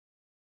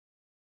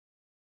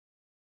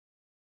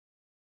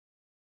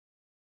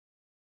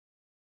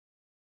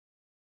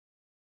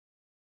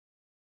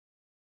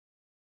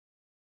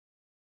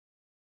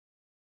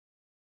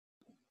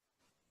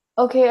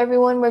Okay,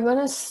 everyone, we're going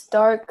to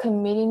start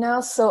committee now.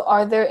 So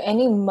are there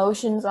any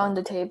motions on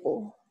the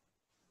table?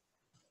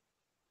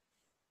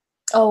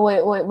 Oh,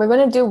 wait. We're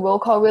going to do roll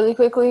call really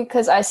quickly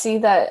because I see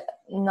that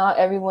not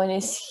everyone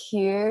is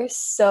here.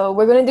 So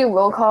we're going to do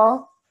roll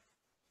call.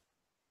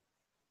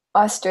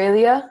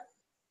 Australia.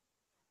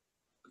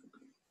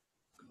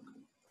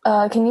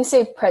 Can you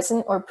say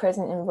present or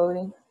present in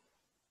voting?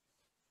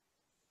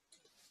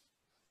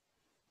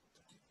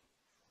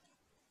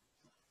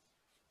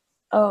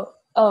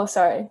 Oh,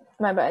 sorry.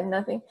 My bad.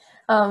 Nothing.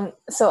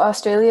 So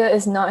Australia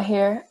is not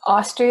here.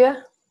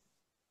 Austria.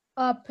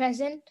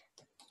 Present.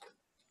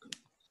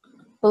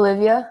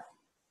 Bolivia.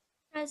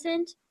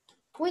 Present.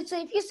 Wait,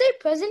 so if you say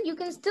present, you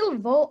can still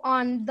vote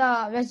on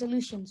the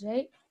resolutions,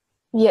 right?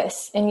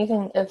 Yes, and you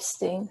can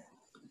abstain.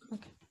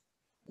 Okay.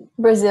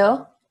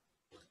 Brazil.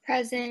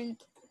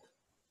 Present.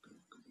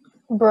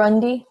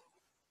 Burundi.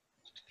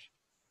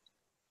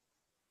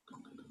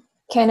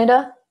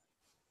 Canada.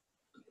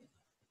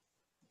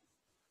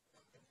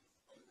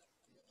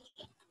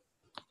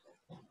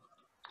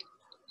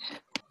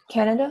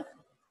 Canada.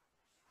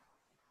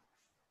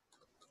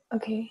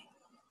 Okay.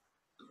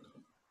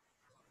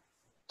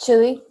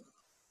 Chile.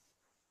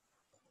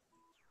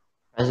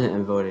 Present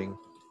and voting.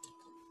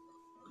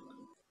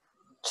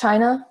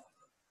 China.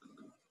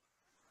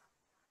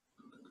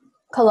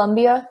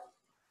 Colombia.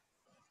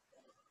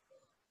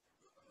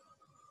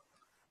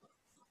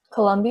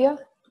 Colombia.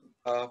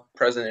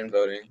 Present and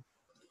voting.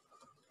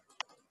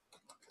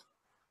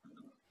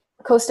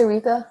 Costa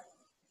Rica.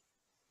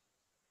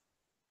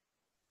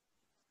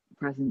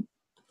 Present.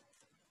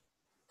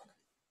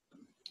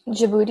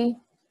 Djibouti.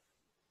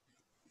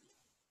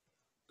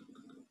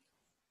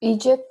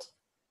 Egypt.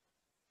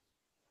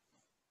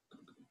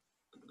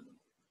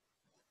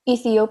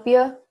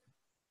 Ethiopia.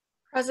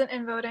 Present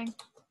and voting.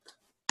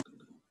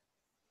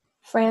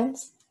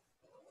 France.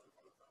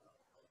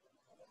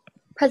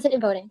 Present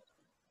and voting.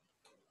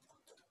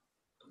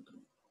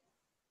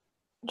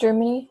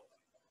 Germany.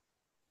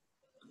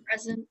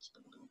 Present.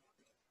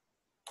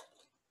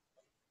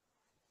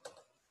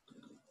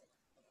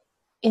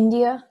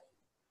 India.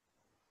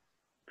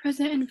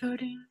 Present and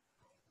voting.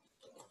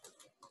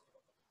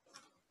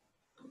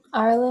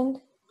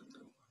 Ireland.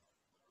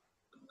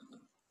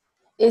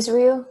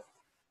 Israel.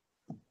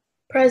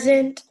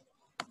 Present.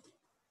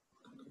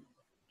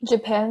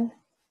 Japan.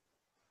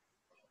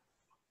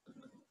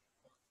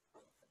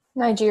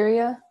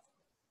 Nigeria.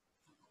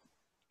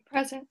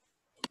 Present.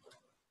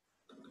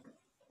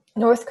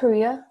 North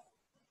Korea.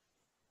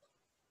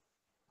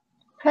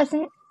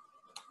 Present.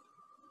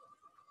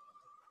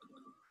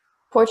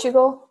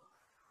 Portugal.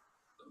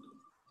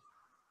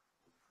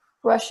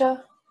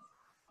 Russia.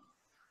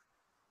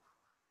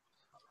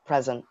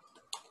 Present.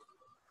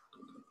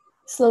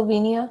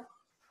 Slovenia.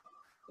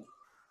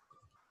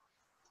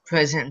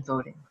 Present and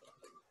voting.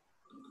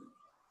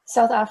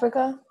 South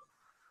Africa.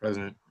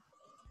 Present.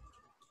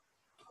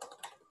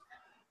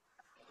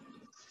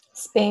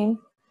 Spain.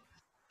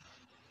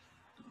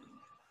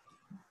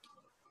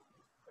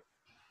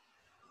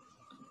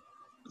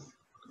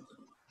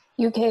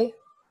 UK.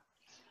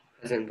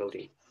 Present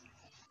voting.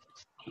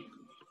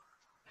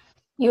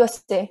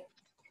 USA.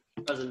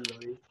 Present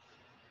voting.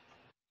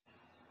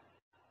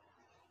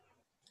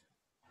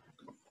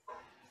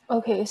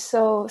 Okay,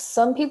 so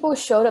some people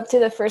showed up to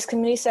the first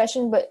committee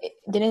session but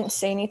didn't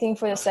say anything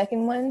for the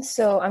second one.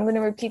 So I'm going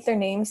to repeat their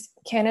names.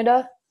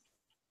 Canada.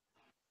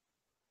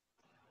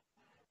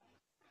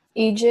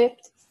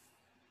 Egypt.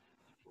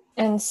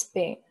 And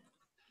Spain.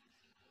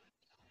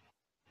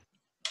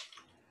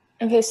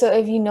 Okay, so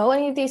if you know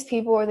any of these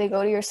people or they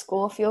go to your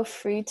school, feel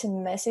free to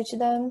message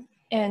them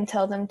and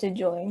tell them to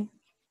join.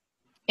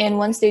 And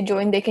once they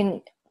join, they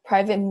can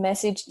private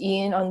message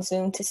Ian on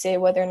Zoom to say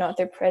whether or not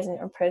they're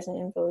present or present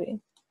in voting.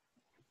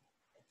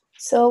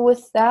 So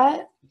with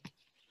that,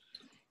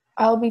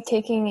 I'll be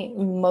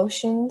taking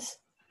motions.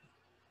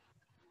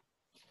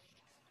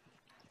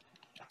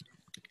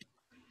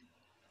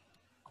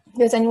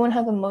 Does anyone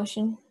have a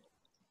motion?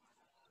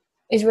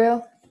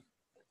 Israel?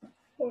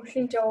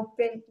 Motion to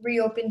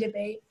reopen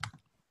debate.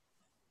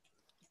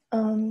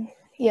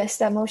 Yes,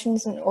 that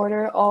motion's in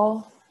order.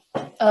 All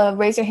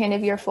raise your hand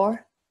if you're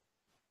for.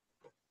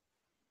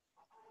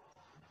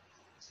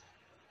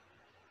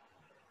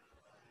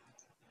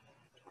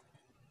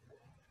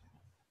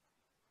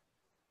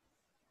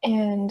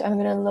 And I'm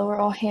gonna lower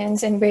all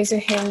hands and raise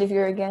your hand if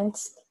you're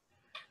against.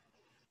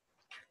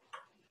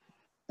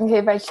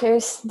 Okay, by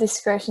chair's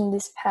discretion,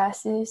 this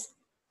passes.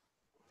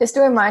 Just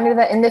a reminder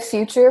that in the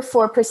future,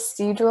 for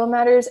procedural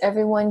matters,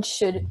 everyone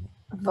should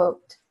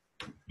vote.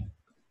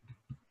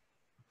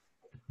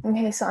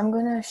 Okay, so I'm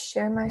gonna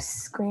share my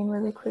screen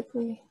really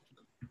quickly.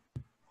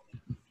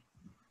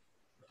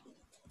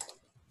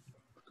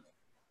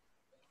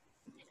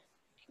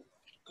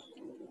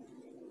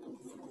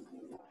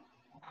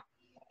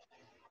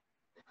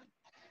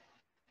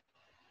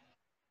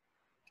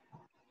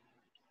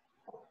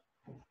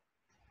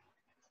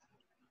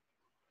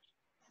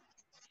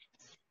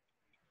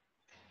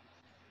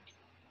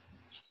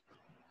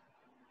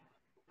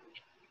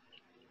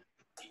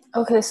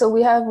 Okay, so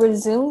we have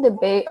resumed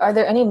debate. Are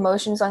there any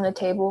motions on the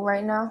table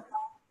right now?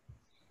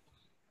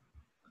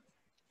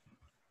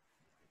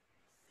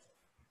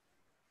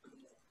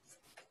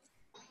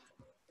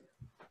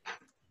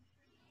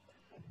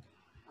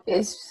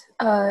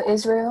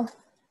 Israel?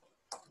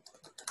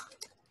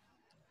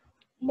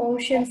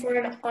 Motion for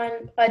a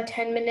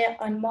 10-minute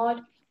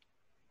unmod.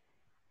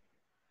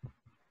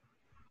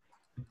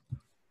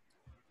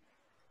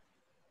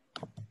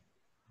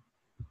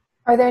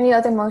 Are there any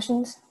other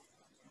motions?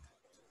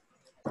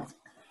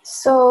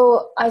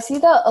 So I see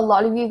that a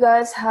lot of you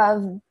guys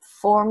have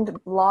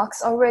formed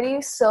blocks already.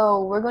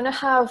 So we're going to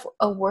have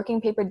a working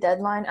paper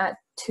deadline at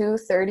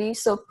 2:30.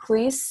 So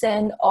please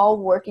send all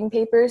working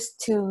papers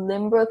to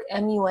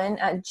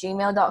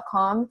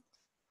limbrookmun@gmail.com.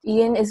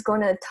 Ian is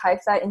going to type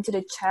that into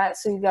the chat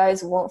so you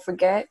guys won't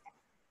forget.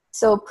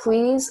 So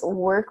please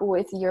work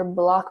with your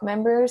block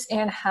members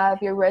and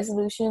have your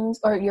resolutions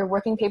or your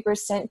working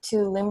papers sent to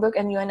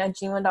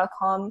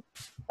limbrookmun@gmail.com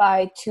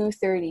by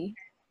 2:30.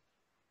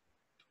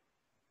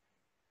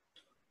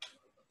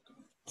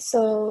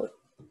 So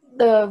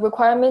the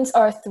requirements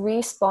are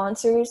 3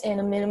 sponsors and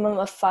a minimum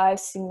of 5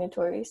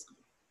 signatories.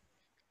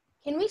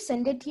 Can we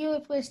send it to you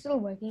if we're still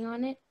working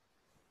on it?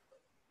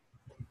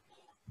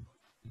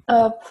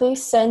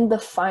 Please send the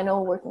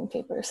final working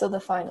paper, so the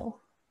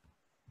final.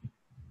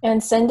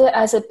 And send it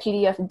as a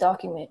PDF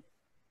document.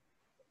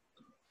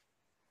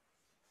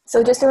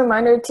 So just a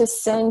reminder to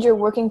send your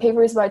working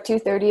papers by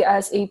 2:30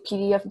 as a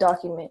PDF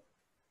document.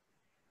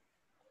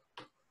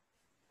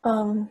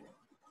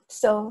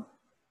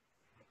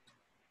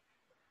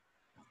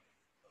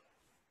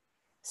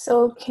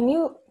 So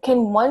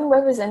can one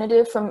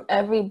representative from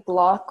every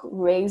block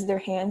raise their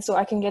hand so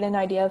I can get an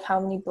idea of how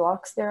many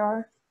blocks there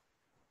are?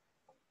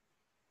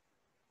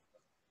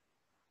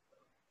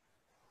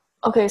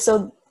 Okay,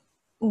 so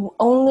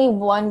only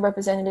one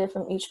representative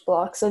from each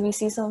block. So if you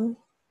see some,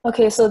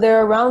 okay, so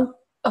there are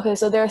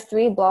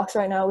 3 blocks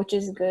right now, which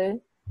is good.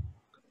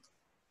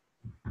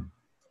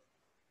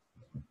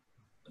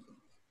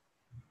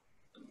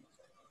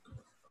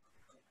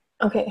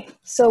 Okay,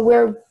 so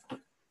we're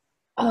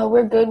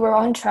good. We're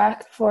on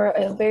track for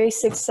a very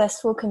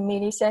successful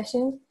committee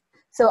session.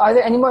 So are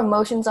there any more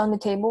motions on the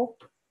table?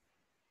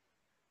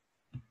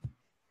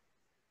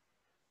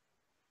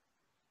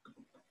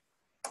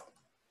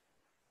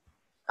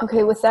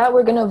 Okay, with that,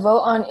 we're gonna vote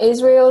on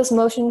Israel's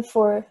motion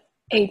for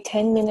a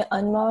 10-minute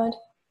unmod.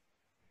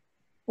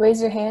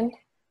 Raise your hand.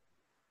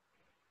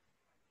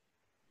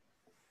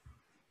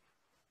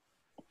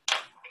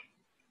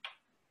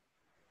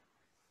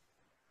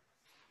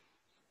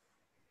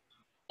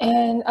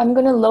 And I'm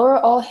gonna lower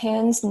all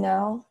hands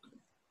now.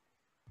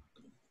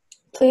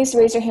 Please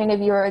raise your hand if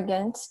you are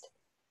against.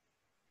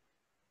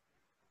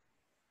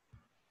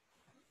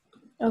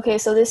 Okay,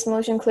 so this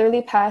motion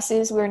clearly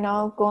passes. We're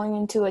now going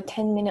into a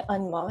 10-minute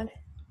unmod.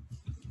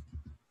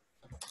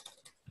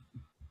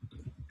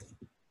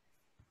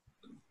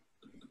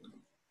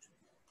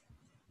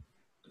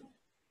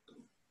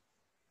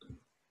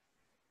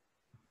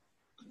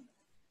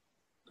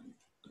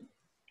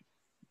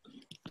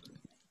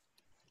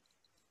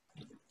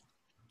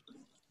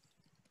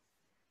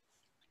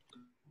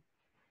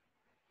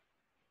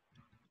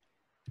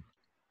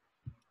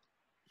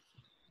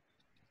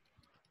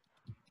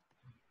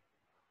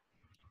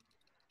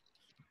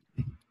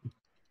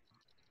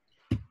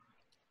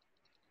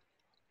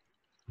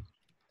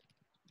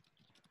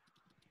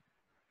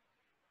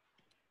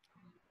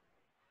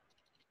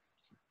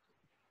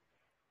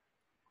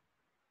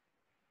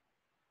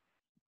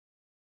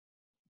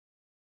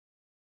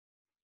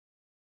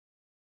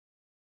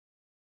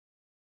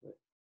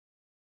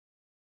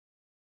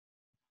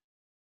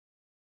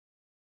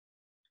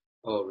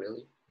 Oh,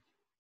 really?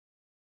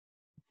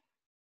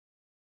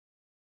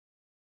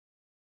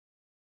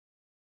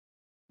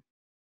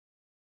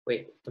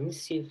 Wait, let me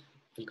see if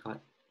we got.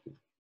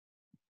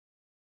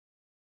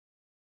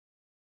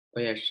 Oh,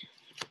 yeah.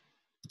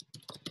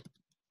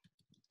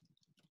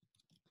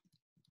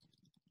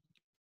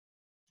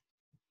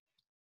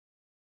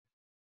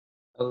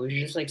 Oh, we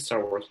should just like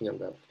start working on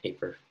the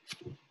paper.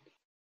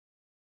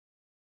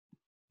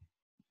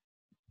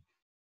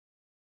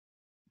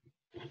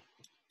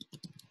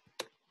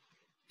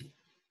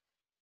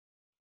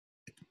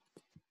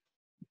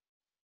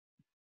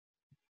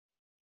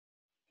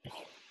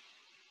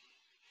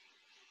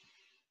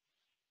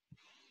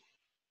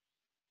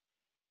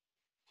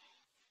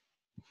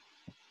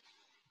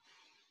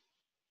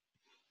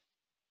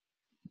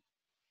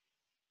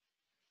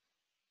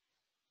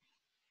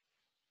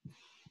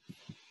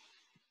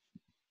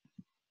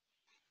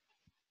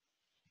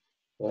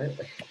 What?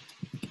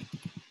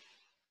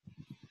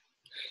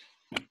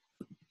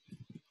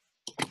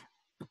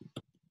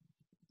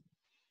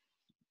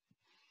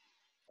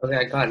 Okay,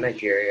 I got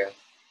Nigeria.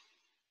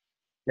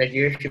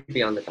 Nigeria should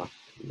be on the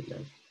document now.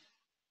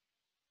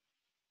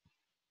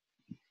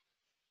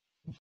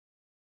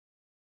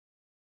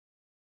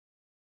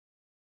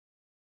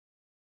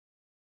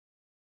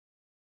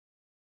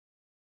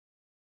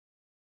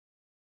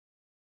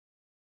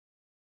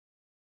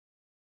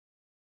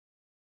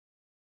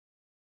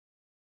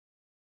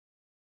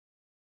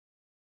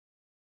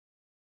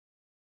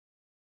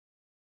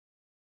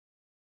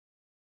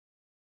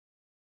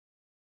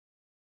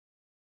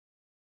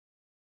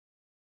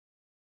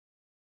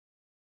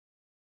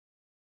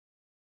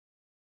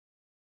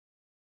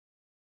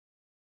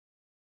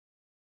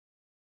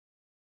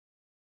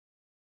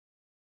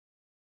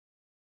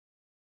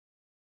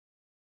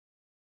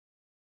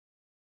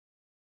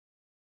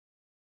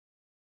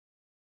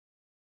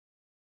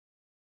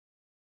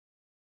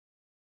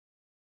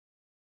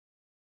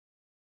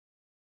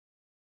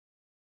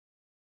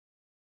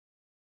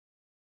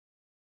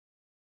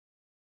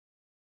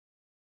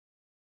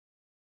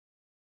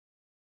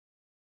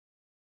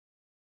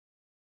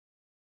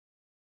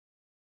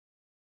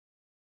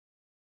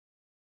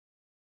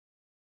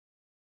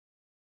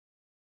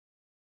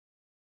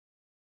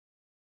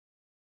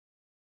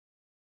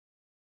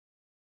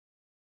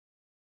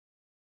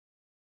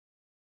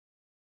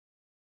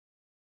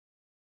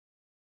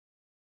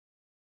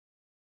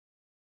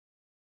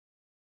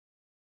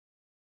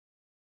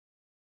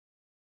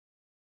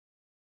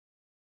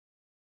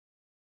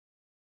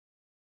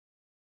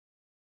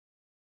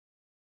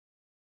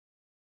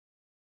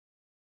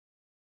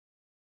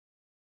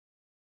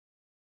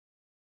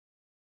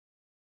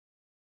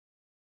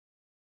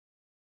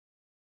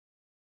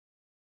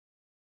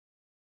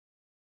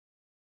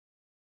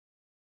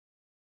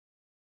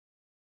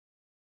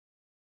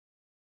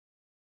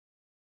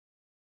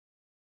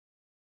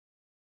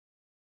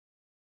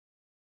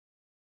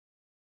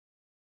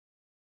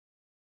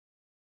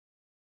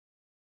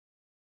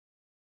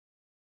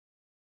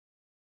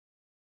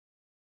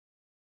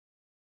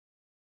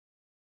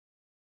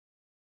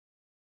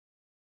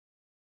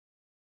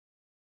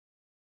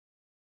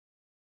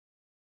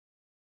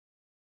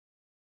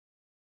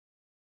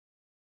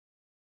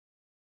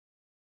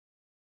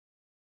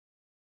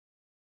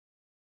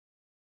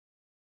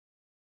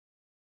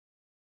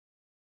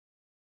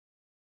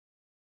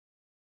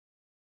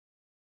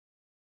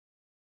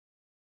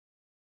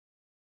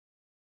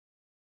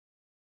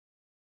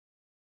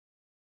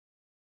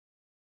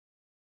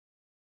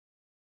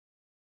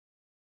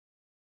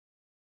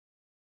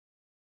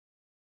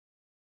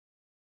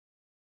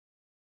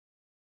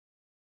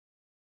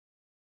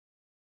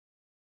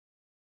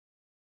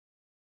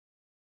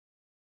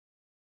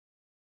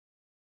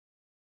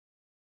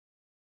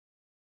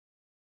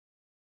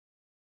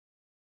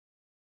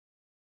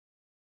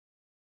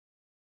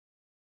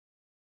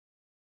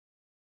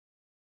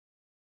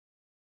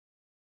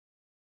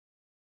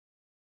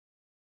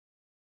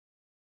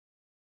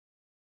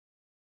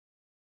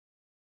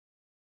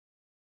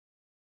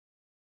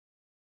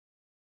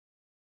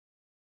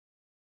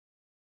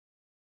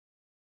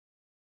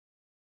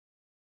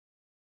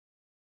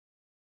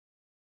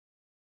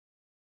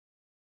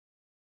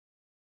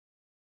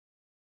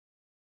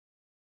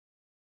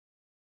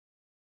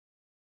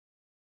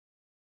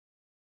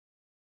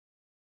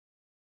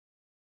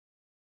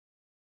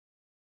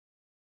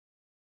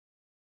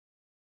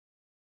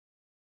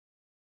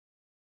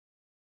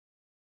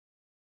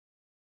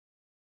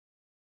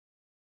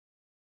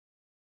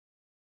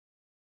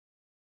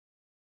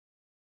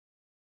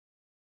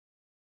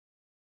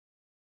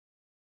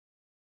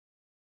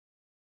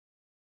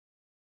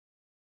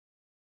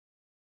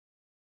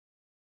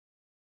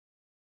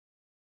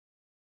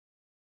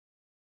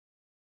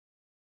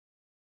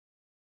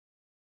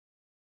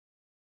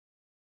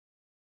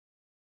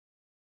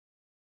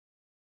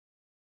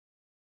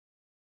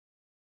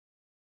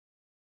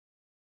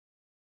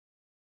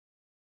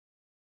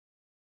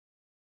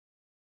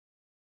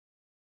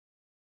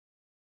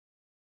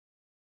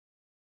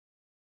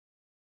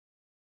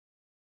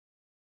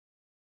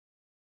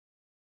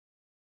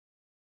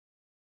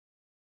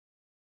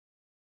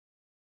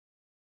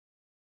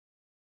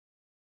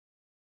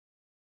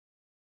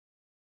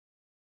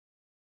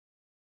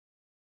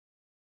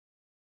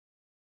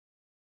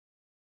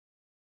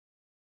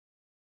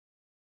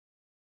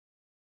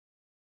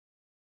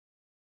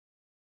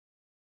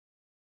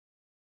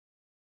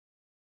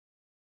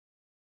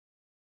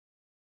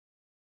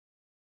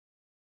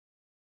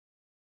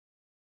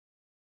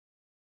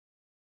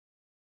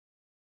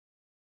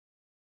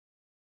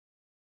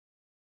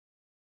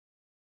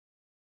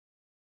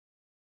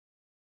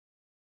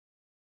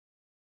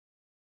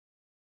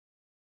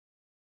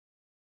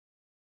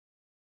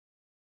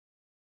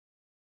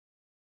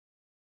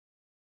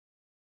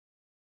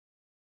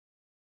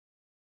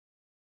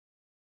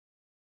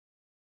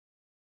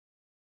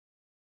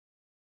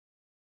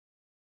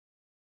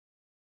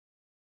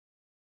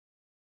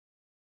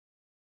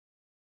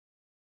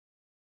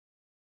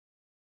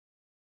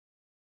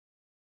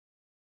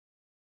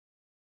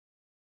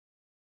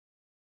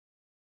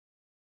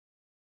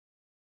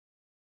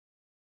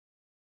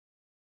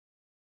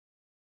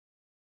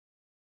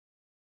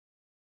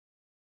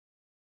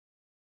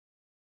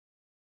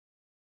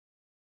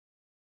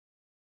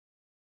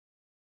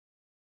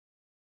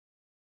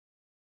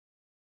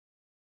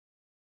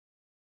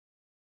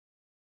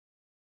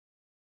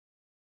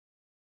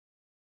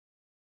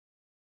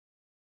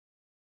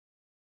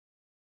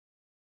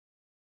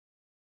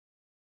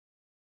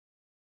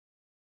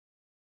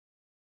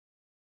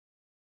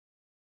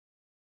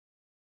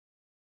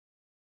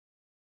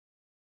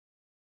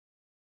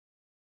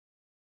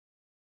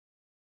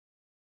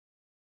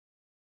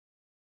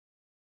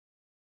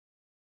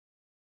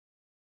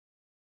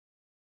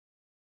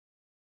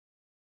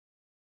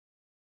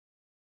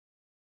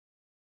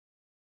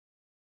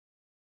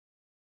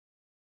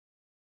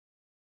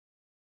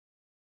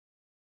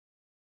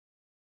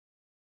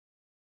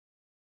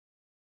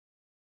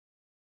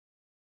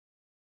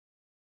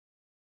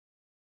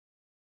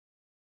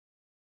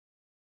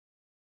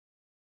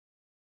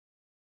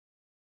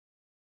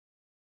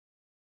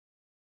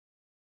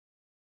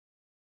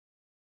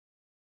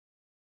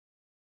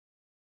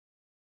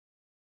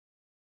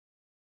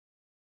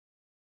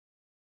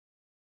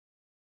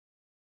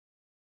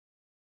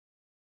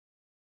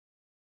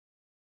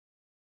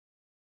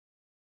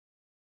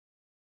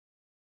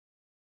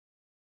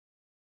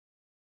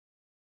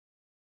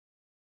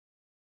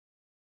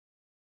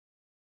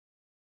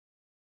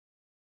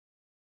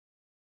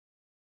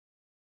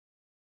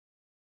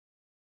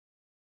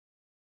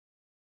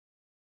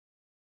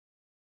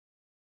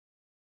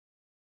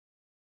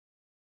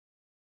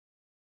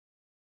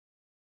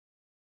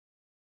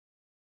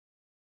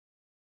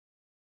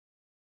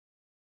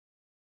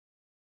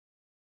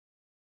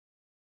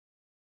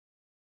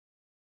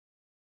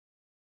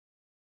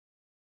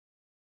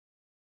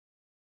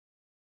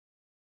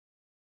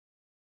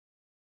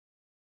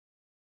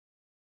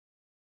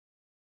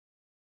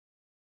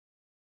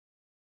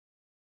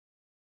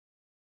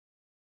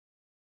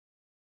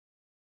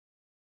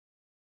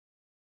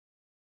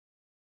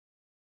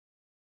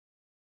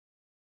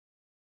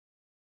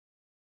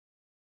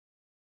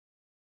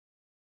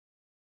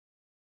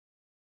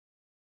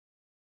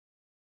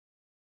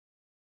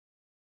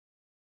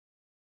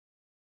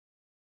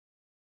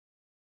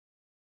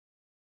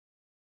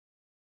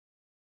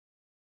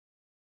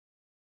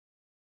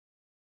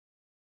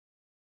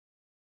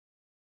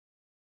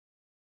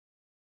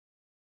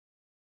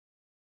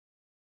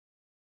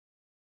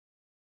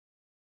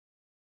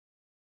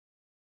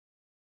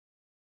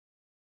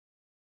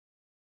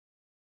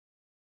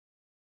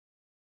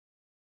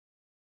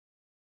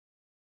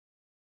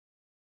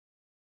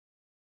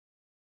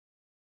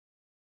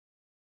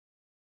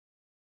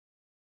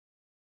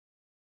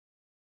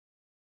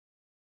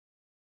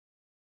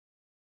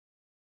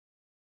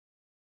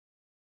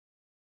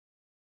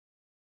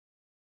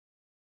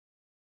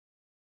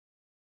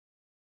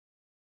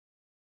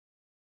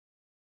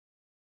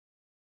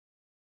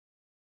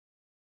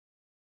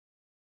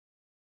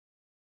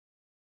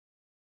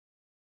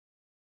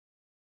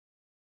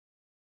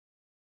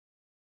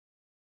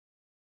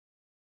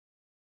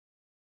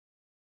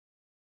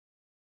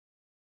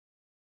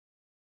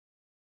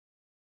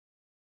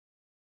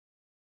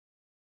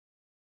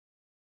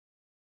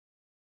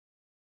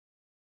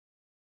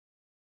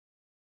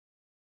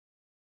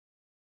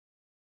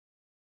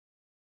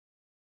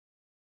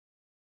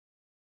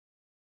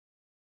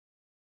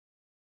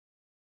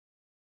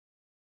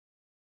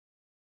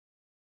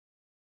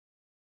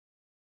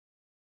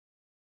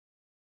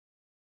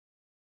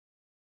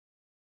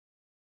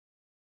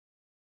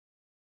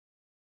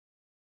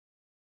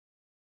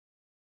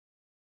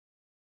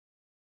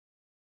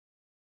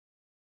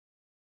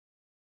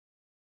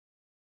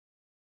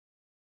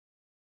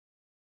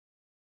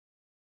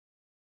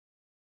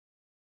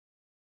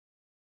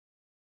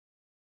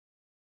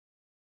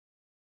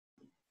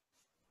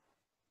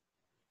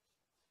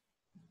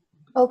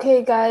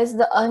 Okay, guys,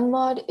 the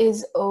unmod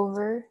is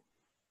over.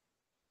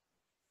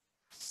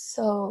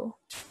 So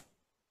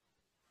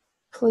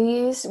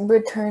please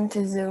return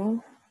to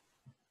Zoom.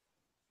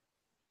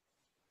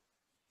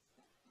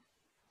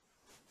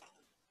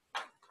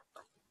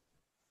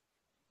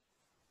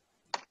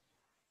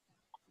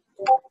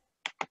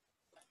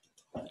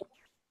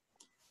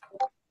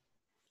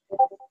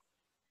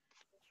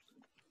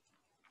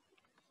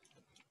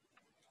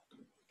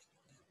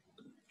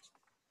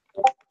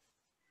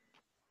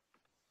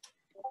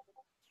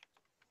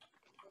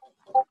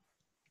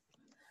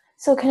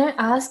 So can I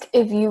ask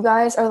if you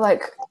guys are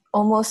like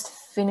almost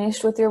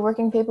finished with your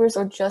working papers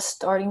or just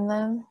starting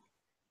them?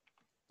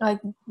 Like,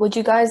 would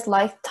you guys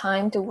like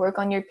time to work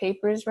on your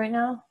papers right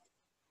now?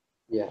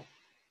 Yeah.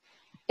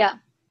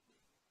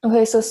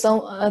 Okay, so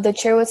the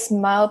chair would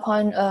smile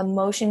upon a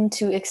motion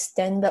to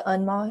extend the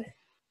unmod.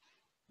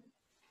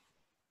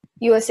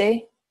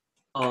 USA?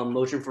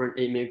 Motion for an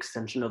 8-minute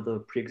extension of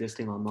the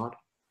pre-existing unmod.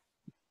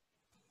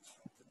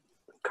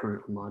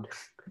 Current unmod.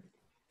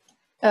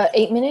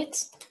 8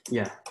 minutes?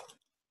 Yeah.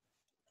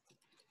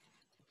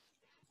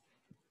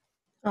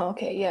 Oh,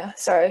 okay, yeah.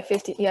 Sorry,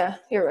 50. Yeah,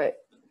 you're right.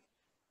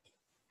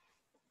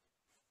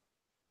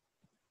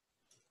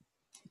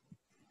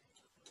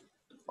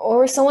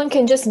 Or someone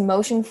can just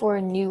motion for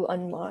a new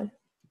unmod.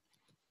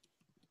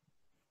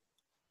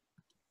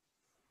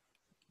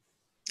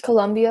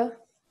 Colombia?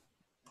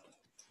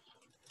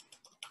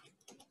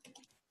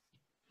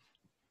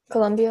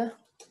 Colombia?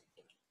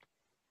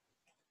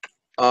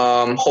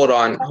 Hold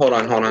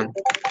on.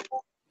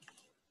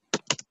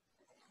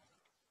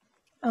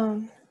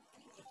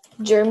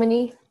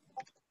 Germany?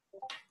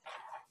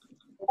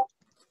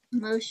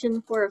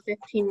 Motion for a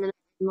 15-minute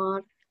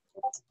mod.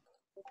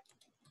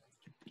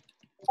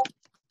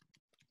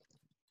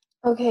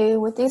 Okay,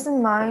 with these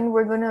in mind,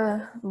 we're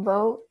gonna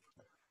vote.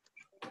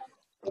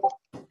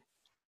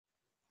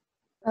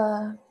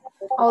 All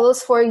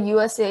those for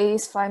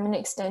USA's 5-minute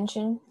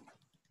extension.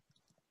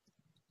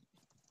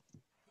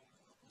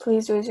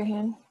 Please raise your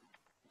hand.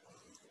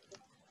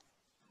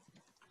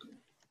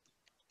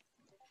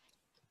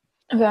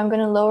 Okay, I'm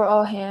gonna lower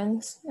all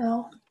hands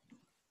now.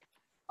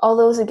 All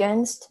those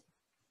against?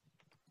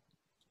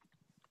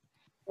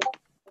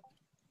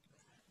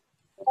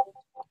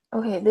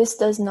 Okay, this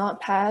does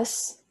not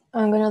pass.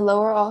 I'm gonna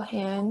lower all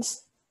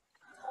hands.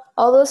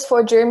 All those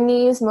for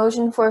Germany's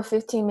motion for a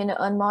 15-minute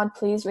unmod,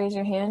 please raise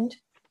your hand.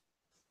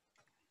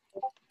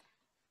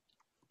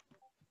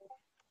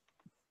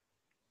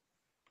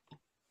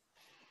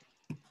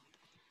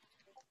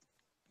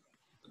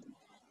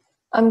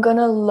 I'm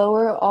gonna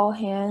lower all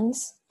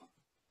hands.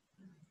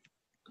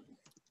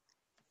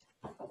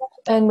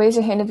 And raise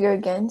your hand if you're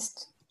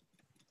against.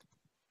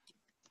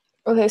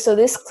 Okay, so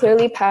this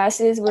clearly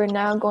passes. We're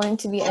now going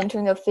to be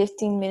entering a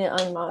 15-minute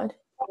unmod.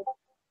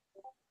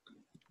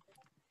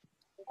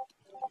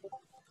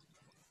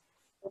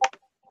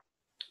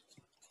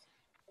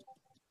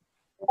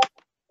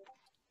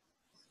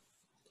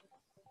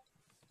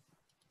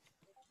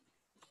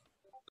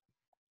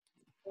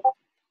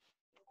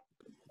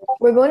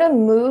 We're going to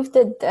move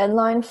the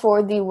deadline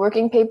for the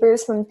working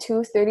papers from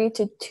 2:30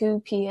 to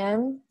 2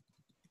 p.m.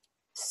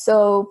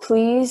 So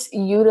please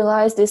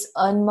utilize this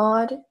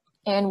unmod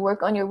and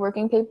work on your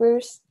working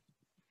papers.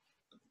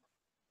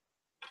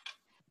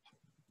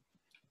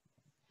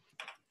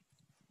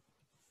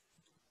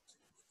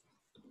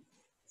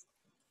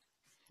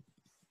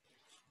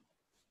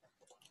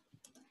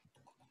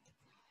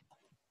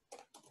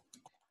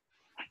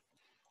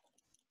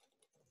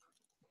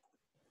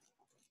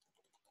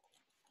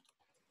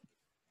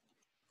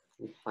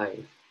 Hi.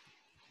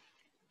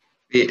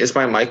 Is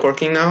my mic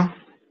working now?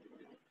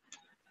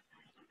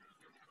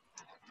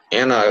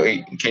 Anna,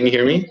 can you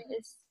hear me?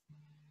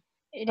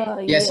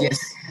 Yes.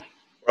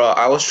 Bro,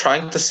 I was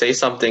trying to say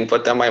something,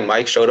 but then my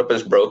mic showed up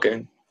as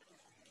broken.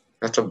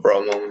 That's a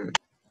bro moment.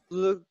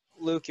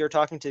 Luke, you're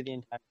talking to the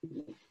entire.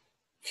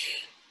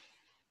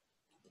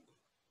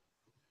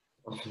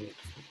 Okay.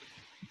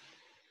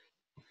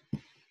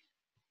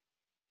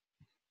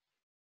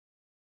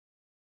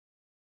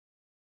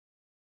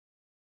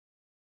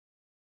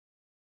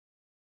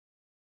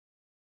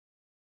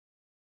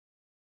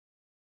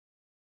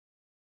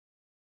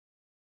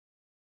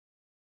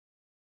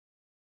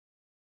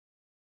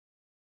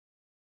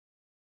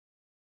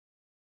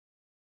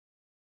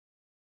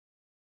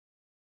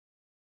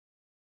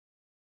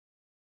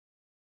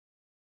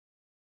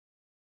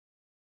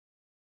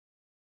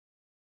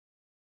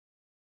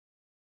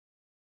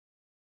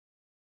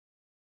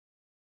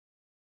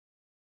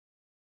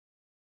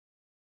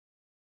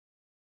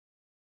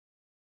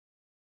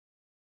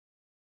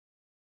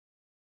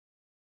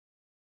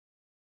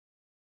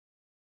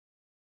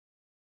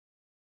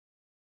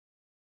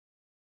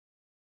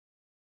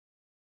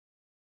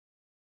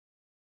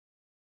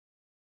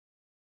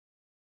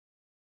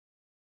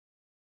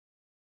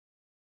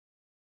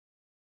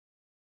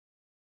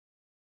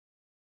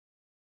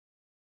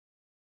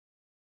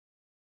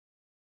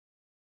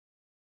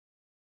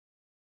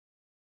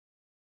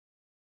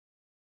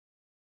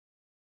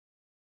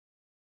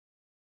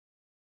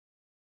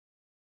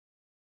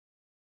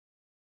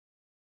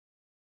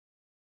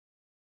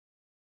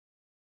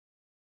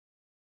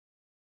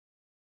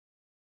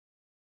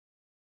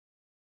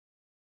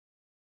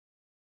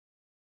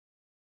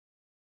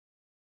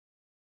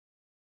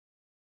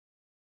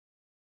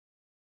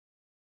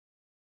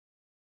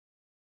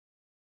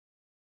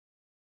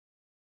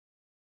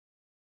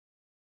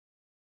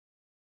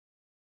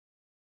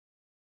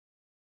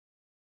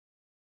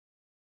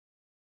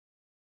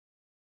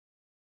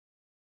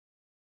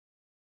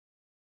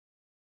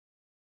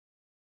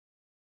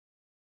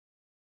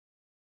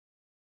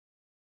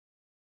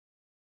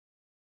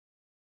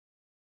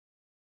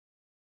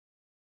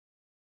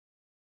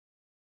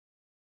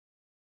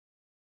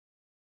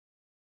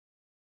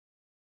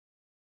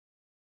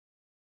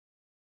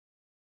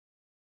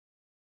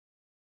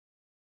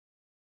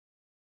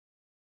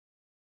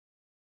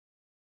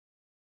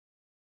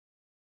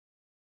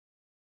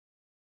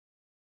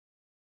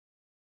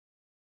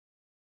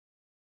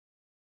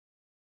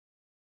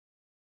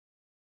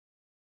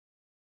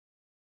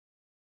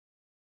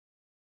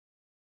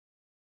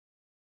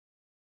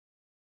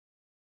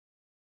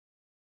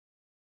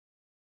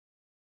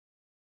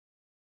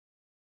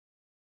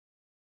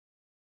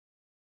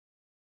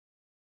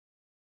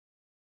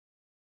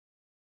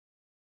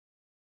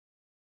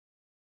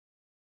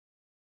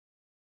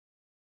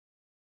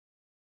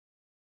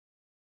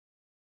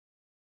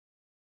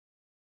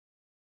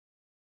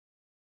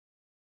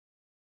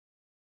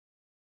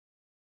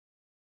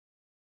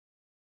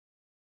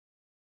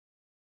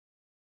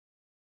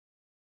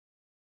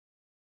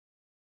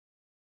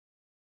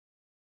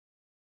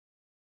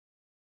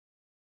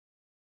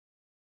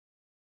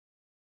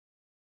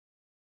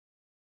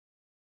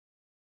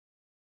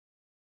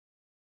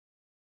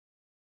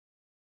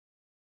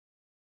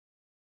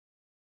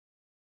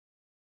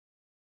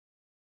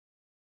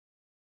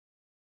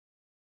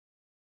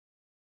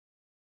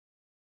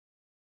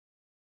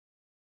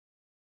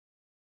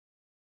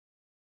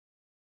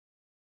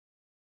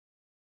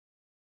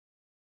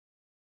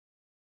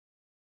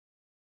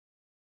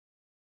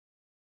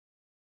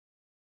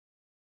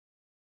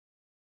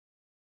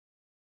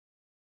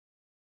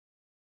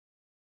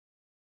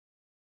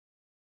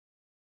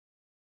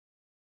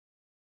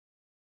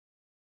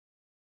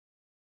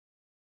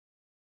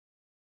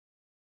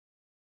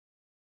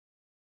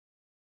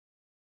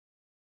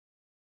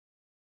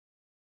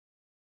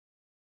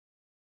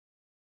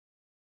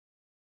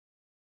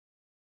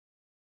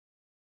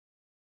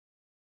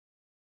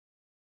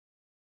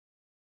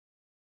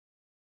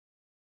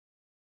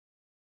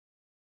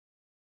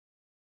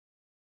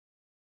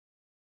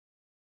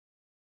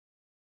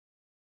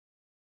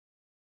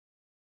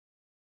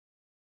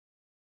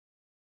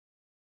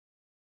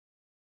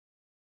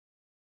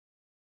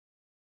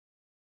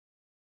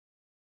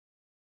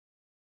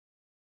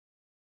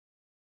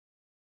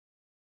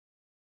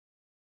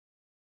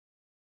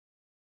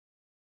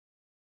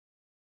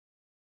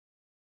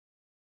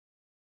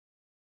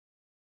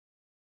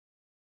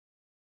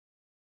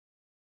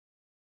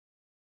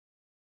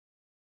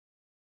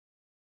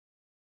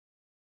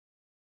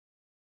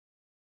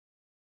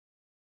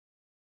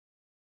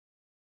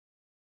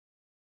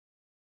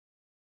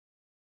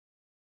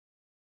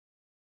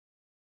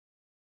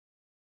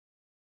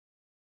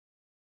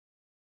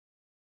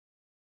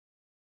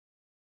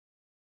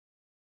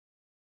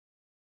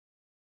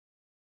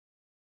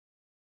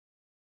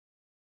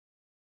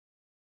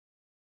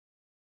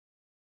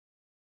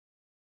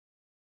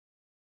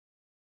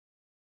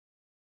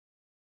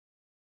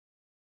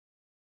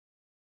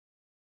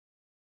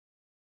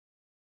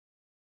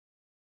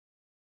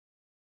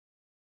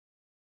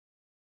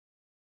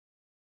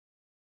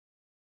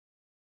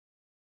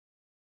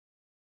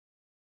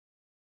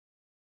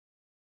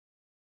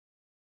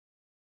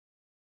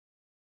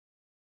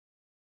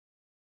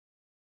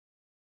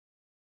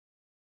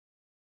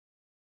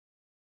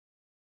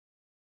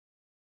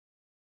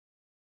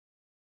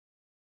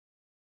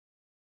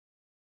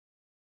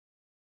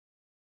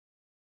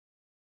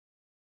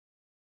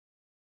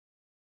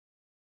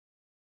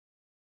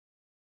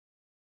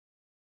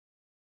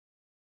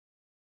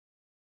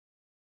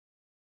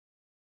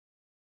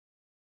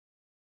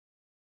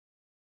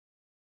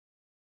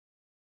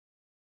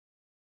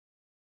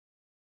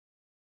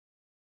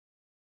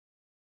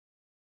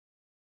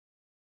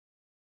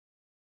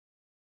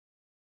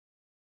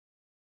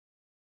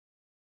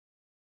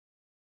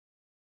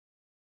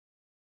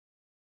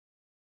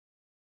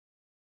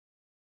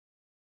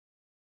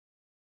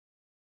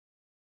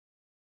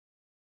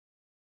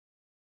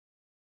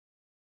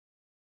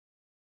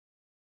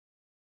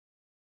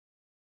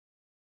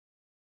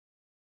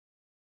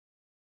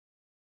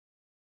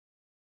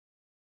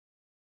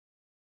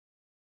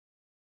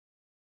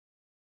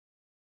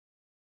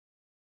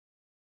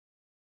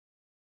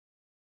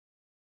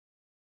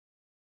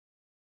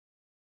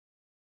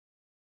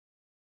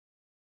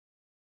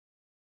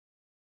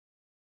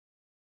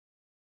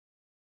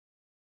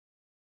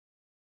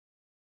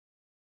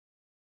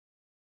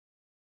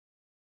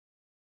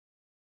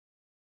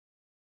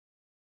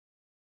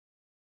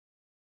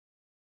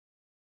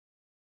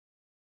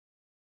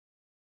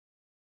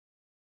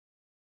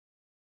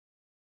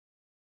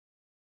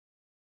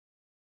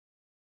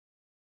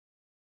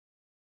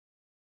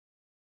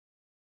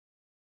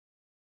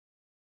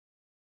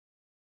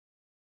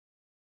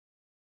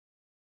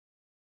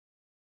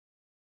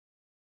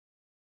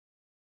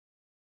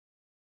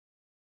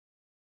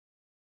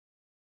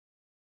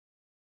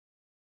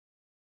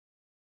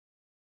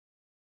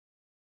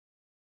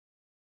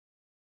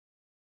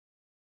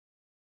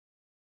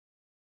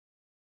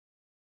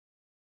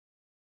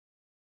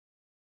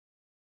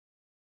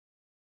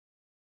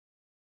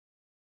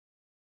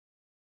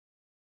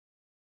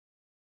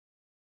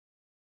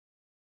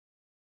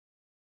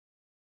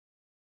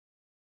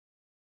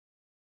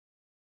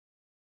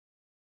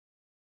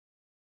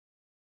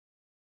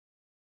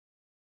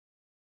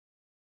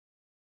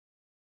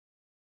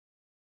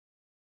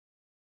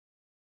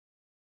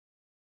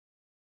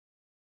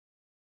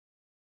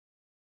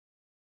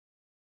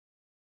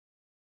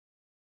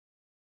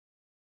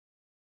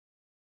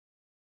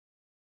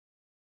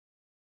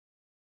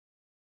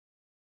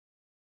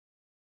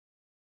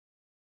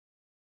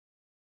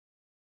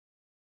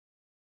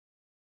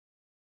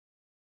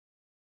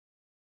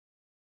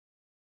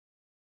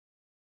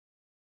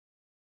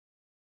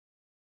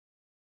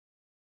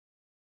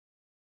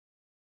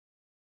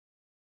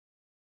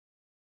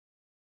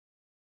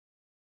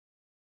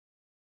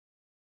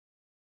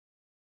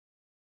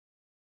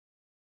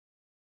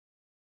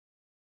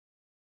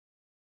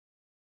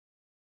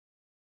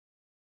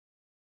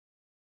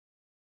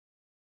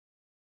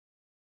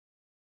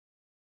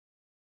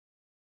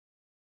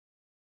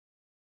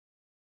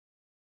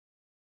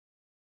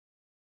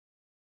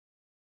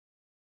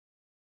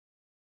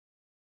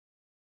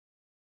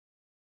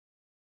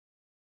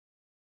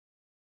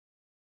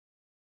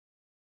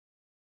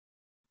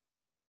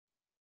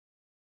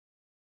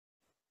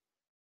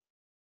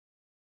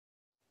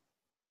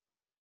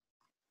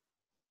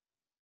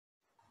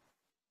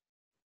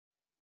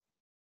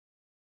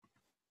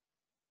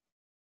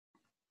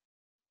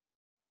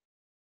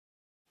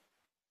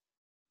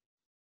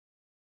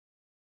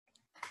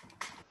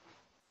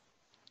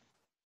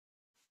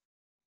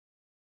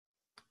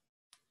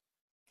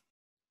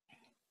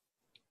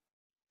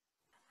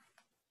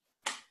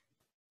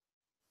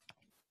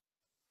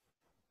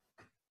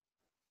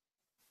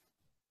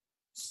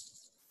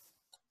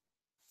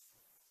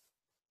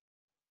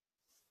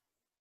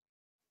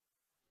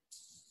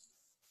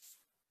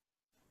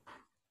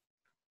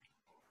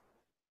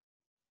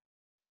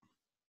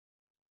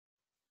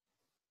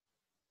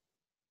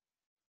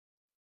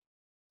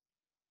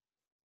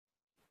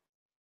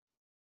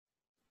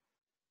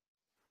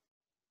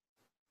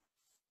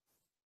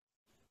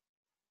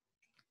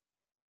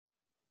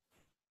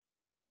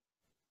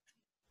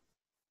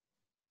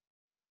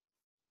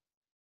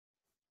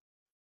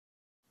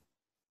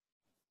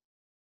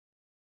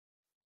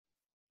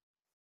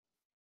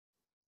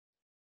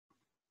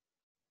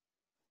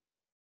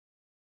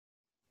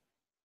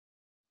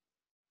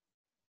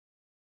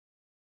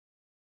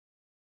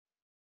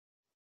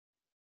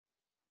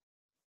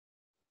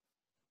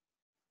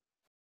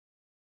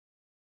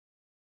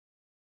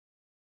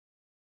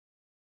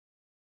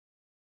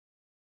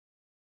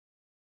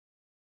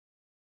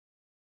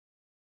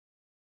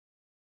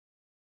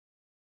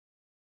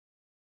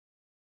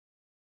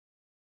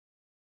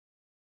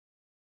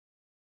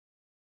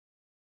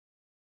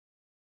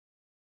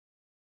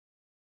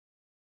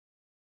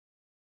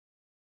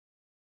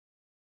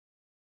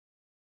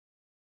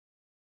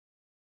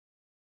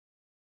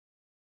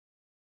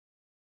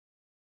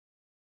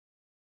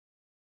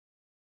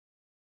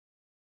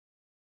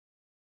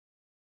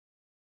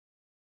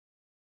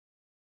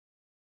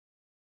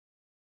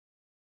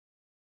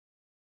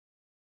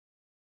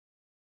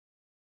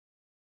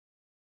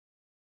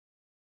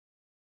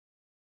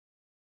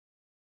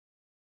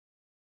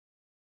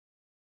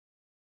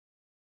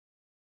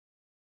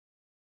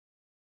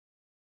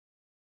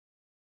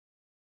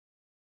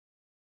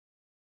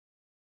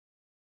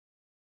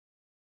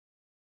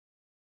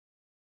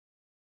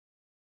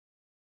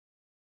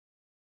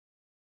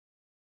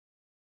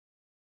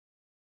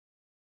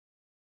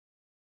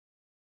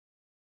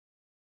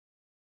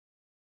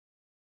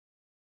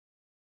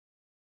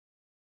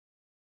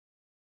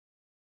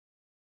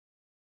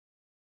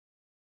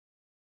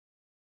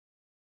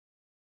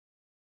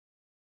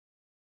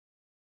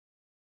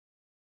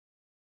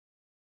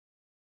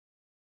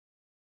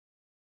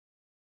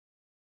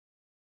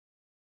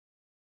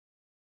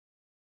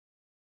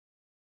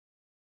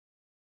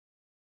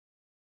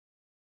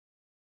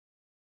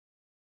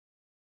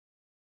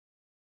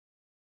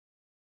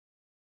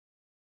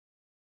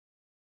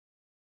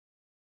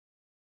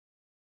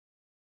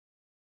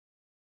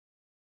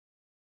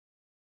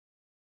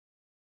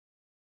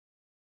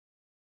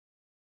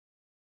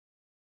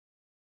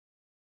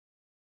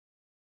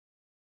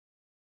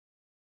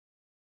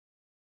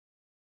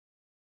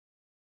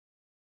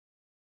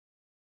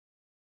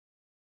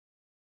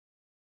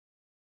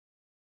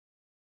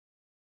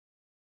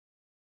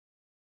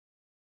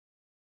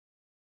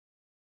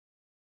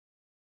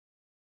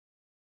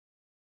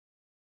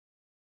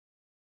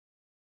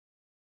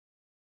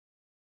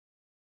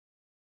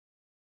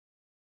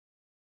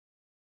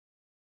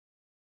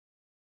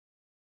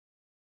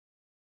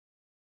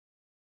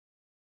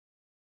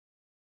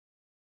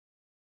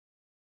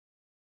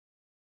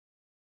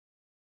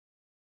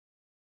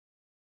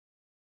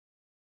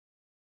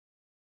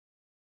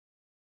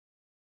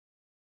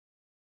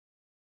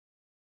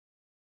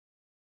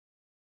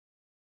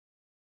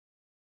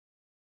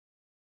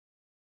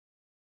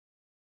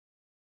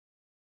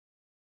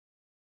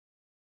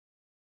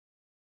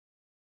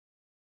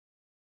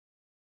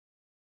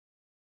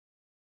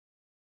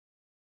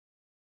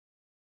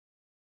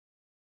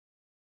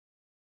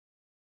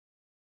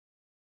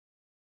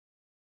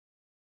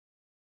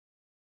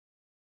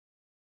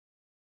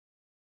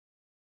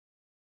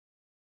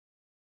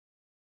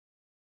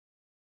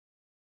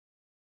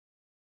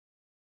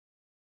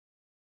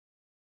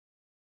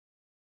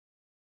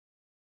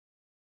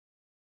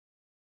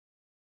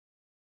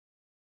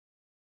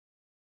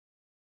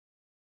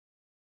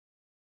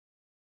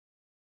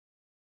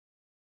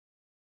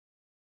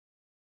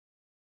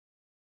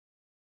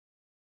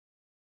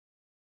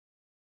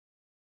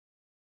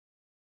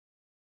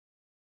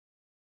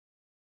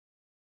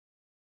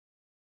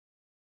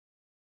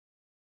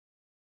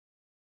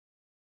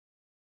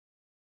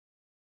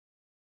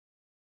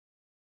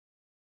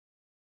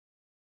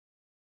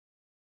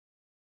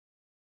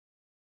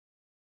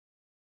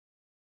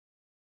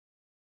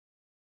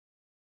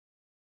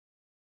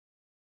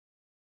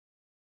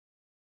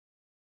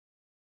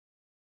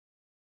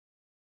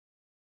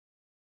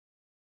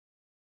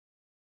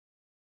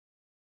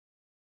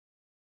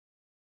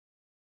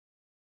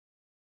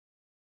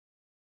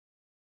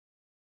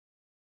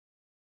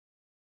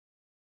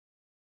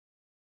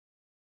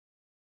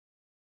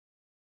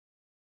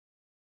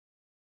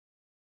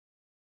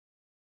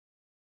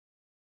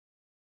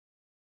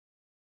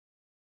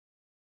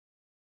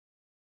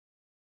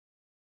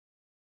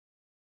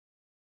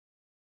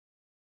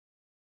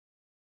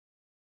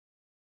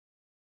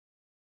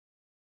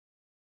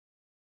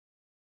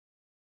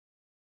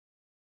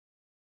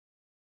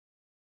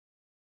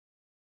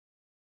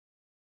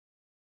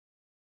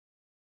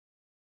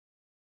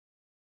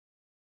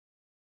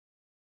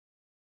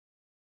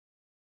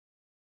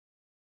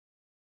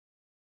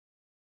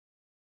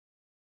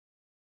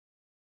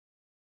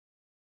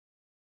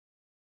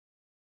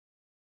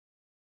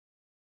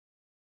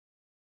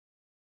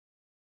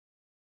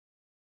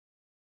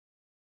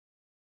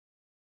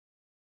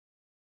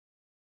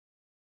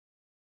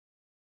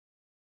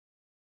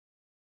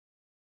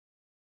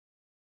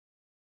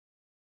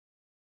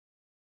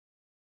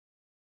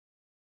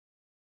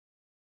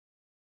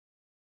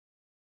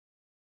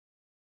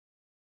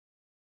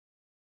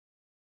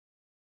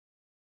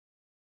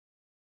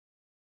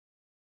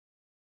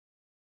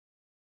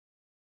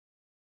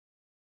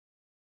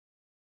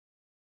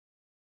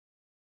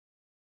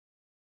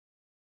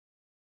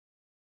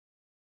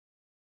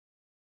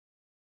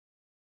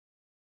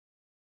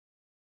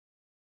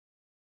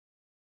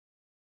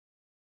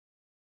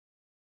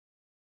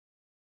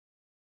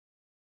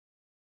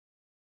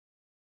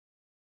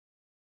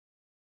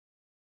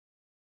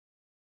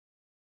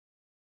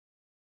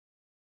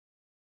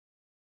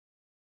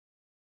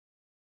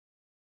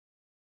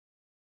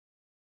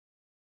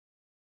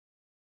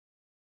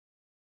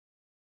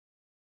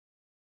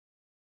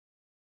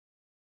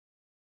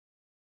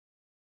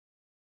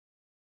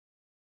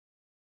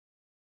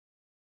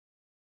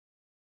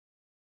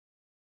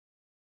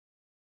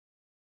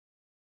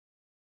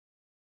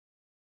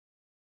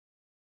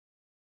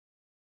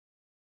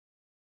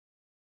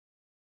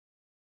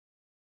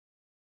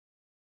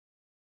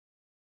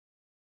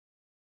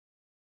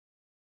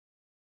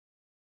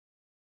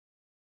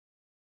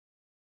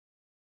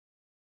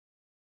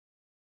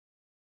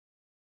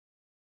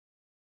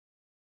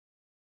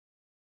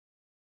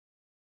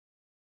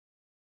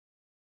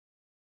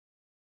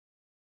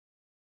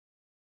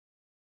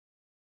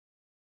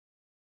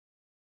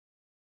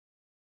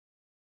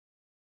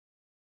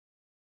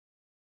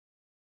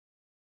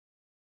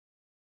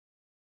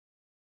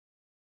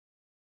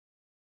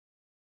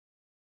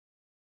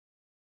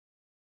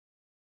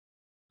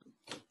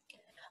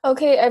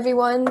 Okay,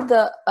 everyone,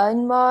 the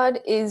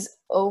unmod is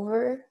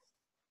over.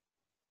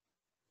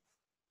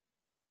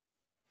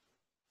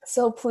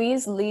 So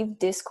please leave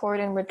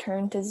Discord and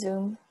return to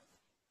Zoom.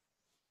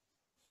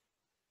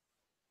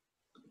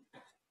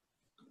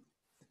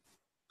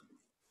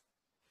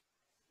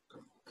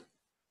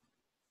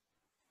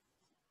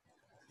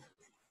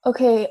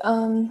 Okay,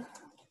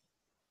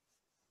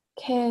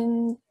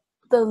 can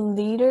the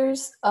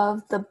leaders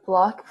of the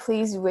block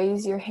please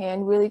raise your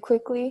hand really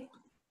quickly?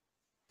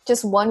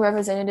 Just one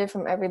representative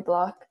from every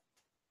block.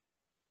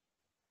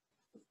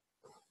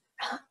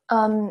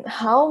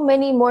 How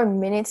many more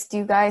minutes do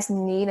you guys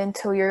need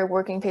until your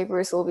working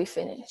papers will be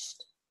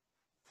finished?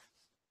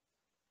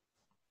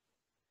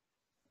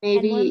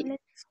 Maybe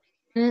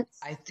minutes.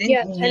 I think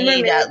Yeah, we 10 more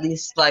need minutes. at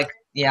least like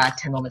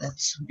 10 more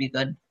minutes would be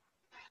good.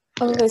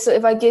 Okay, so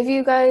if I give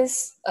you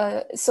guys,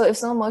 so if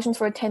someone motions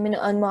for a 10-minute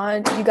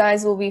unmod, you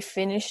guys will be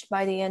finished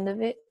by the end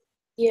of it?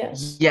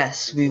 Yes.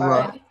 Yes, we All will.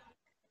 right.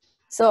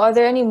 So are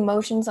there any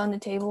motions on the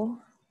table?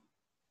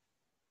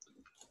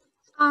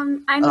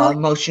 I'm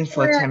Motion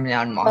for 10-minute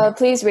on mod.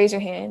 Please raise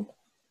your hand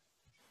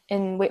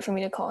and wait for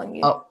me to call on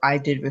you. Oh, I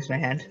did raise my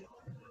hand.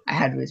 I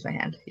had raised my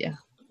hand. Yeah.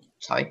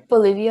 Sorry.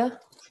 Bolivia?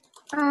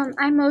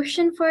 I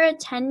motion for a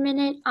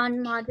 10-minute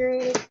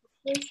unmoderated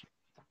caucus.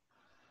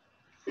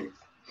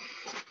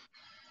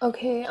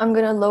 Okay, I'm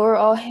gonna lower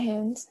all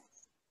hands.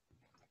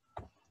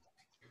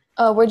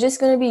 We're just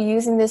gonna be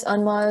using this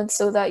unmod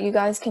so that you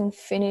guys can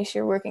finish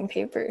your working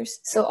papers.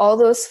 So all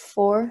those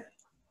 4.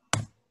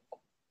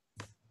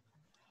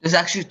 There's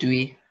actually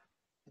 3.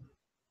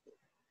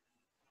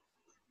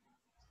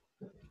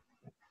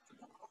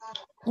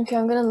 Okay,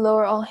 I'm gonna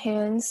lower all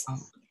hands.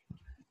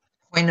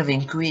 Point of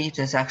inquiry,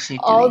 there's actually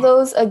 3. All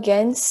those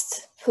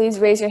against, please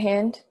raise your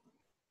hand.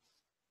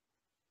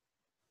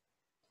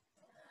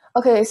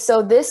 Okay,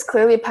 so this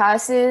clearly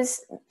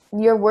passes.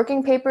 Your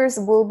working papers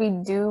will be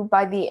due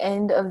by the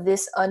end of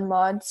this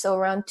unmod, so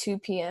around 2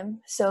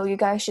 p.m. So you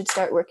guys should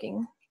start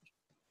working.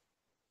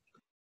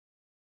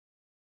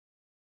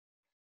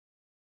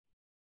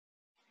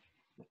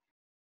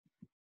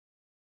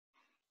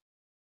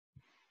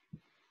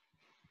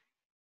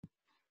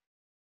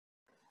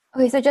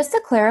 Okay, so just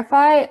to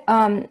clarify,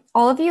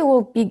 all of you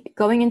will be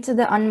going into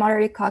the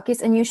unmoderated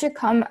caucus, and you should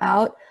come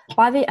out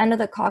by the end of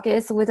the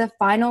caucus with a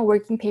final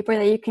working paper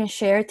that you can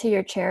share to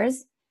your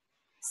chairs.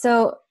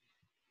 So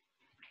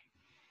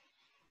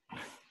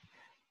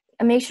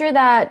make sure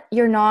that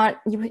you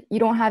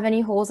don't have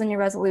any holes in your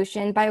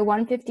resolution. By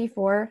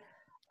 1:54,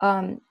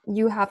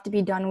 you have to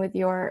be done with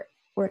your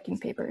working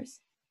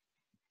papers.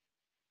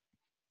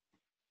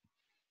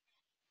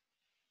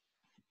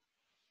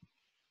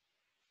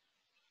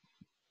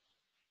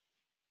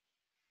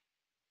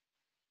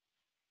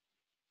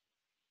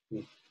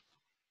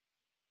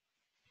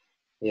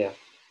 Yeah.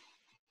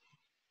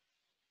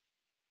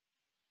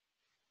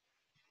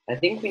 I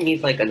think we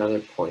need like another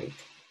point.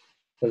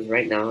 Because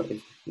right now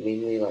it's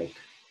mainly like,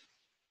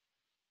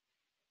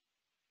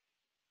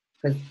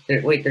 because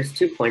there's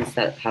 2 points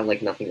that have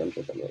like nothing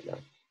under them right now.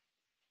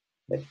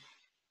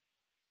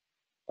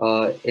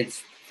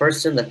 It's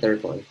first and the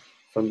third one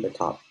from the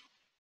top.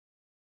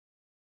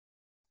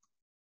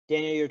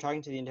 Daniel, you're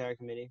talking to the entire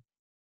committee.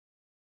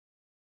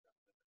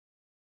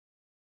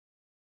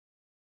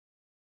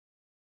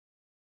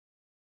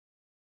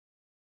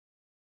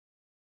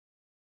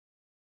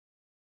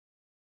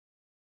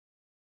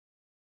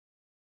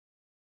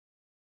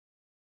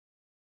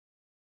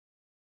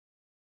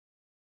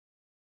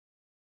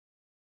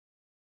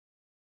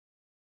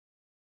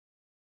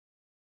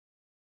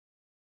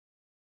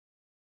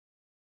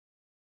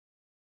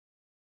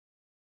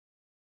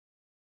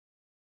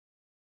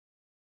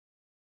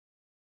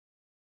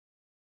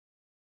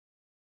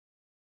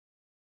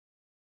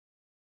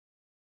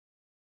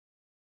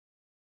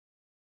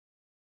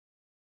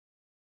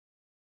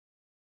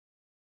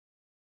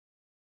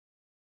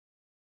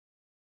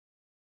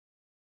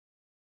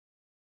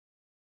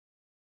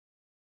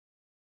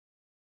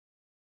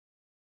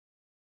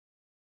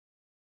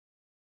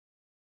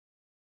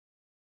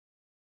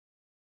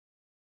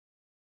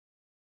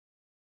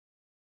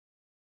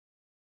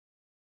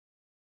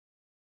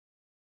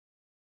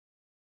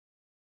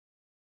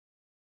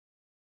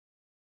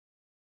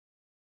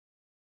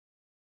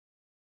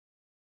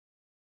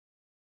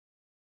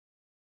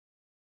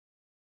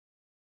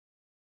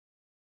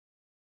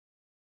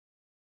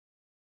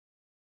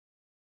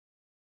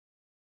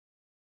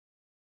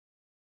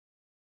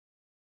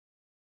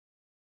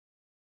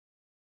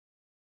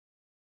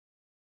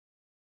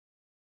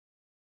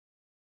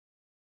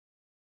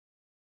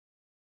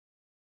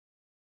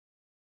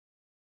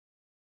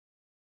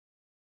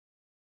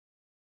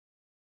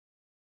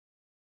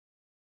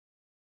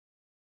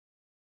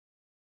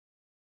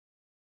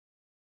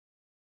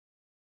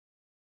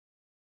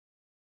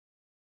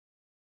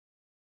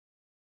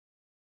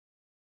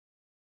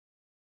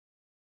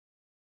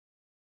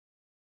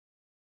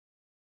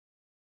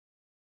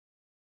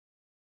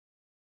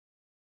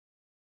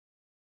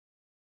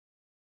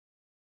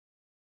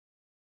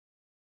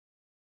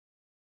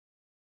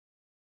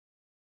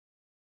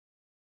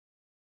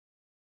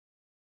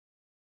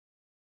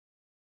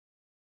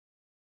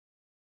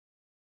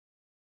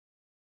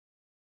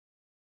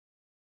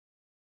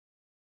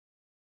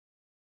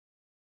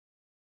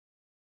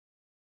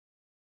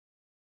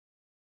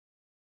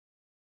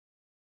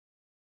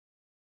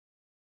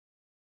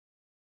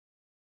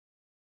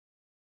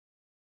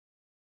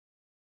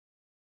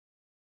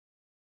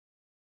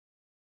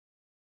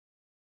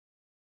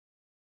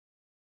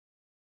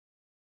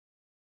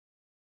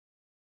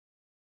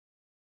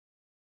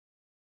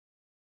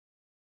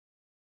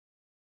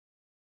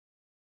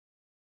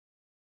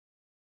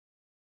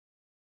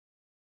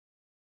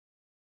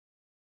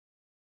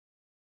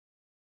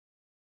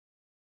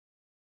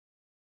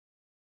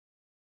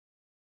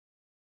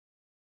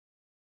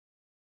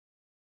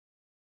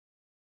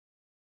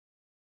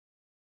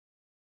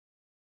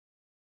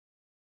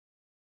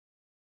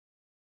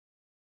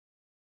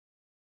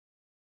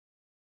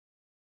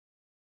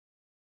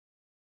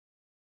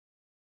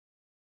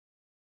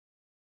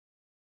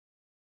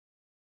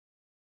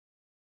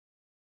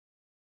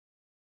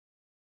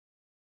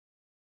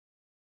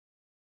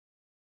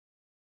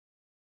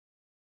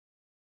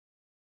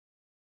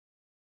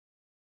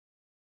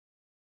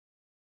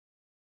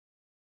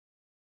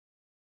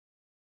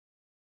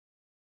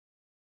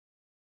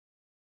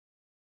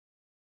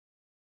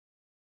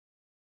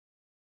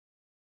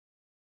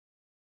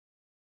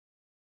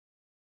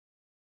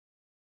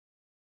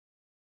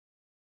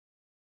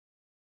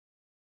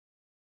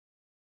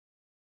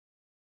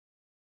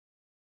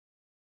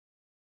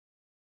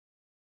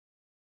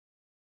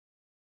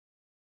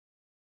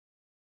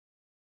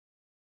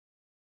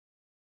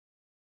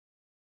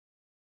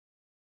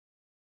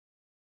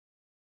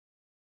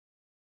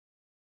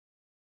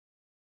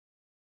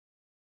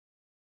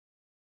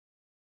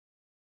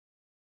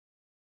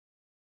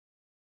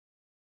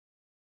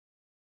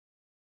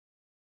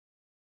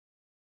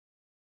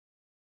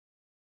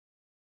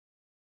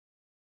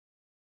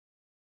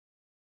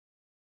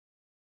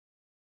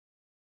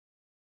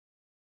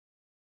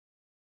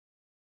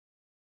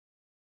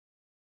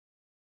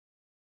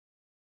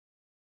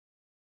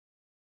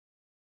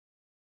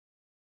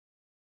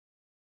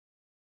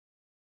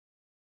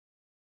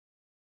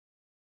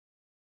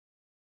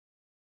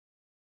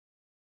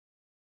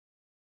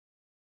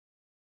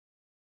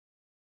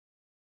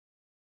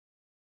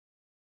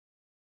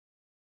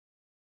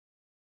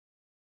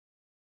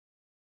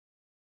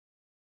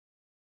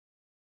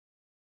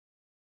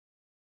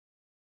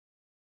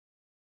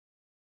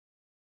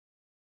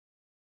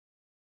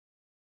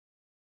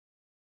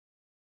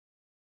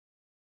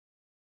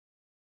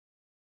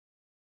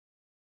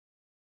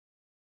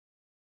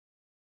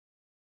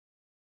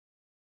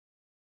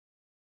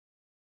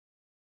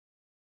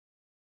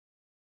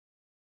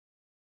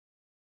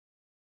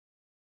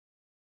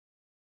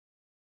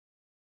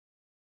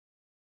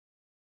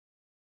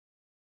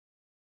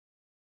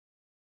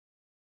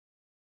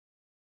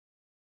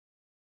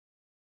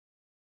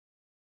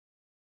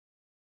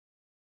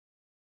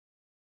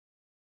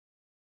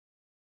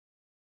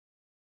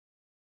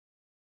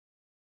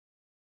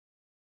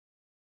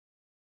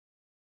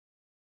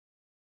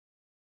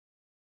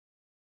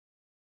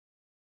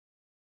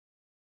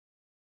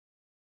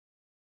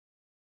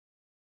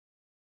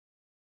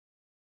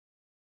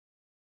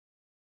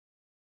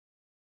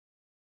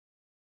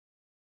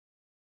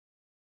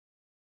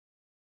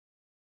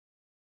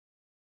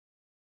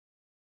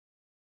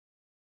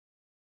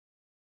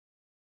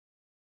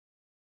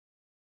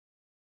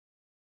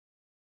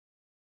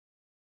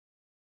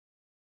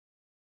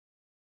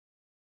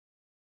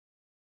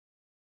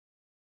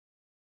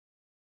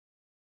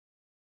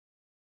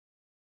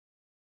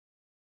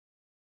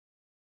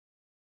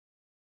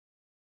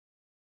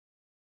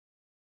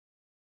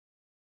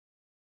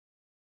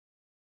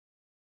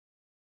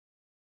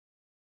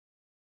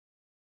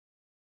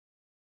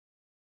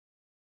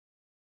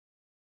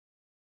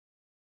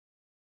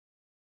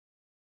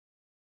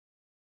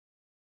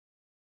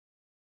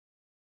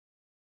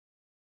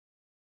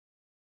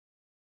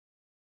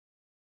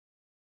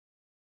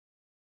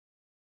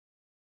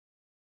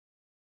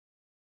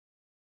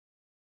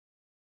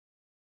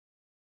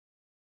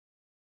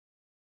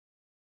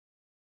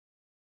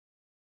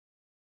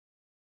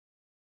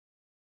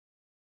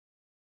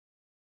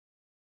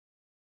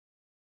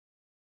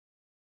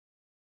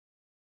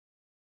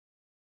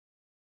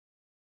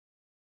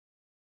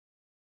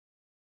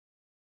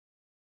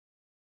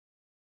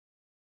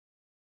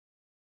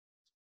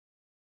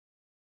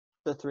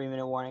 The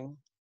 3-minute warning.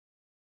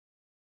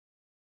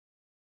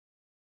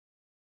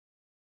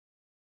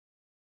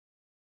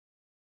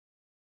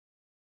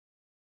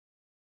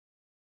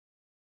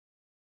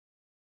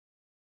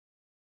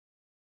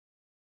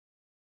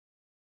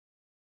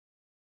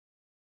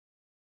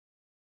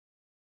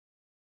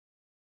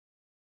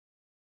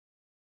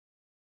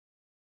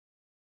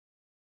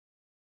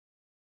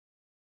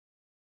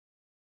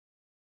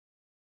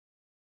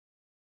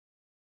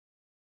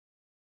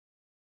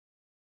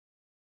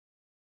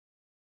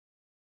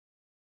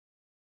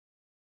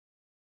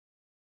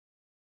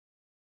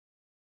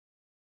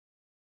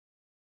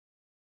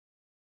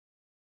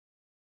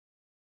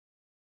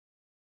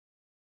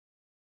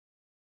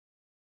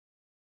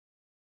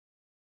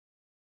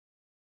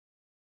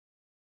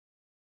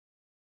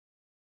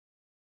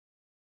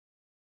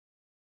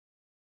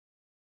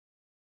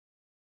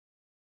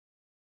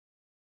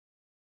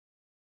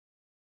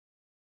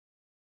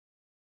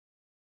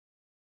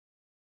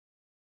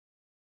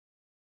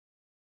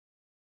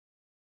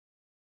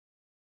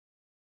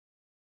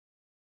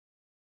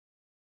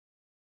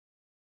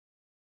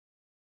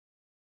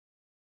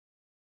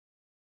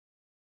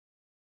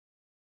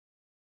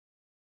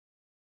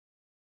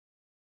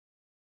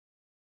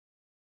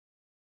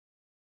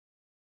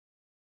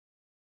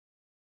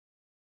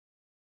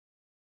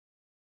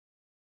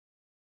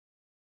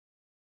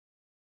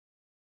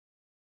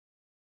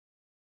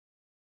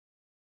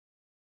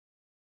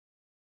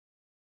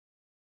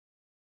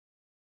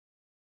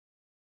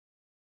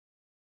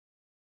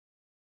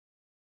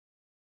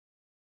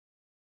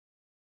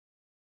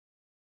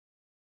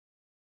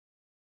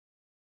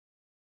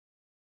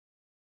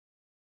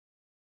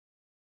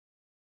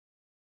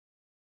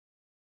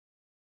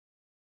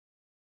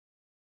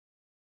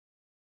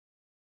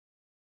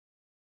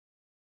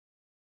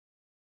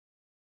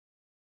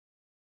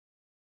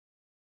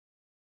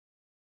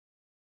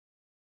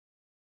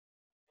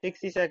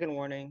 Sixty-second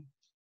warning.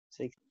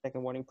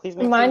 60-second warning. Please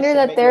make sure you Reminder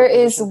that submit your there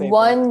is position paper.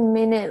 1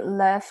 minute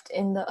left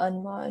in the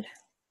unmod.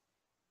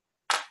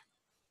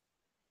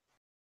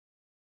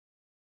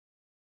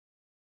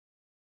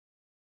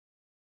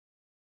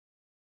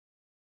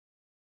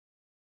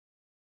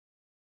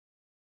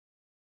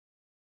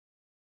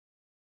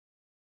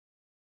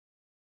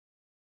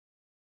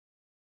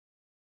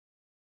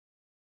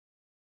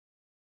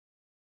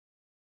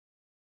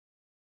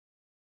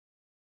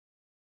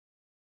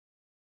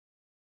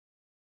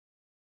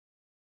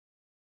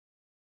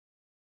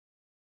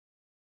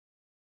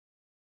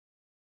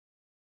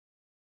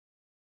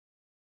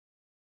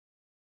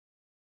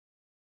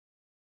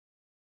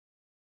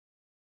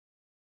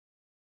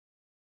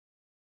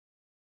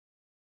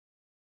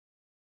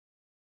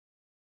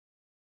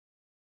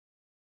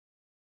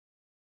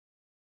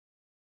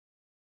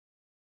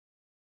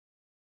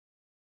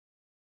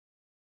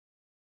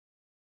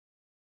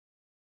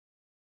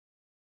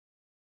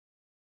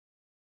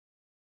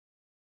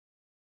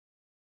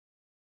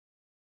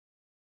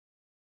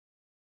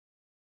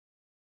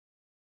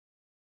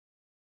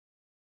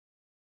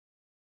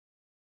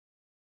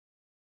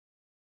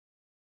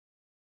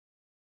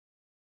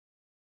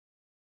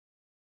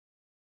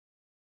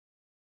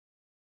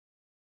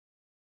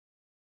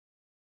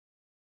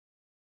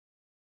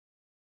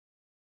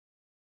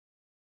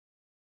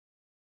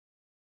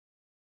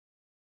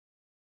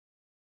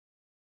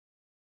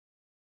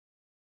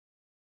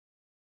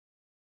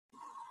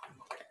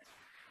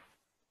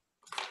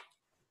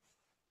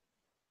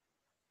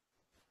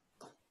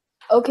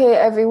 Okay,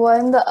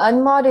 everyone, the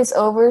unmod is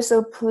over,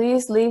 so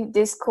please leave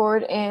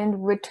Discord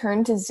and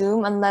return to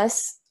Zoom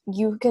unless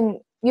you can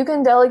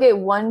delegate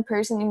one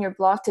person in your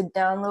block to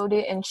download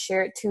it and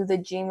share it to the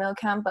Gmail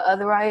account, but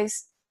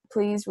otherwise,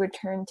 please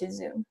return to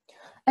Zoom.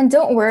 And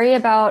don't worry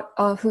about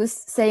who's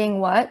saying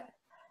what.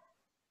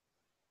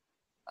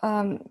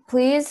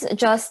 Please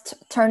just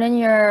turn in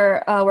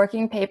your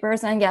working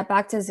papers and get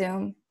back to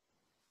Zoom.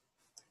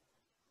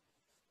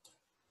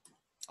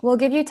 We'll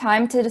give you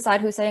time to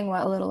decide who's saying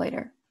what a little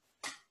later.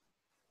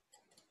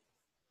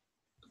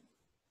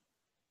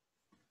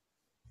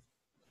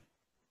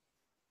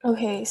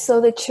 Okay,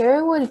 so the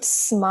chair would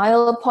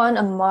smile upon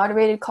a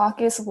moderated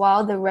caucus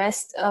while the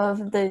rest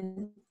of the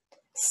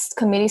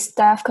committee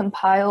staff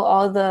compile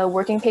all the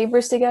working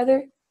papers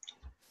together.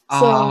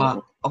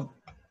 So,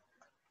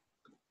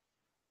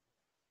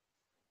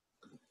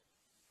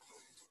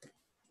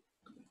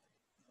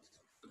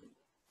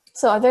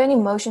 so are there any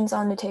motions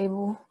on the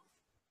table?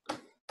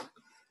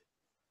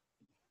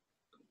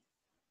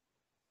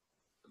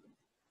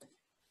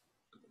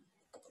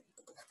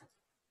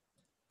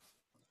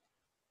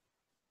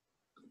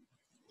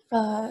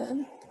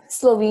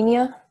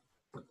 Slovenia.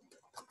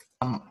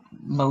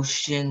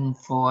 Motion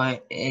for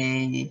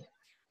a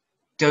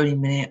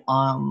 30-minute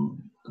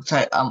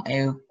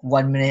a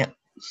 1 minute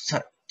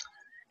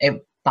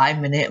a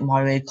 5-minute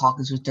moderated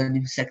caucus with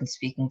 30-second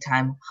speaking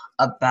time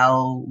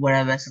about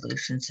whatever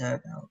resolutions are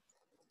about.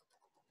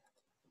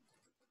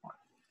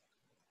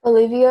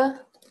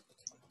 Olivia.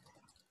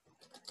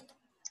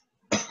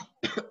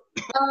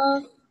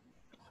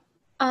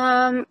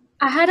 I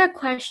had a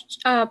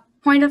question.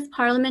 point of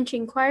parliamentary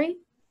inquiry.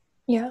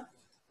 Yeah.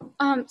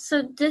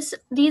 So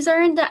these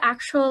aren't the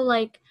actual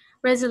like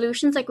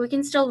resolutions. Like we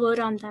can still vote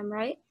on them,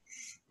 right?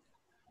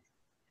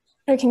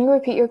 Or can you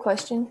repeat your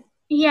question?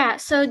 Yeah.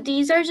 So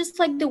these are just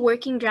like the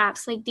working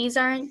drafts. Like these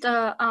aren't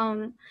the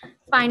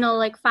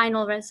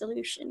final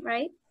resolution,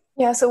 right?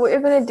 Yeah, so what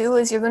you're going to do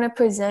is you're going to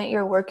present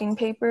your working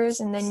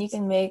papers and then you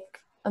can make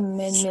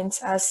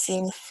amendments as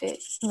seen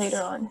fit later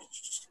on.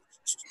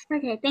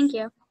 Okay, thank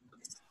you.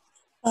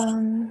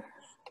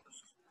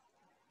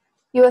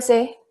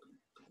 USA?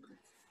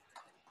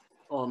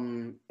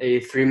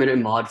 A 3-minute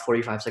mod,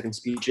 45-second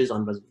speeches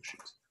on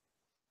resolutions.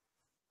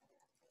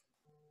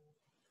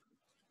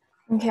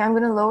 Okay, I'm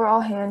going to lower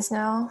all hands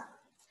now.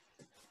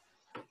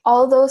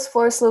 All those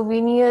for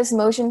Slovenia's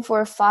motion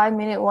for a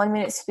 5-minute,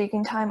 1-minute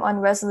speaking time on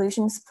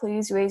resolutions,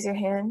 please raise your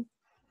hand.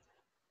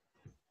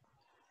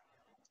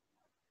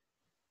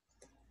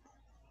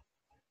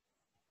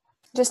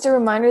 Just a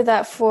reminder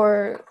that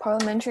for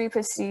parliamentary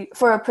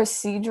for a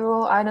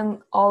procedural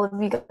item, all of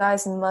you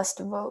guys must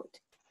vote.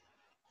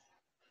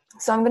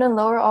 So I'm going to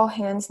lower all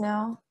hands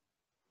now.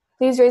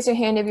 Please raise your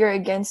hand if you're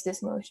against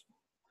this motion.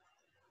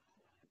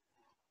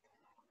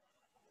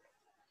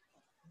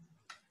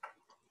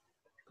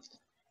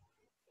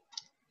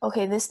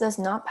 Okay, this does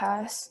not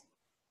pass.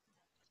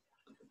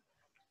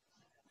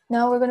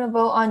 Now we're going to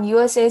vote on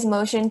USA's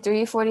motion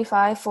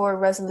 345 for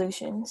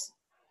resolutions.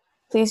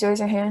 Please raise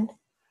your hand.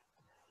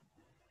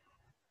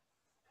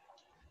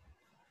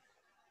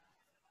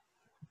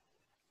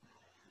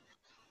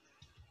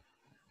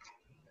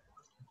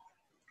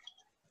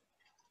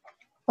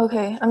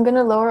 Okay, I'm going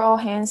to lower all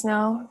hands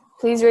now.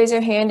 Please raise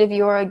your hand if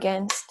you are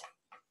against.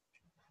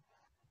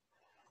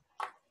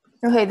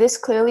 Okay, this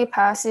clearly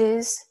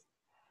passes.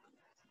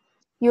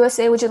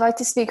 USA, would you like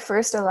to speak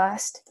first or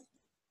last?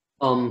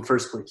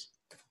 First, please.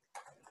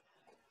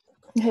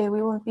 Okay,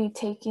 we will be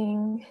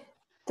taking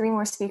 3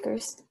 more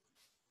speakers.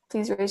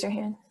 Please raise your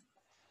hand.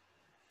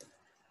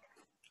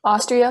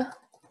 Austria,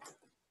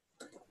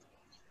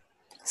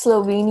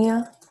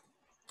 Slovenia,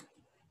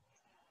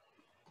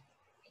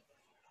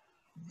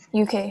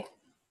 UK.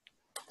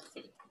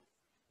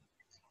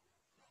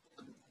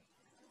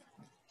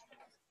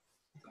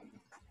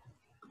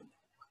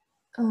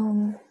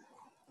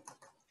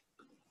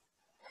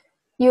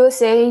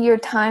 USA, your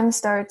time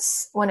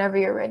starts whenever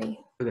you're ready.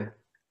 Okay.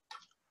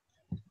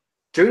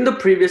 During the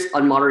previous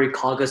unmoderated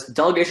caucus, the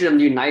delegation of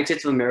the United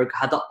States of America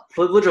had the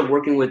privilege of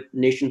working with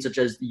nations such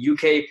as the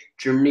UK,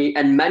 Germany,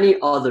 and many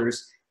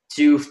others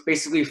to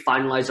basically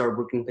finalize our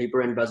working paper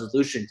and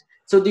resolutions.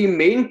 So the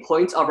main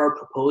points of our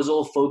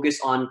proposal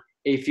focus on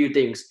a few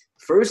things.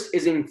 First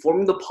is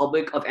informing the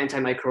public of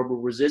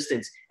antimicrobial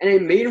resistance. And a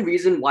main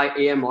reason why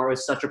AMR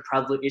is such a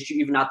prevalent issue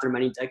even after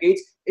many decades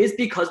is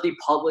because the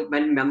public,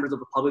 many members of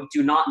the public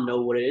do not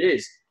know what it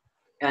is.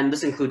 And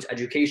this includes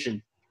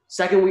education.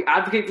 Second, we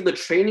advocate for the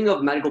training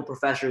of medical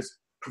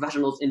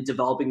professionals in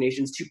developing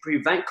nations to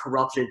prevent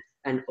corruption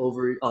and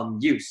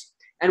overuse.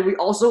 And we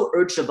also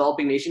urge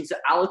developing nations to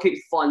allocate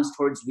funds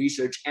towards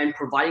research and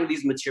providing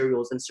these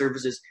materials and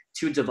services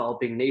to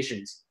developing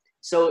nations.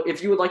 So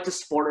if you would like to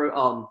support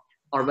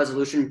our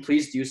resolution,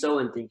 please do so,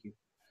 and thank you.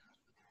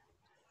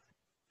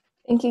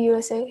 Thank you,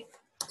 USA.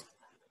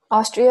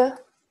 Austria?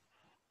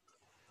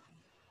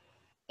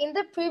 In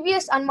the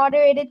previous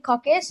unmoderated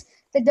caucus,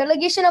 the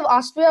delegation of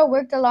Austria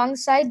worked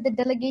alongside the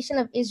delegation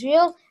of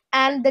Israel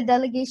and the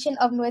delegation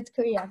of North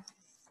Korea.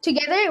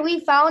 Together,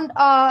 we found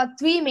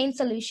 3 main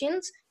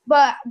solutions,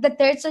 but the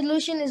third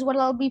solution is what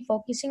I'll be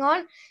focusing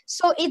on.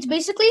 So it's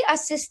basically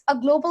a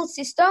global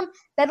system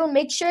that will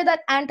make sure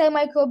that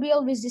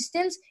antimicrobial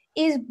resistance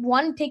is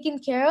 1, taken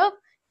care of,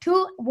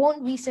 2,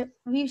 won't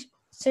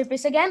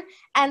resurface again,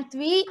 and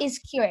 3 is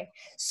cured.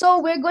 So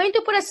we're going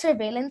to put a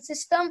surveillance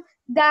system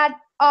that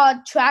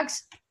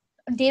tracks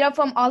data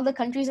from all the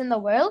countries in the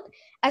world,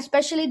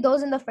 especially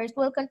those in the first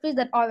world countries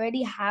that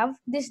already have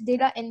this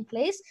data in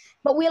place.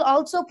 But we'll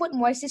also put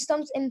more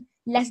systems in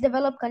less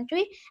developed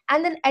country,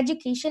 and then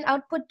education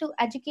output to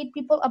educate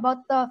people about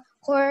the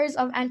horrors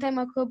of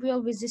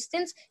antimicrobial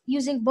resistance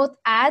using both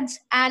ads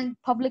and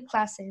public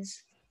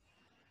classes.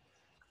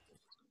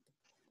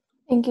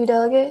 Thank you,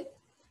 Delegate.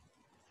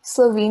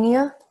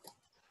 Slovenia?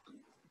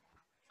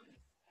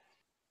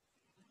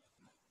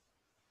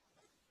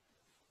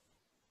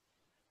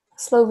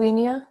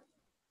 Slovenia?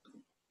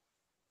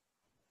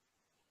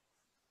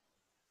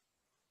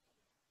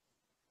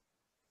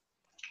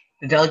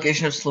 The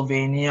delegation of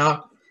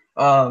Slovenia,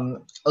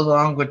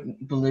 along with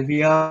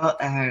Bolivia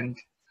and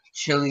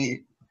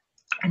Chile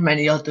and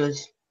many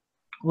others,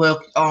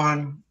 worked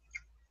on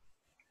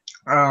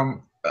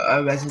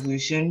a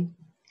resolution,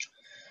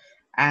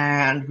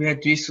 and we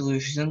had 3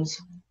 solutions.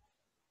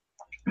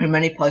 There are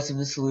many parts of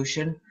the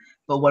solution,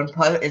 but one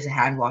part is a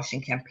hand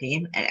washing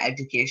campaign and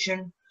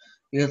education.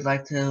 We would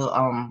like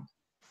to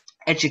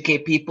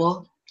educate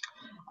people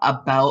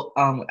about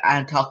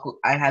and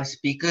have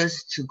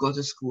speakers to go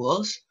to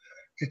schools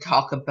to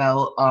talk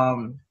about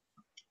and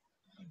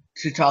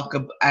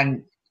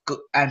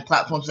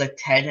platforms like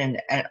TED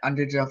and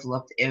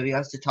underdeveloped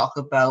areas to talk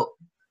about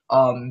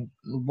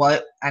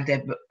what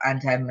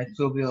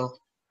antimicrobial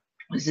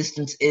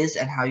resistance is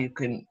and how you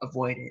can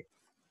avoid it.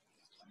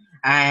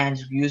 And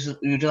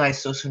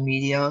utilize social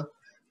media.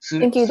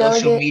 Thank you,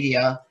 social Delegate.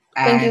 media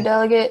Thank you, and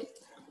Delegate.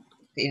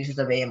 the interest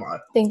of AMR.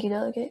 Thank you,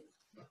 Delegate.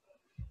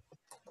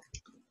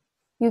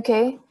 UK?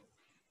 Okay.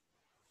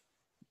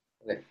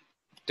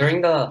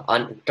 During that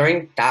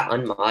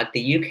unmod,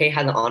 the UK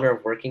had the honor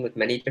of working with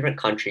many different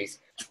countries,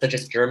 such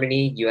as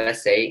Germany,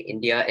 USA,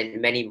 India,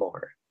 and many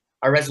more.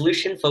 Our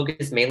resolution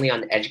focused mainly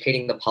on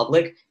educating the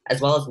public, as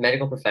well as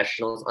medical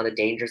professionals, on the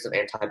dangers of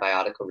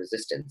antibiotic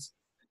resistance.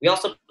 We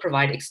also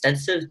provide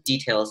extensive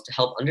details to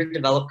help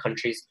underdeveloped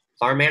countries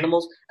farm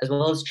animals, as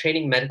well as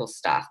training medical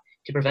staff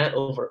to prevent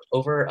over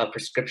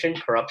prescription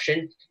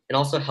corruption, and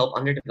also help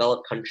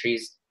underdeveloped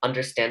countries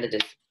understand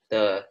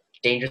the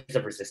dangers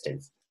of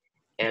resistance.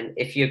 And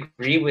if you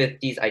agree with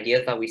these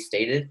ideas that we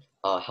stated,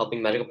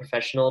 helping medical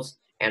professionals,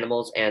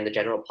 animals, and the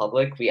general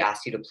public, we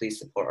ask you to please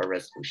support our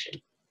resolution.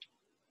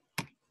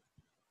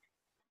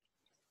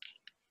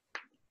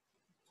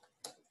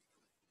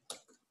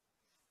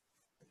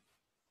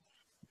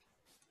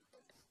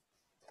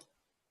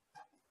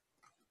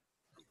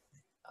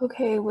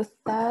 Okay, with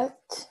that,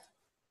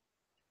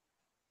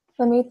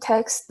 let me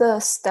text the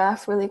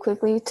staff really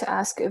quickly to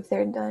ask if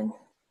they're done.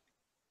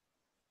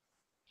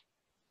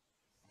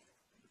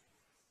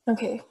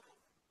 Okay.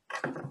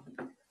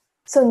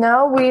 So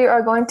now we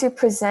are going to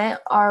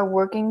present our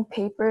working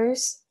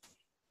papers.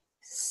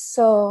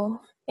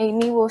 So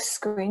Amy will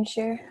screen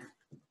share.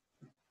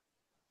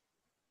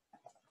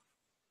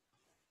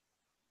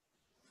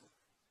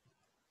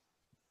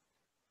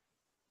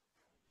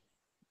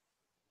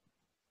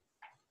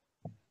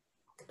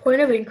 Point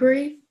of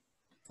inquiry.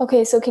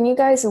 Okay, so can you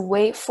guys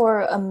wait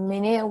for a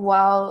minute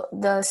while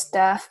the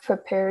staff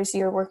prepares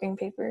your working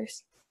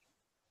papers?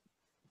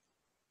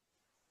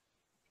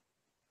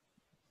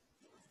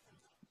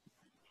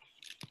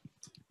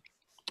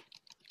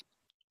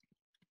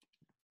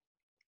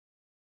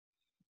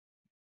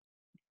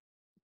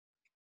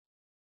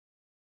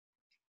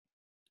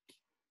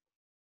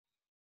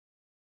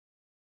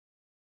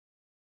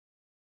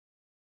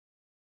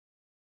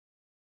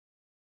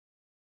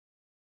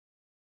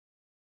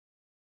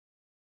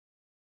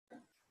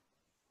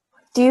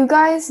 Do you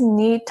guys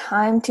need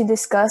time to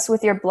discuss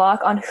with your block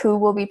on who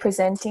will be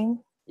presenting?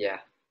 Yeah.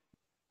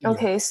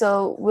 Okay,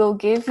 so we'll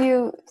give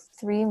you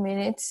 3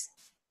 minutes.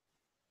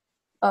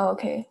 Oh,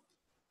 okay.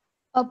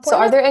 So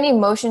are there any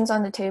motions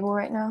on the table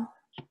right now?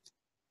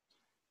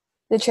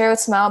 The chair would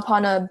smile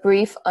upon a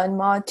brief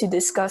unmod to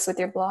discuss with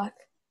your block.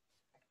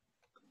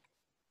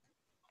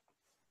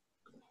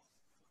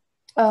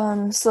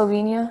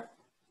 Slovenia?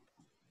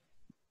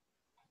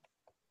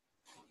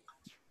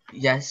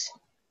 Yes.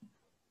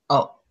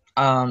 Oh,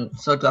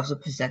 so do I have to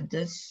present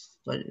this?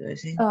 What did I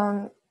say?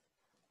 The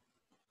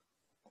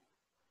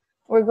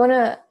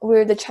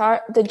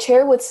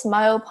chair would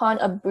smile upon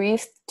a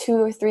brief 2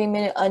 or 3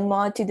 minute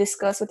unmod to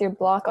discuss with your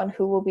block on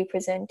who will be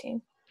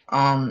presenting.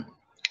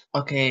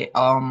 Okay,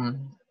 a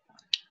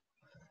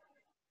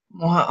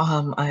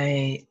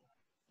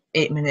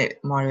 8-minute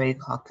moderated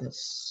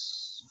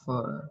caucus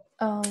for.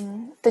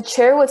 The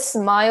chair would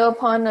smile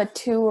upon a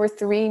 2 or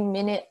 3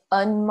 minute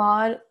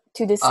unmod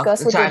to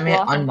discuss with your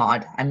block.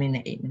 I mean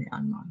an 8-minute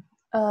unmod.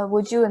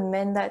 Would you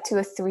amend that to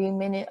a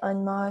 3-minute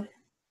unmod?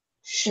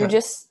 Sure.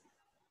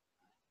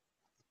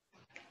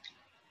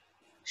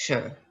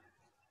 Sure.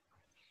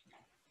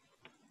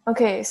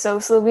 Okay, so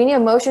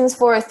Slovenia motions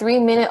for a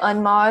 3-minute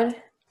unmod.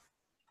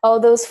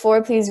 All those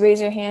for, please raise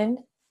your hand.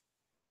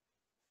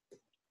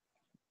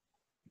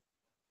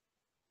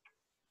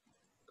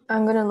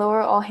 I'm gonna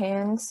lower all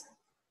hands.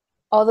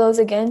 All those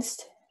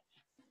against?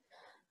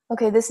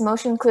 Okay, this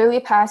motion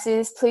clearly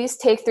passes. Please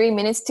take 3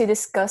 minutes to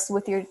discuss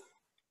with your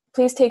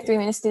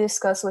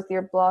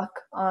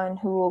block on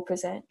who will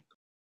present.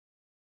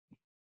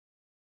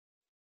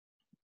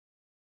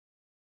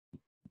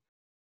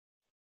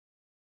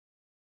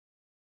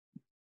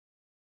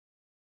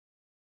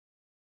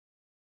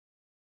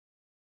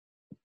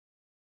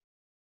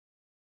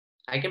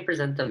 I can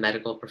present the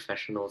medical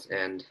professionals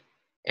and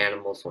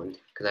animals one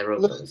because I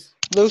wrote those.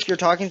 Luke, you're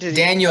talking to the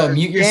Daniel,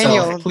 mute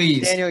yourself,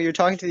 please. Daniel, you're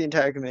talking to the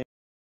entire committee.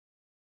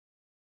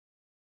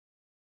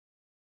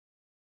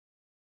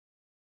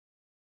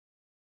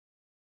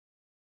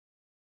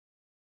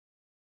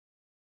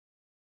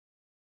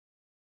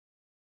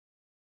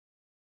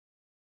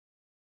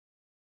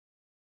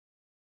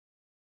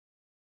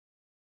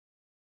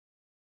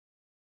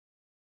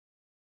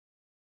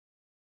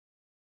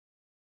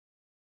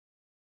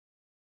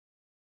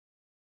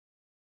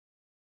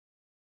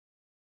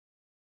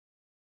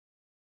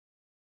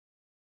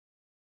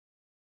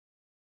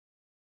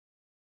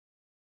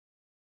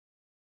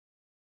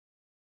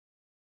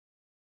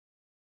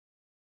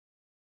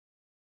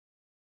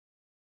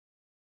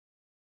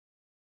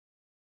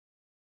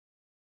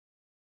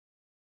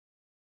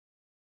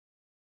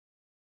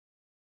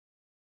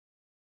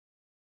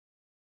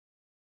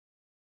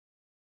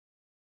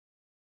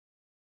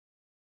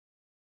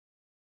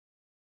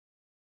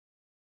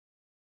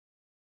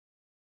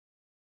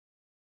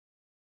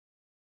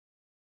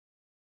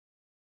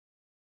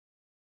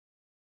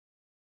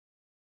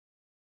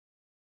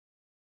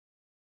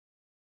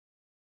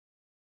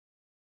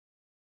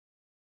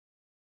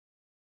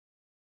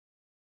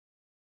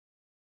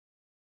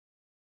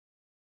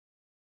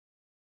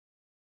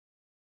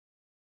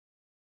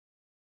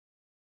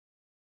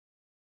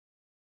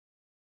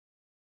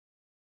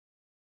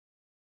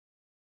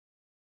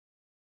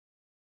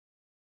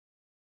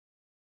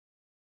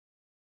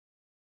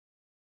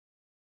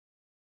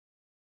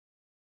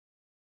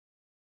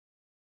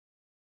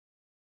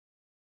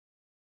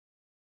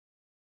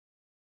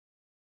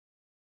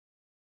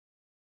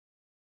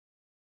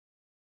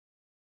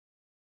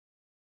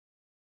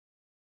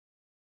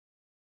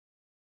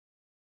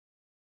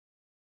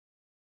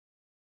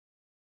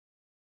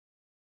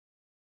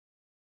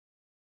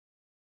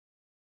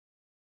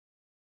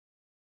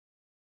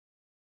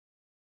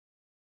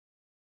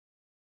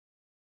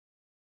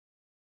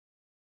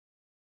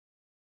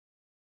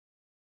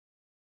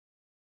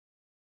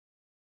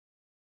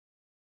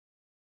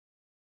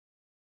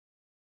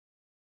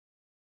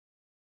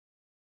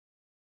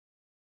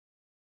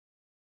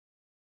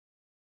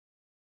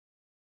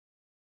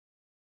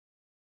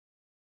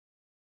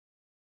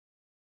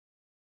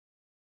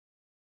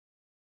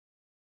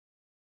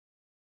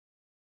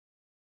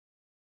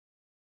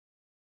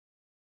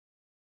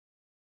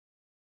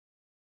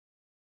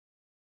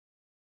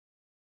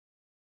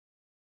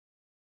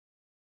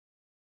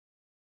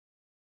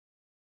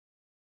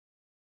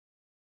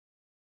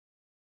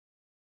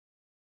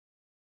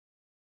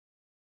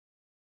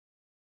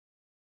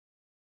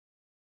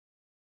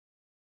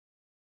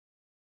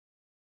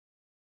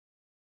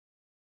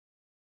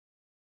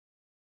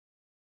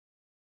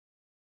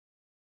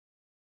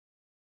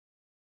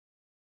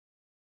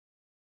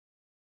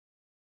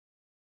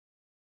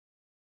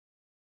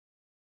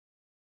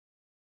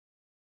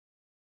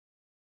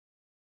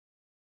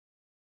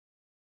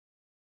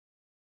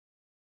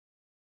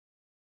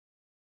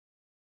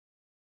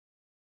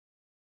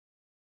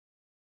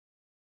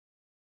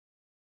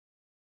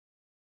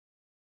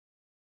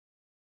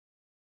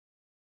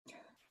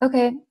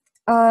 Okay,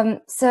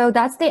 so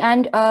that's the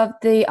end of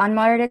the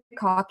unmoderated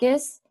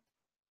caucus.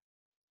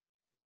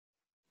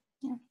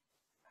 Yeah.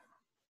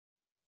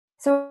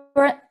 So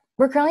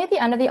we're currently at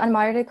the end of the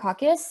unmoderated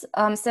caucus.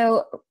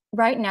 So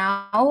right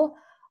now,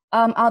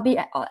 I'll be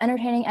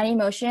entertaining any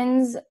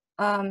motions.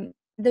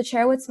 The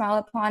chair would smile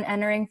upon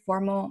entering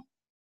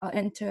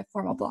into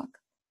formal block.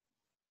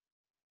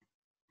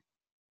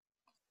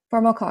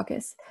 Formal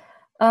caucus.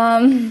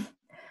 Hold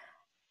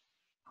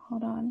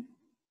on.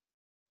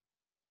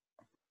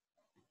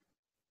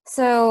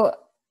 So,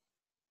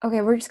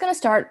 okay, we're just going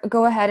to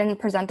go ahead and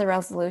present the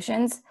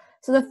resolutions.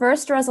 So the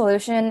first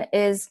resolution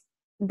is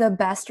the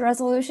best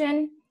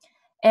resolution,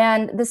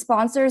 and the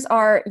sponsors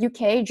are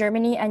UK,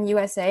 Germany, and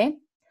USA.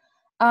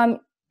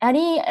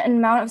 Any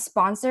amount of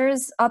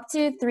sponsors, up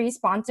to 3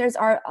 sponsors,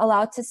 are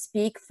allowed to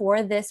speak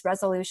for this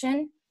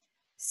resolution.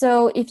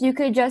 So if you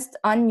could just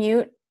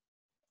unmute,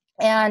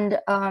 and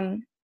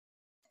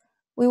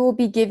we will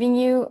be giving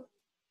you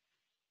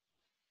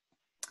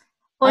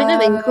Point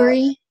of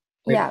inquiry.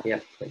 Yeah.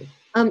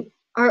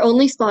 Are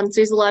only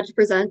sponsors allowed to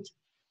present?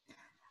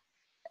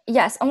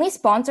 Yes, only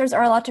sponsors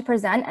are allowed to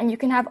present, and you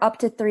can have up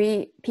to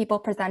 3 people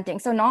presenting.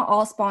 So not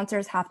all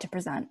sponsors have to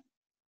present.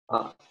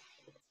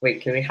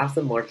 Wait, can we have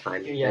some more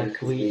time? Yeah,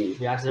 we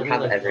have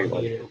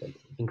everyone.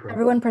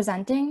 Everyone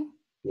presenting?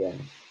 Yeah,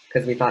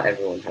 because we thought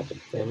everyone had to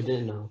present. Yeah, we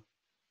didn't know.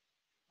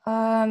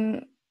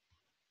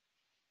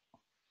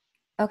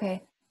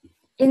 Okay.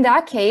 In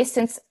that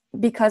case,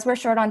 because we're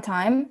short on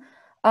time,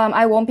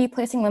 I won't be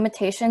placing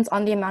limitations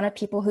on the amount of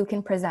people who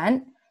can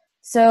present.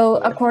 So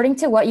according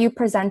to what you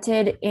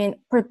prepared in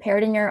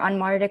your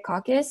unmoderated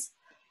caucus,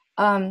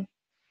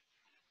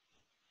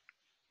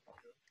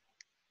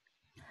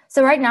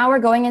 so right now we're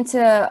going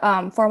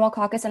into formal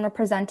caucus and we're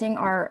presenting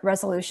our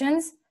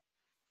resolutions.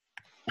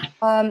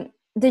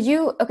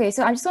 Okay,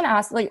 so I'm just gonna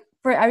ask, like,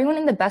 for everyone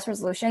in the best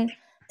resolution,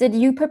 did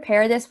you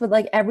prepare this with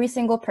like every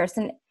single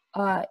person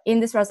in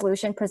this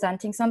resolution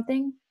presenting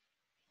something?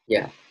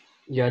 Yeah.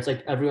 Yeah, it's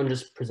like everyone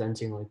just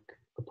presenting like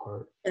a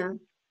part. Yeah.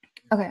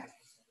 Okay.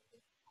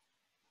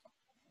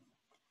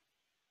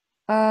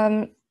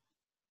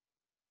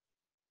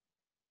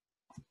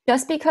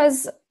 Just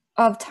because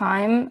of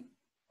time,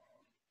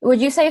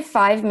 would you say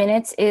 5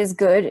 minutes is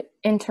good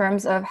in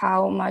terms of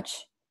how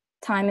much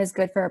time is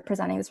good for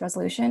presenting this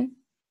resolution?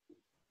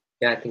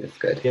 Yeah, I think it's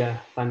good. Yeah,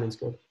 5 minutes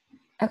good.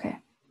 Okay.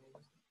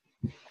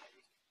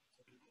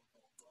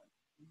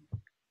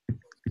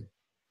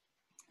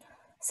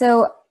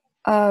 So,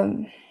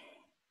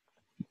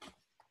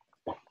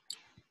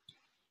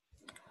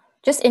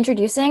 just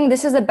introducing,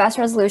 this is the best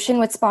resolution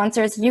with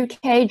sponsors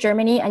UK,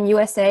 Germany, and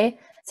USA,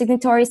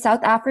 signatories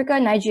South Africa,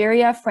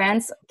 Nigeria,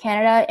 France,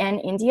 Canada, and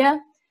India.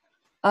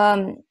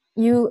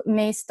 You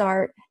may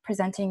start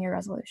presenting your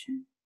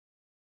resolution.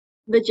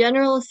 The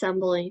General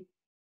Assembly,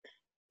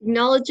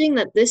 acknowledging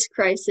that this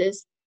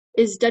crisis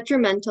is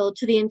detrimental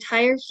to the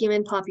entire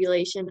human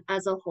population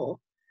as a whole,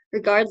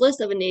 regardless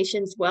of a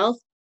nation's wealth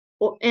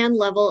and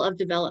level of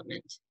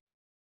development,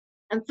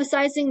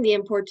 emphasizing the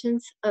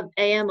importance of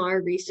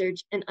AMR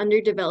research in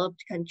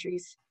underdeveloped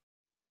countries.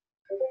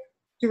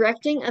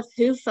 Directing of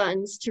WHO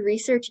funds to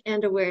research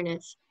and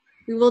awareness,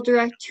 we will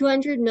direct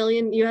 $200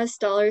 million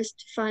to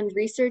fund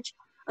research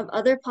of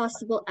other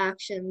possible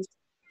actions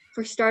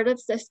for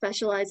startups that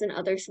specialize in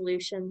other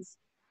solutions.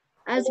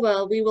 As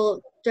well, we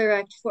will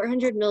direct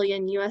 $400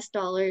 million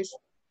to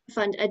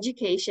fund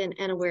education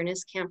and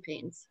awareness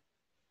campaigns.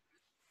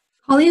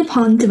 Calling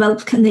upon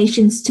developed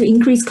nations to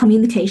increase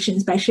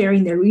communications by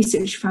sharing their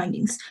research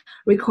findings,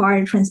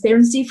 require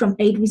transparency from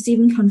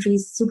aid-receiving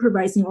countries'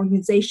 supervising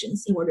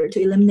organizations in order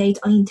to eliminate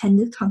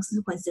unintended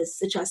consequences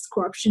such as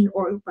corruption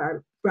or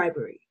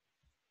bribery.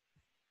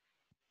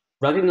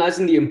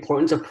 Recognizing the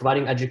importance of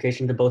providing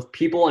education to both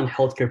people and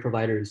healthcare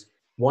providers.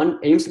 1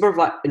 aims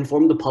to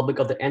inform the public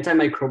of the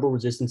antimicrobial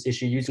resistance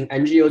issue using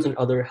NGOs and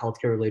other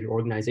healthcare-related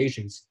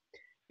organizations.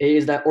 A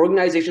is that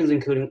organizations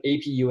including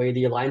APUA,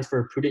 the Alliance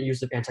for Prudent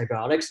Use of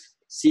Antibiotics,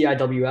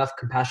 CIWF,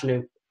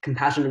 Compassion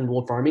in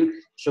Rural Farming,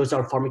 shows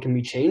how farming can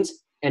be changed,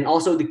 and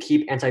also the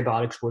Keep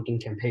Antibiotics Working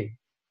campaign.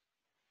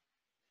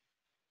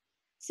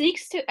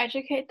 Seeks to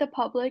educate the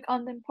public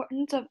on the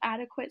importance of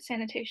adequate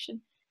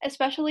sanitation,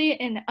 especially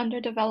in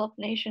underdeveloped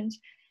nations.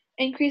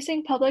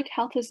 Increasing public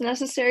health is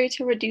necessary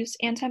to reduce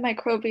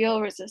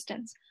antimicrobial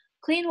resistance.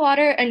 Clean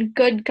water and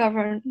good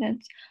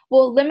governance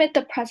will limit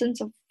the presence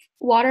of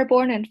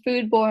waterborne and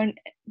foodborne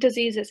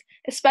diseases,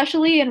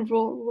 especially in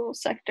rural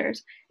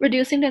sectors,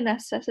 reducing the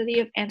necessity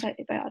of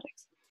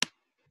antibiotics.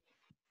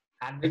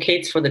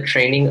 Advocates for the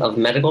training of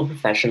medical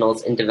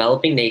professionals in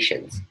developing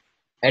nations.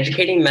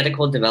 Educate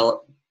medical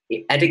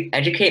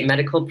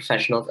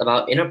professionals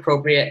about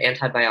inappropriate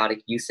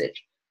antibiotic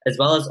usage, as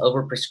well as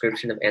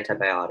overprescription of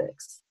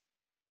antibiotics.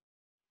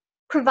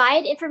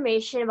 Provide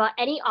information about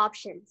any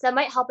options that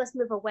might help us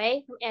move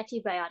away from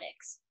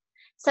antibiotics,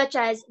 such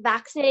as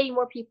vaccinating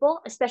more people,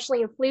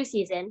 especially in flu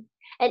season,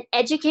 and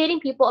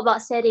educating people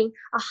about setting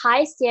a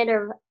high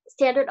standard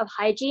of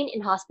hygiene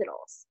in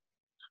hospitals.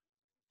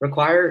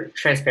 Require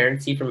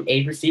transparency from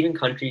aid-receiving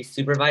countries,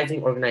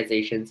 supervising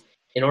organizations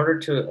in order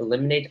to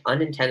eliminate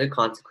unintended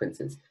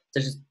consequences,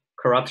 such as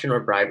corruption or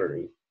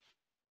bribery.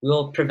 We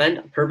will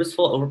prevent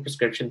purposeful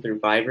overprescription through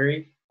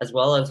bribery, as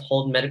well as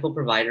hold medical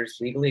providers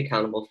legally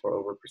accountable for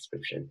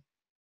overprescription.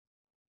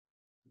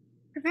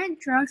 Prevent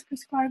drugs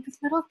prescribed with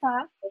little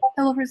thought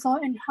that will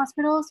result in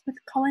hospitals with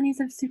colonies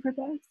of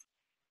superbugs.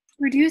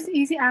 Reduce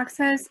easy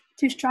access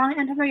to strong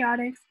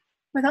antibiotics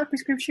without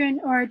prescription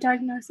or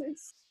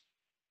diagnosis.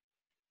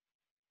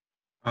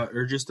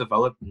 Urges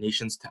developed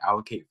nations to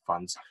allocate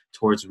funds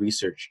towards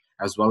research,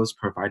 as well as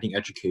providing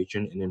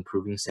education and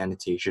improving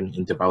sanitation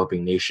in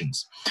developing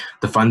nations.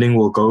 The funding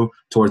will go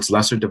towards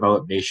lesser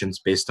developed nations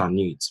based on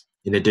needs.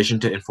 In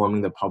addition to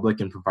informing the public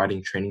and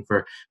providing training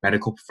for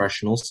medical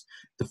professionals,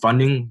 the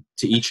funding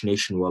to each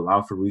nation will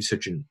allow for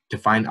research and to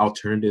find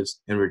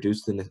alternatives and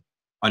reduce the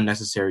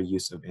unnecessary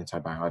use of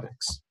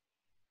antibiotics.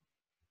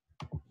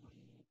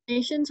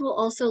 Nations will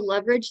also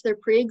leverage their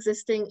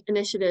pre-existing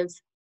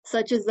initiatives,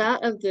 such as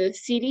that of the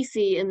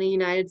CDC in the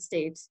United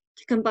States,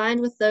 to combine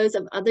with those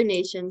of other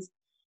nations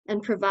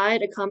and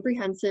provide a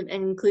comprehensive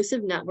and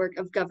inclusive network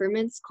of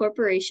governments,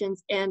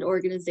 corporations, and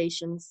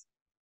organizations.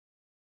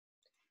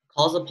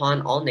 Calls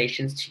upon all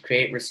nations to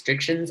create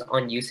restrictions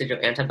on usage of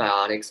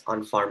antibiotics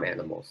on farm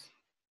animals.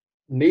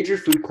 Major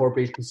food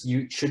corporations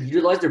should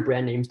utilize their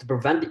brand names to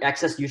prevent the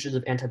excess usage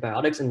of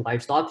antibiotics in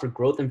livestock for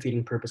growth and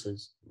feeding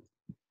purposes.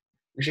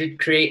 We should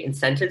create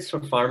incentives for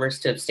farmers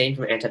to abstain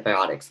from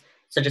antibiotics,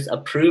 such as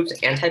approved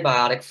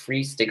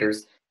antibiotic-free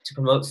stickers to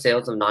promote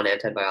sales of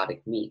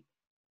non-antibiotic meat.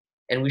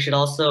 And we should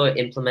also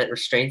implement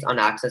restraints on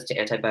access to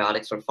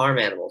antibiotics for farm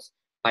animals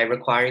by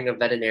requiring a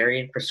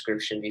veterinarian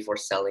prescription before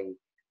selling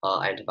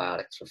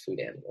antibiotics for food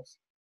animals.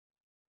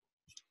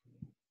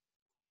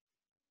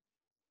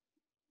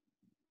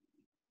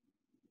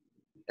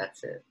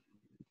 That's it.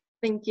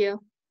 Thank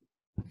you.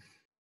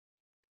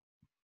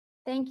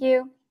 Thank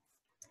you.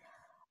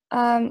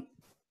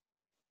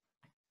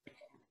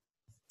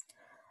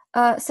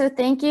 So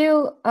thank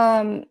you,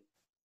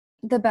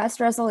 the best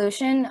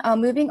resolution.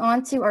 Moving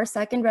on to our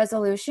second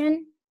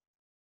resolution,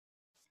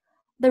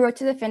 the road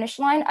to the finish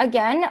line.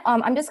 Again,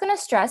 I'm just going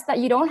to stress that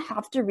you don't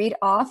have to read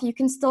off. You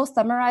can still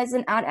summarize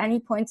and add any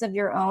points of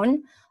your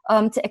own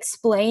to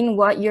explain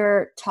what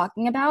you're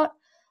talking about.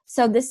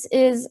 So this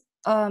is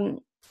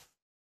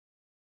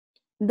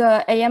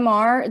the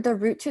AMR, the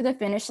route to the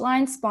finish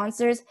line,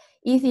 sponsors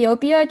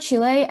Ethiopia,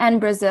 Chile,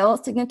 and Brazil,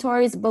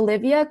 signatories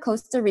Bolivia,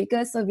 Costa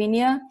Rica,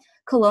 Slovenia,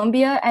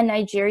 Colombia, and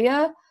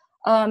Nigeria.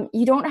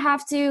 You don't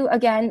have to,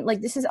 again,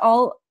 like this is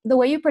all, the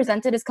way you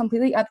present it is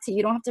completely up to you.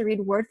 You don't have to read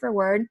word for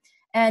word,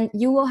 and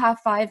you will have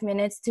 5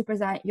 minutes to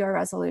present your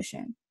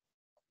resolution.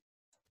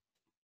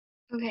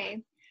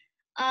 Okay.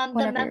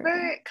 The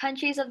member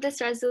countries of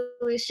this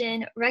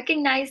resolution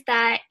recognize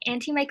that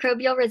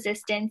antimicrobial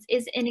resistance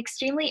is an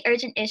extremely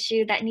urgent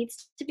issue that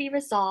needs to be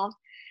resolved,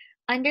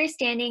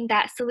 understanding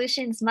that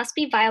solutions must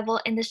be viable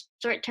in the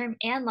short term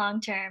and long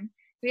term,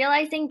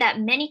 realizing that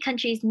many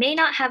countries may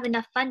not have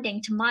enough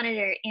funding to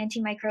monitor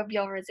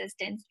antimicrobial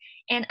resistance,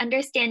 and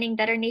understanding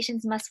that our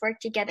nations must work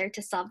together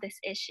to solve this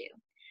issue.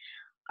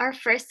 Our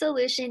first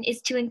solution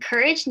is to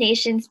encourage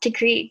nations to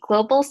create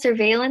global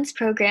surveillance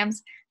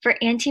programs for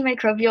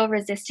antimicrobial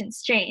resistant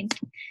strains.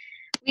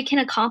 We can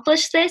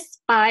accomplish this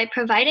by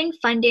providing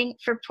funding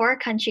for poor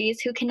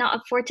countries who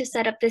cannot afford to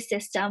set up the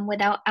system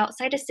without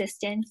outside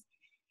assistance,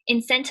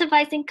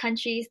 incentivizing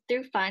countries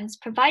through funds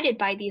provided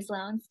by these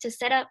loans to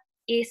set up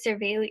a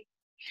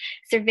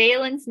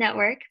surveillance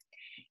network,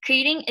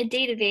 creating a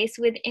database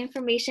with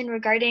information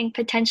regarding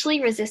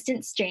potentially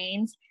resistant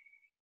strains,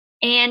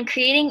 and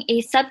creating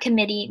a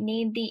subcommittee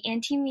named the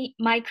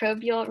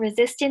Antimicrobial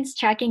Resistance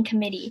Tracking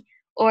Committee,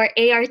 or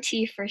ART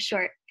for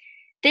short.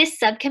 This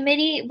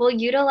subcommittee will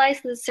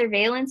utilize the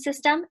surveillance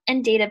system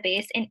and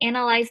database and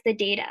analyze the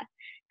data.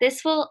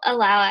 This will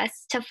allow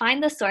us to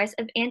find the source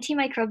of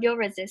antimicrobial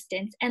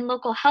resistance and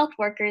local health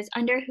workers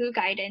under WHO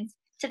guidance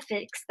to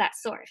fix that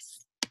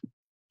source.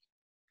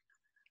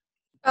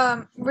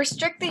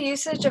 Restrict the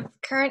usage of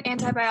current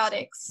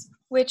antibiotics,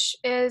 which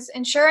is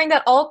ensuring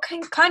that all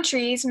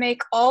countries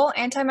make all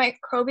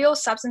antimicrobial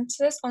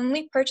substances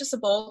only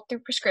purchasable through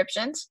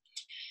prescriptions.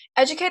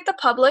 Educate the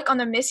public on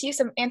the misuse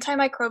of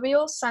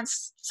antimicrobial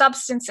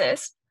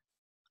substances.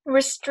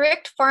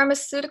 Restrict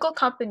pharmaceutical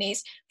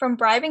companies from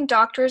bribing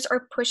doctors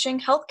or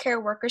pushing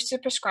healthcare workers to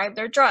prescribe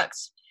their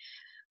drugs.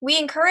 We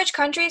encourage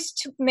countries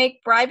to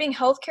make bribing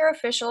healthcare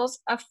officials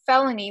a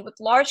felony with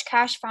large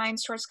cash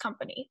fines towards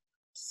companies.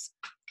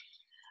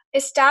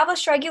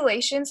 Establish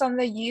regulations on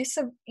the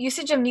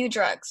usage of new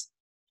drugs,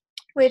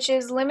 which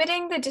is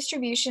limiting the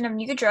distribution of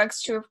new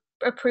drugs to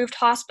approved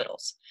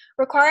hospitals,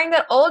 requiring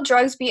that all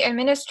drugs be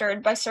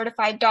administered by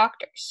certified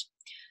doctors.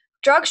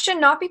 Drugs should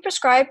not be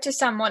prescribed to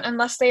someone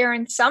unless they are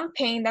in some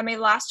pain that may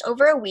last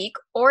over a week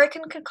or it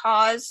can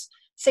cause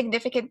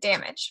significant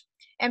damage,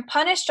 and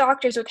punish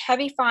doctors with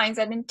heavy fines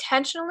that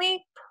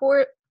intentionally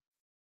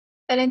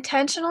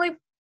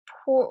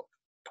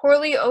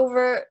poorly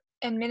over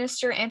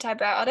administer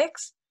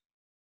antibiotics.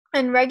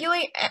 and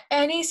regulate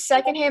any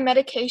secondhand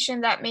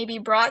medication that may be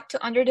brought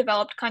to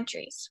underdeveloped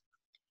countries.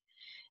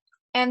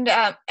 And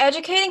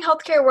educating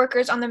healthcare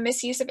workers on the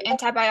misuse of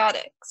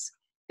antibiotics.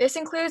 This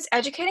includes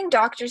educating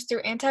doctors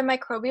through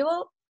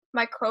antimicrobial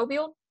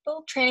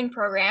training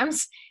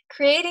programs,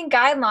 creating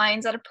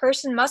guidelines that a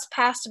person must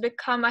pass to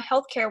become a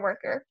healthcare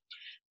worker,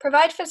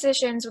 provide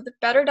physicians with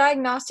better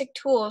diagnostic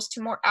tools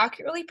to more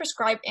accurately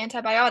prescribe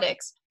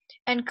antibiotics,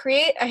 and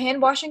create a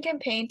hand-washing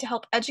campaign to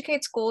help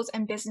educate schools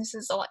and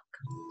businesses alike.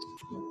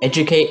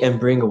 Educate and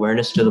bring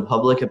awareness to the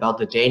public about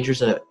the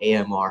dangers of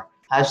AMR.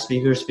 Have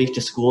speakers speak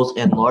to schools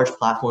and large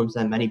platforms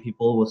that many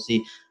people will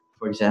see,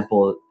 for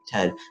example,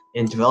 TED,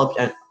 in developed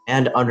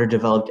and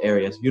underdeveloped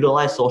areas.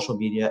 Utilize social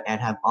media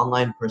and have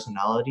online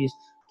personalities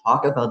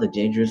talk about the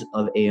dangers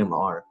of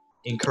AMR.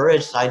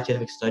 Encourage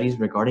scientific studies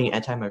regarding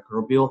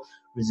antimicrobial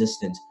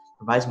resistance.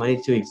 Provides money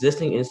to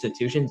existing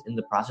institutions in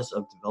the process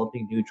of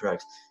developing new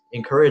drugs.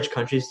 Encourage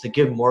countries to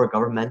give more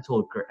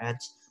governmental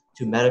grants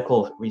to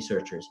medical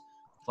researchers.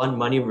 Fund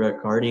money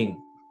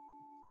regarding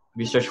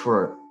research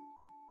for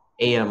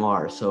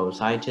AMR so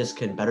scientists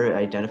can better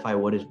identify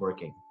what is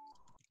working.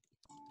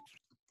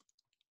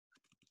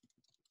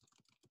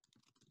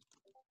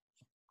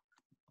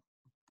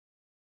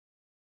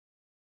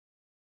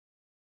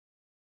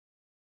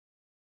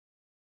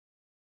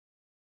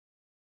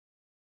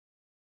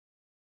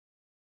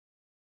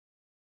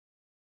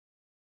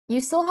 You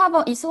still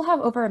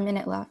have over a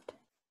minute left.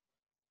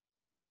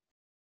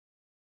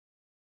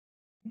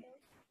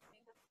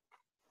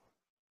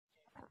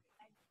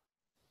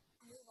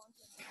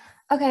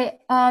 Okay,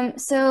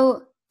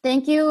 so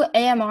thank you,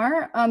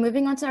 AMR.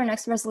 Moving on to our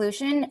next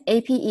resolution,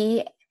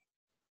 APE,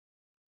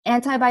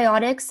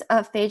 Antibiotics,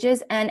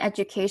 Phages, and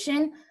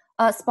Education.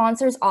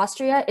 Sponsors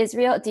Austria,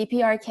 Israel,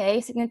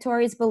 DPRK,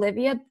 signatories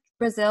Bolivia,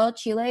 Brazil,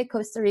 Chile,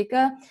 Costa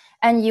Rica,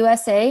 and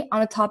USA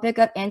on the topic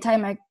of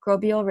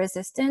antimicrobial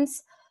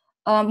resistance.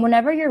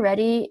 Whenever you're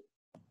ready,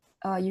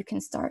 you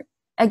can start.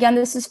 Again,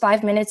 this is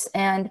 5 minutes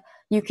and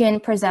you can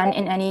present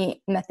in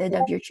any method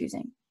of your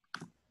choosing.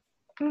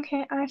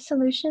 Okay, our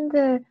solution,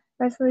 the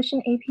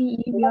resolution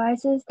APE,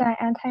 realizes that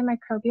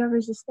antimicrobial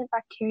resistant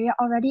bacteria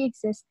already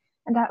exist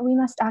and that we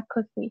must act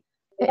quickly.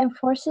 It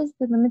enforces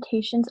the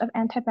limitations of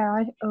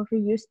antibiotic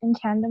overuse in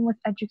tandem with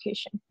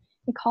education.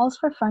 It calls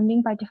for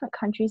funding by different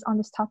countries on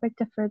this topic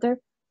to further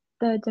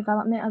the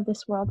development of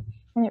this world,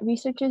 and it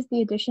researches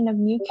the addition of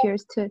new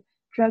cures to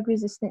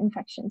drug-resistant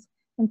infections,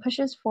 and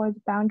pushes forward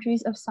the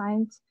boundaries of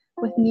science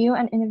with new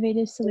and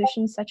innovative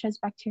solutions such as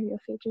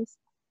bacteriophages.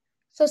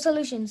 So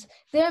solutions.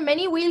 There are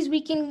many ways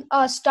we can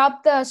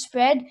stop the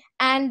spread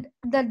and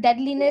the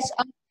deadliness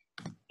of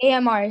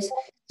AMRs.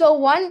 So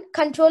one,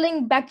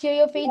 controlling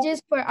bacteriophages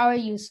for our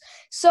use.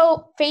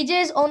 So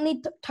phages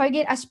only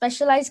target a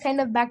specialized kind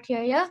of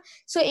bacteria.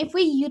 So if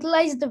we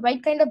utilize the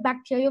right kind of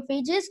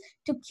bacteriophages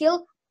to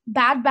kill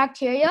bad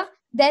bacteria,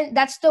 then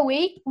that's the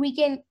way we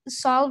can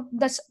solve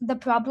the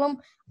problem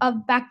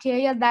of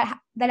bacteria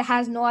that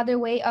has no other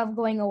way of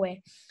going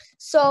away.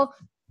 So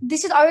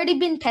this has already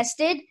been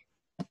tested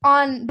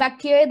on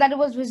bacteria that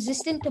was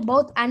resistant to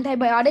both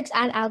antibiotics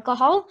and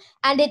alcohol,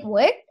 and it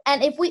worked.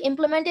 And if we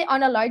implement it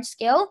on a large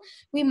scale,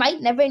 we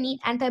might never need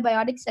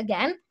antibiotics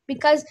again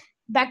because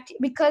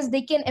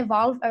they can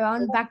evolve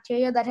around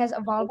bacteria that has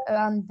evolved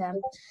around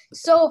them.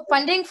 So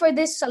funding for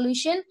this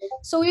solution,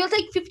 so we will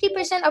take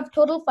 50% of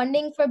total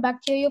funding for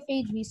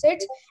bacteriophage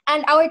research,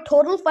 and our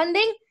total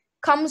funding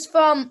comes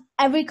from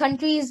every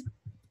country's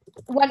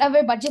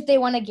whatever budget they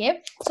want to give.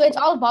 So it's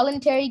all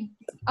voluntary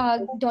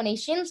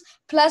donations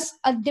plus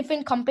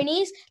different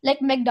companies like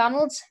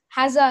McDonald's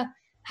has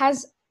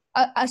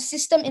a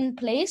system in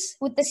place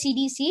with the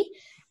CDC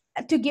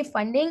to give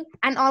funding,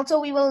 and also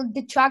we will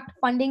detract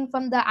funding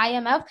from the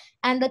IMF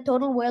and the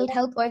total World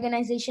Health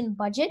Organization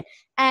budget,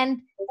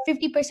 and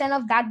 50%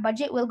 of that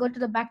budget will go to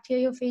the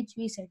bacteriophage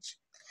research.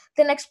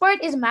 The next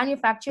part is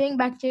manufacturing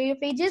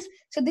bacteriophages.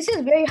 So this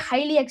is very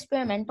highly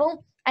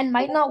experimental and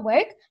might not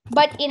work,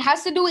 but it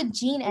has to do with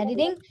gene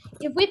editing.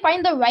 If we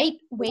find the right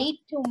way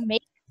to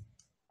make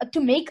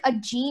a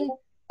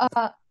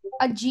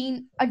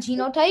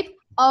genotype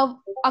of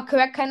a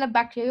correct kind of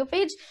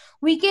bacteriophage,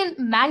 we can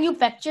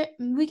manufacture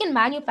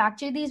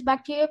these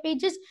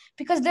bacteriophages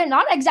because they're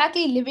not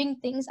exactly living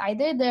things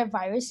either. They're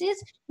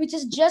viruses, which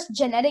is just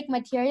genetic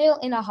material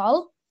in a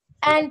hull.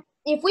 And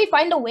if we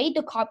find a way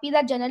to copy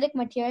that genetic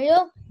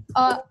material,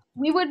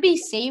 we would be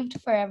saved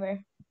forever.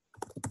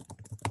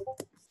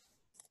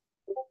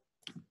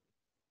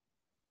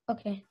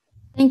 Okay.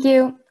 Thank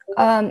you.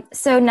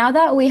 So now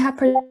that we have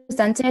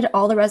presented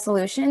all the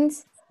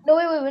resolutions. No,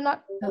 wait, we're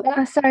not.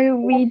 Sorry,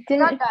 we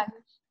didn't. Not done.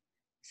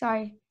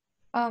 Sorry.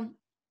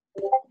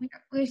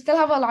 We still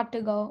have a lot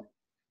to go.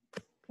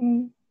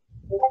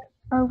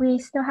 We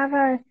still have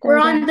our third. We're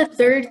on the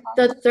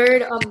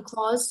third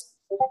clause.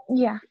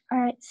 Yeah. All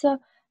right. So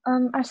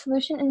our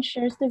solution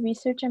ensures the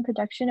research and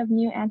production of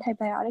new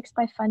antibiotics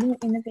by funding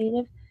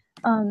innovative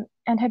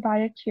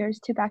antibiotic cures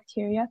to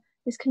bacteria.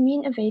 This can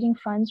mean evading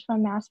funds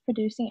from mass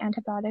producing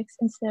antibiotics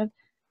instead of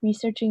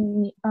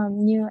researching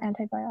new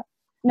antibiotics.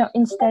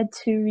 instead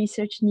to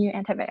research new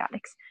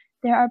antibiotics.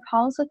 There are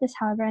problems with this,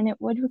 however, and it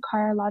would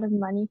require a lot of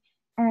money.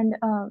 And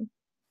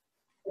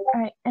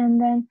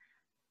then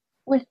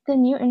with the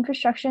new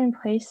infrastructure in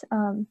place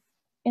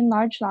in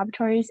large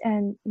laboratories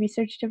and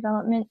research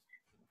development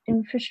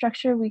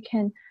infrastructure, we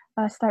can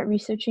start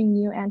researching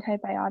new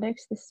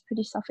antibiotics. This is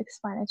pretty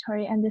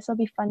self-explanatory, and this will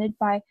be funded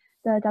by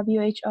the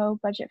WHO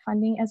budget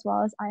funding as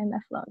well as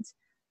IMF loans.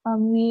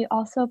 We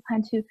also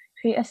plan to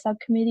create a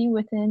subcommittee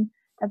within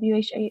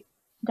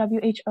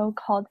WHO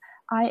called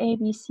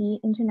IABC,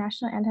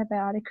 International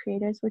Antibiotic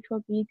Creators, which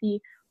will be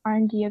the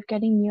R&D of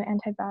getting new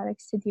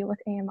antibiotics to deal with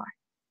AMR.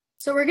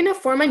 So we're going to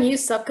form a new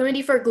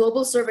subcommittee for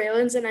global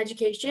surveillance and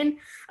education.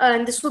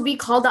 And this will be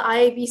called the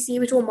IABC,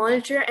 which will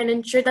monitor and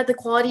ensure that the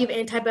quality of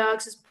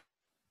antibiotics is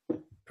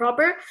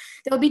proper.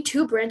 There will be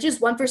two branches,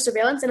 one for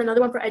surveillance and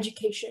another one for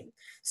education.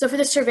 So for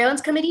the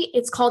surveillance committee,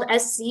 it's called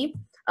SC.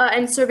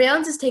 And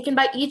surveillance is taken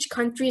by each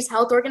country's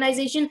health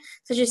organization,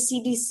 such as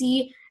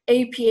CDC,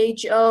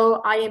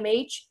 APHO,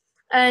 IMH.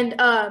 And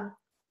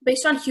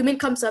based on human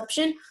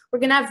consumption, we're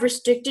going to have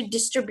restricted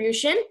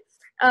distribution.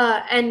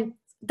 And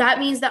that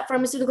means that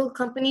pharmaceutical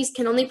companies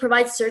can only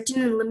provide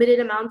certain and limited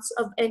amounts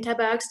of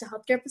antibiotics to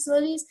healthcare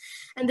facilities,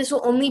 and this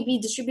will only be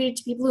distributed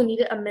to people who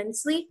need it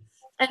immensely.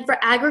 And for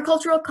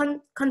agricultural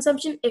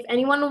consumption, if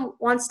anyone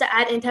wants to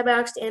add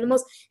antibiotics to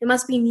animals, it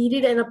must be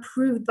needed and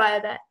approved by a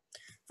vet.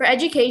 For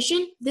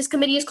education, this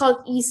committee is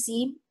called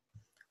EC.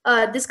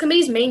 This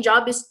committee's main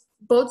job is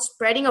both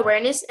spreading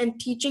awareness and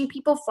teaching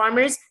people,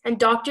 farmers, and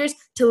doctors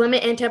to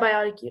limit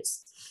antibiotic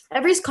use.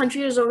 Every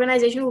country's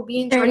organization will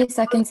be in charge 30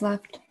 seconds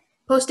left.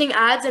 Posting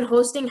ads and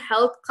hosting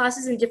health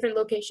classes in different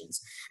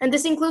locations. And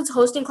this includes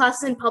hosting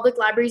classes in public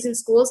libraries and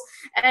schools,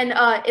 and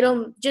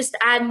it'll just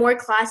add more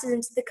classes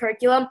into the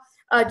curriculum,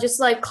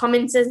 just like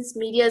common sense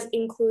media is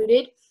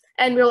included.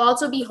 And we'll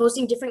also be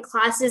hosting different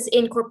classes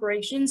in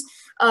corporations,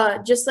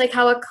 just like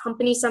how a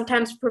company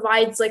sometimes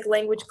provides like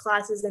language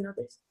classes and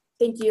others.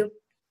 Thank you.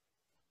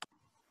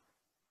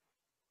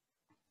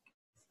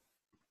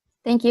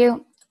 Thank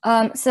you.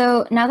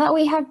 So now that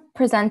we have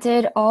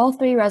presented all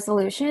three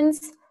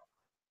resolutions,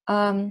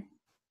 I'll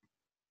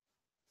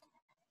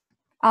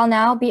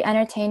now be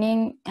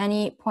entertaining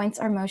any points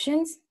or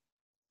motions.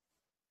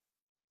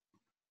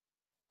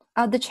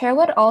 The chair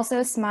would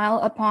also smile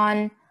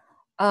upon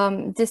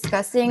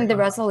discussing the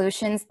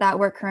resolutions that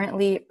were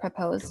currently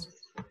proposed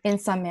in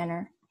some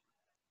manner.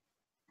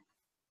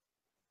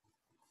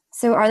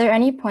 So are there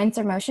any points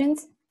or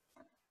motions?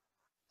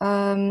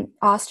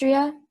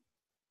 Austria?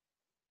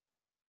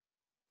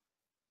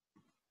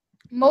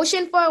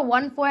 Motion for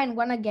 1 for and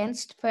 1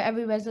 against for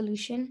every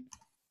resolution.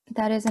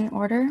 That is in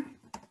order.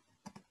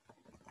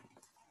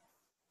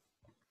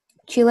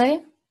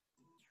 Chile?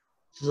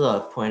 This is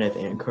a point of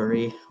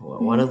inquiry.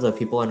 One of the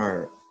people in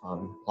our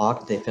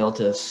block, they failed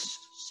to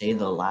say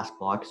the last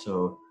block,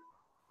 so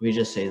we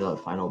just say the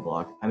final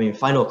block. I mean,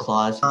 final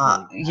clause.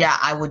 Yeah,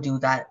 I would do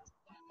that.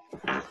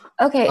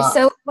 Okay,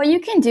 so what you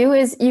can do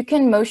is you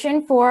can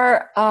motion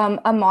for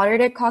a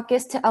moderated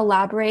caucus to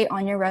elaborate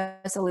on your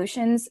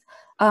resolutions,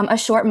 a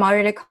short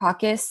moderated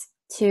caucus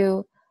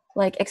to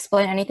like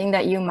explain anything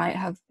that you might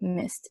have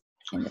missed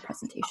in the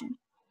presentation.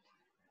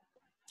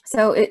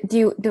 So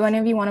do any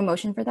of you want a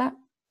motion for that?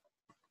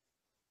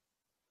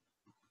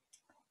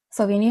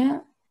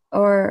 Slovenia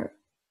or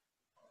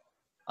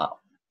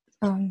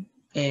 1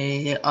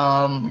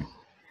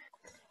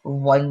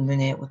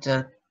 minute with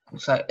the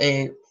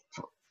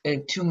a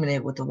 2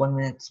 minute with the 1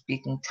 minute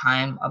speaking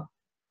time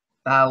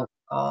about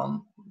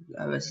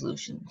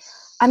resolutions.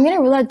 I'm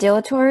gonna rule out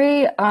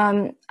dilatory.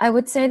 I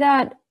would say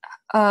that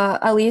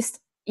at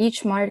least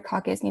each moderated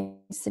caucus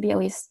needs to be at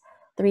least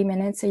 3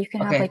 minutes, so you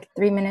can have like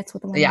 3 minutes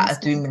with the 1 minute. Yeah,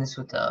 3 minutes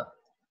with the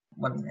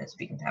 1 minute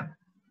speaking time.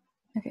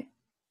 Okay.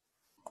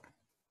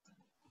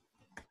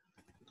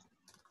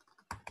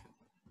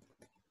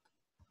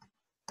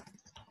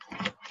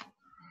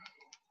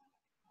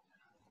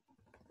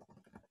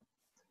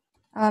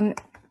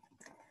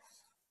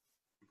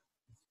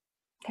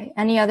 Okay,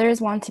 any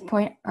others want to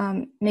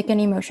make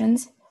any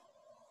motions?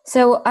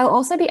 So I'll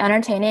also be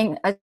entertaining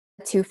a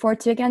 2 for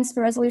 2 against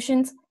for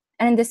resolutions,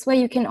 and in this way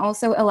you can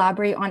also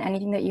elaborate on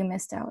anything that you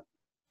missed out.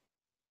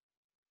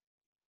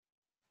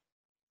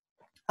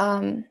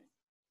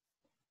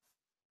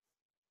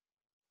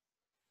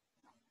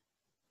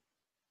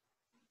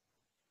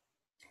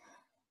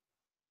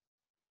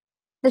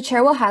 The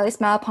chair will highly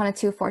smile upon a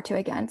 2 for 2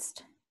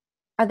 against.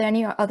 Are there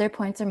any other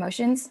points or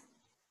motions?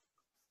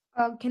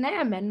 Can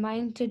I amend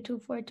mine to 2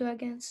 for 2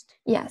 against?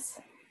 Yes.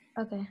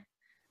 Okay.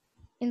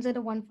 Instead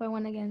of 1 for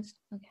 1 against.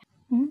 Okay.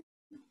 Mm-hmm.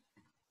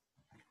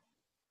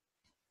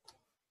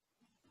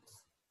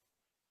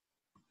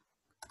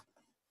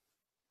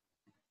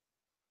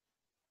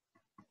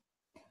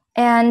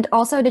 And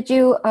also, did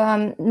you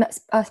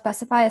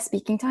specify a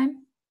speaking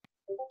time?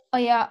 Oh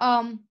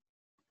yeah,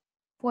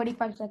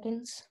 45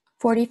 seconds.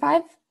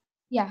 45?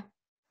 Yeah.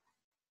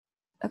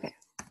 Okay.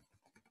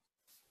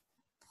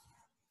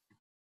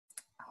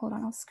 Hold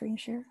on, I'll screen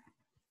share.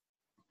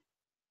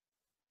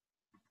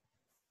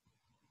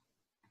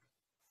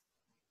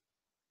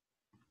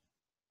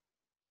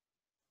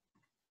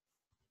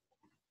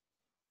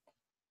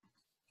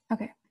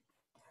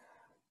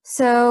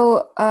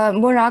 So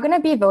we're not going to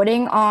be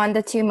voting on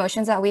the two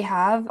motions that we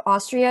have.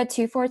 Austria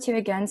 242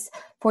 against,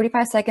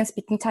 45 seconds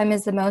speaking time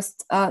is the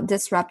most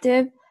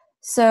disruptive.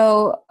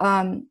 So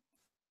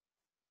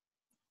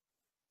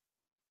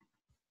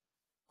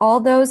all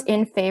those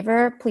in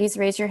favor, please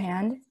raise your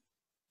hand.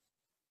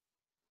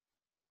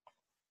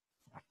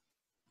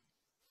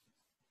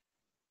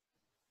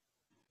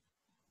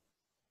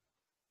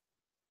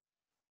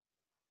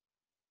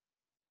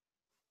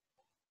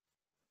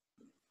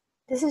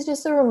 This is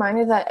just a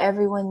reminder that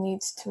everyone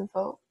needs to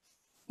vote.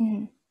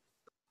 Mm-hmm.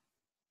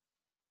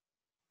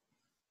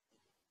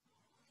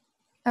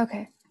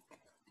 Okay.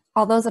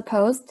 All those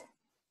opposed?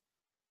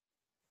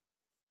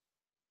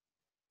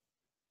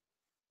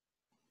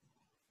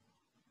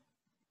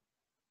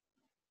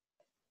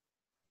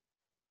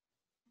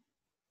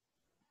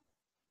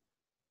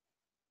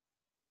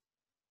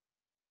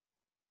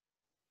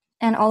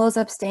 And all those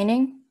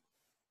abstaining?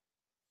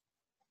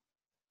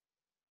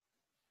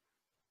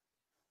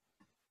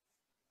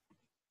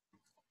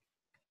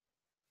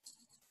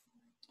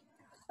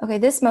 Okay,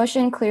 this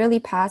motion clearly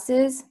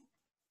passes.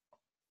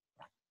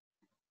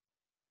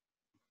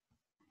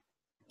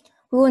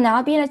 We will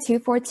now be in a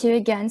 242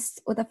 against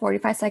with a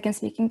 45-second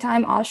speaking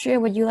time. Austria,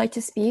 would you like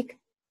to speak?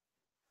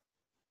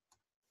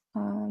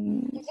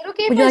 Is it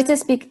okay would you like to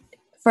speak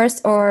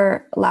first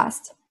or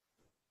last?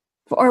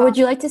 Or would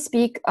you like to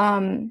speak?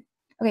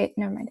 Okay,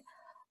 never mind.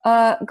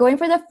 Going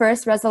for the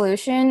first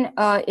resolution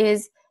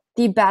is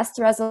the best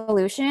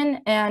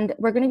resolution, and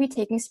we're going to be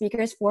taking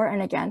speakers for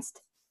and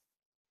against.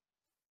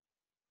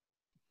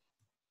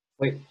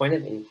 Wait, point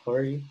of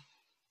inquiry.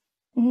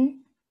 Mm-hmm.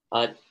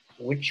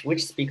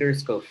 Which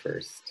speakers go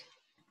first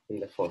in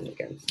the for and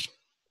against?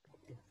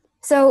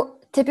 So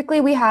typically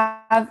we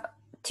have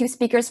 2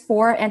 speakers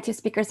for and 2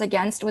 speakers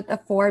against, with the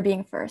for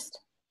being first.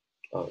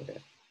 Oh, okay.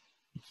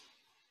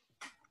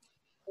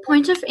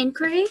 Point of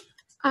inquiry.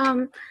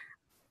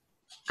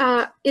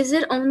 Is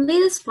it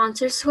only the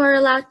sponsors who are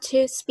allowed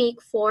to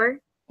speak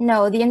for?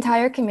 No, the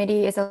entire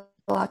committee is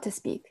allowed to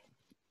speak.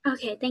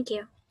 Okay, thank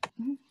you.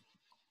 Mm-hmm.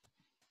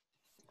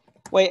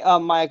 Wait,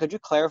 Maya, could you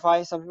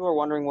clarify? Some people are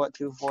wondering what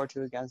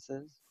 242 against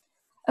is.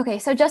 Okay,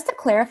 so just to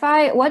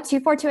clarify, what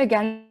 242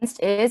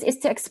 against is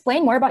to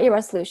explain more about your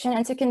resolution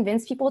and to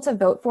convince people to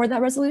vote for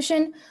that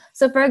resolution.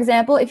 So for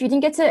example, if you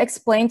didn't get to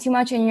explain too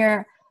much in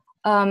your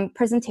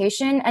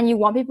presentation and you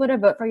want people to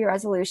vote for your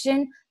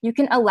resolution, you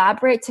can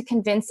elaborate to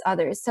convince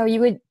others. So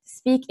you would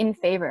speak in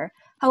favor.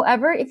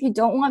 However, if you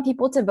don't want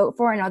people to vote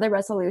for another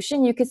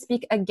resolution, you could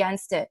speak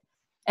against it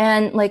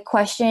and like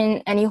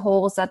question any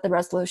holes that the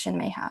resolution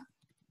may have.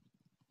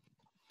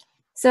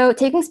 So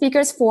taking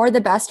speakers for the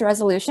best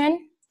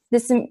resolution,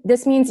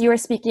 this means you are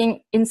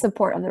speaking in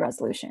support of the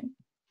resolution.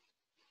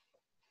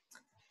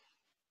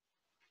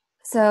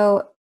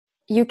 So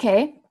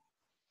UK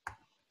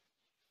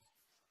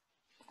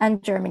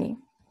and Germany.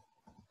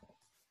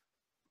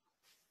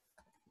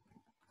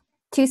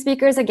 2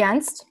 speakers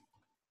against.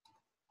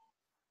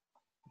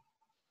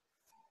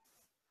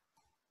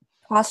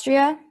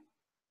 Austria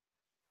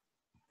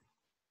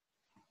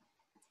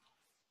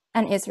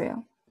and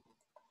Israel.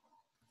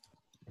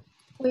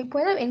 Wait,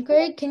 point of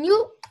inquiry. Can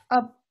you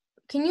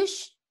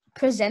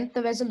present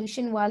the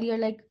resolution while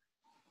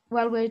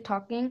we're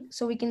talking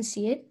so we can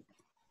see it?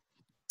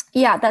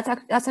 Yeah,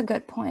 that's a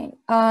good point.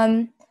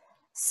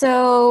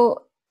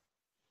 So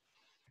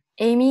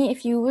Amy,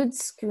 if you would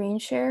screen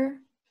share.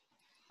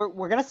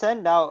 We're gonna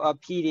send out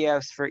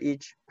PDFs for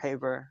each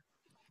paper.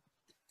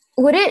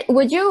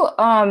 Would you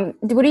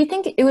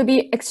think it would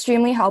be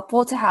extremely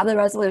helpful to have the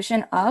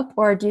resolution up,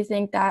 or do you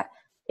think that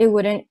it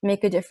wouldn't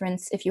make a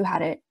difference if you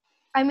had it?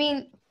 I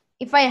mean,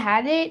 if I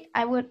had it,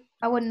 I would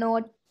know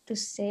what to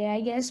say,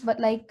 I guess. But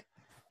like,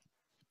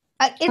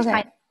 it's Okay.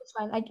 fine. It's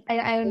fine.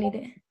 I don't need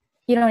it.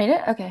 You don't need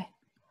it? Okay.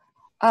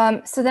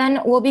 So then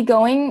we'll be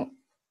going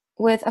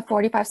with a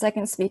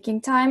 45-second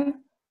speaking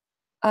time.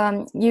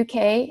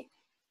 UK,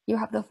 you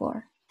have the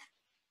floor.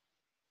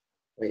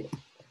 Wait,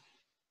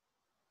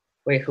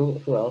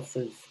 who else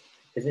is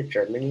it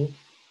Germany?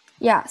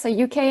 Yeah, so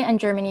UK and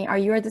Germany are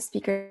you are the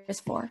speakers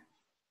for.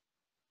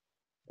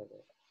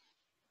 Okay.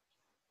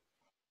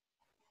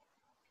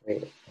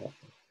 Wait.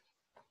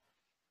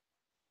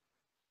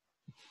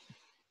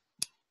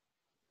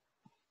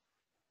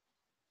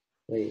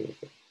 Wait.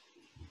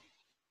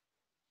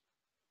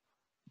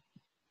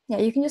 Yeah,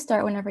 you can just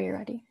start whenever you're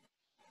ready.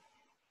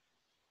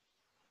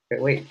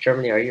 Wait,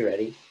 Germany, are you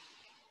ready?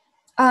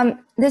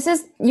 This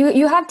is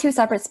you have 2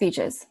 separate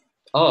speeches.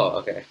 Oh,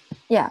 okay.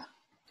 Yeah.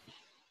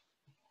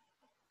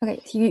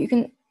 Okay, so you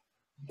can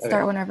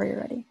start Okay. whenever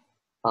you're ready.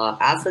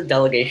 As the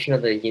delegation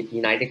of the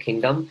United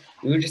Kingdom,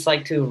 we would just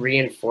like to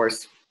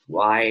reinforce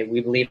why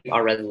we believe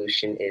our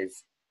resolution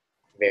is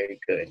very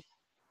good.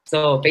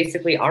 So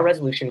basically, our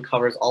resolution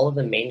covers all of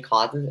the main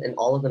causes and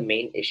all of the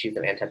main issues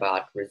of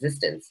antibiotic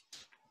resistance.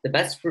 The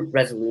best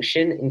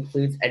resolution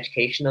includes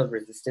education of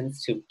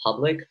resistance to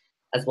public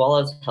as well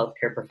as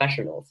healthcare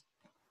professionals.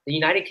 The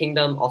United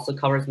Kingdom also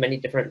covers many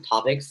different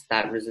topics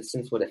that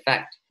resistance would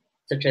affect,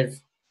 such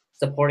as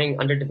supporting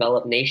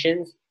underdeveloped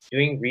nations,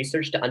 doing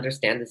research to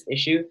understand this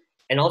issue,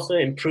 and also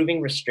improving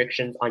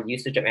restrictions on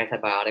usage of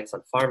antibiotics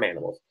on farm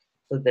animals.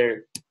 So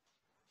the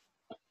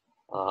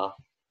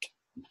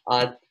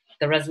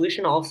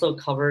resolution also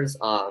covers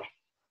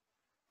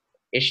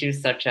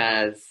issues such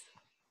as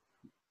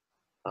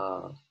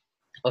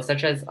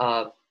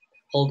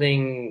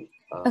holding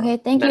Okay,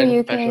 thank you, medical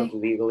UK. professionals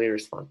legally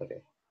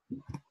responsible.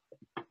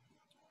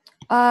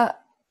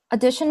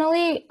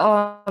 Additionally,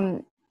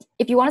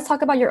 if you want to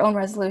talk about your own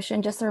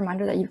resolution, just a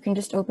reminder that you can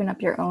just open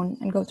up your own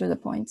and go through the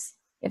points,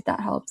 if that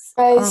helps.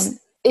 Guys,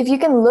 if you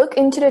can look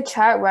into the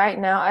chat right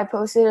now, I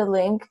posted a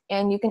link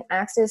and you can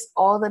access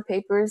all the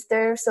papers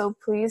there. So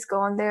please go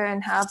on there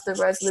and have the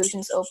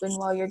resolutions open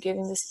while you're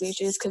giving the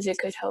speeches because it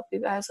could help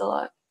you guys a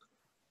lot.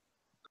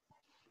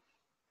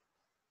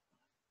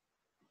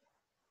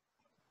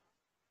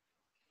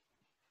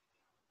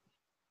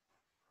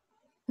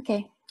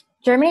 Okay.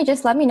 Germany,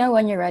 just let me know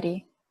when you're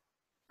ready.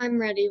 I'm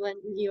ready when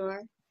you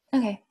are.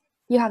 Okay,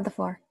 you have the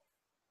floor.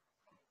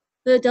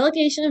 The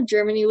delegation of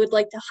Germany would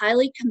like to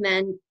highly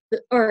commend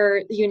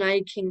the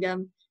United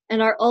Kingdom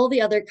and all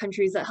the other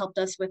countries that helped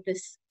us with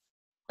this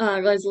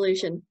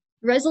resolution.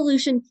 The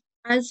resolution,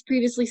 as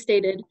previously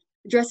stated,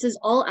 addresses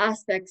all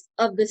aspects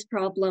of this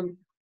problem.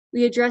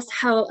 We address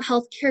how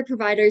healthcare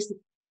providers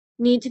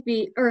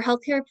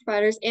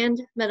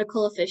and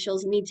medical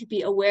officials need to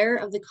be aware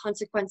of the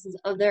consequences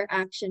of their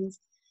actions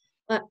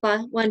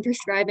when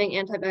prescribing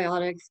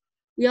antibiotics.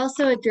 We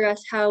also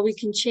address how we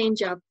can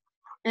change up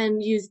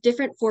and use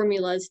different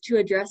formulas to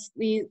address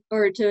the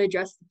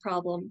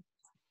problem.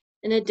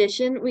 In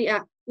addition, we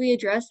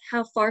address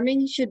how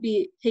farming should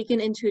be taken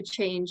into a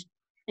change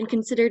and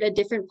considered a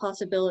different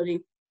possibility.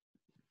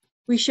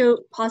 We show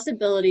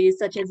possibilities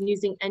such as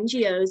using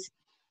NGOs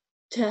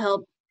to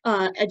help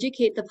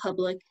educate the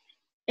public,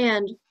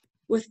 and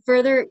with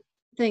further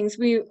things,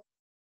 we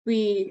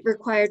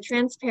require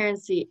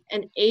transparency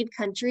and aid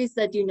countries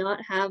that do not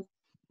have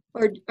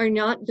or are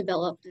not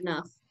developed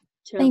enough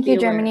to Thank be you,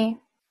 aware. Germany.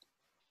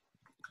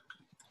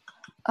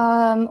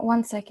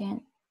 1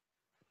 second.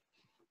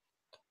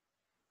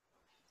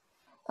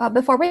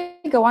 Before we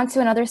go on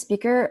to another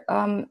speaker,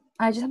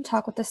 I just have to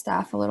talk with the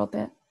staff a little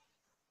bit.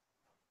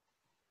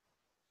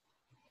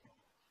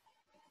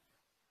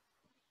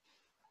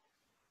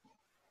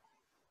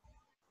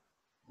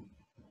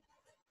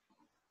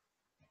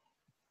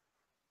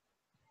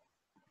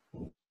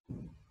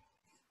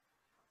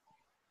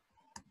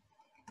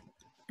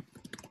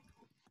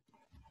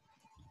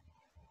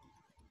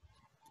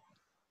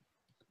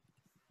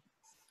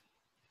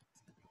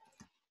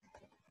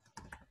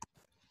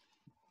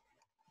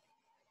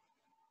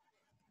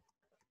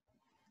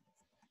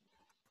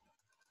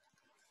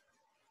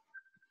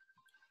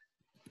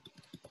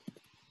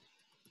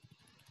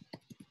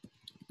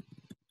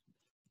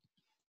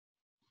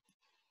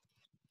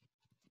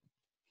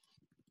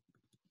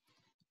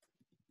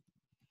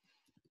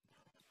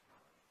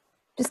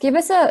 Just give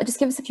us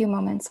a few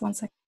moments. 1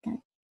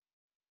 second.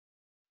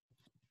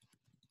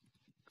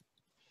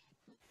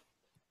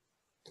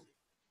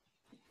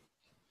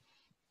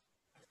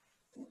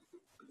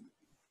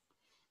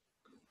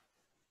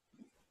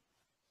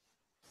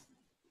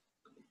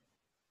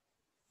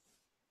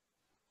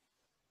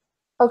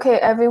 Okay,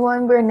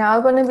 everyone, we're now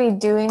going to be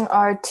doing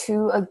our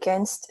 2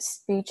 against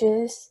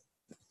speeches.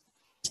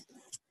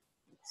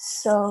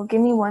 So give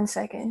me 1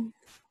 second.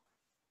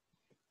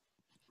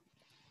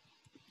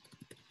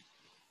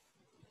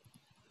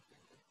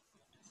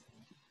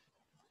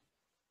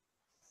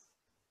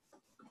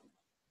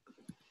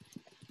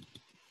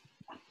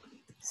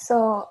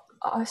 So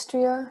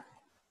Austria.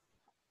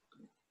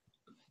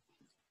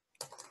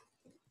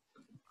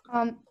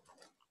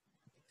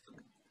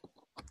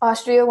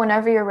 Austria,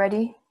 whenever you're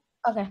ready.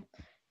 Okay.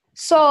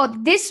 So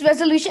this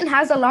resolution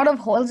has a lot of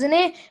holes in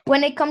it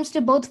when it comes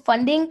to both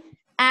funding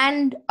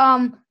and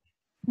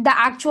the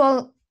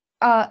actual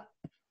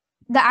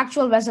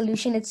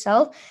resolution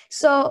itself.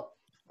 So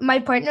my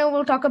partner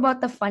will talk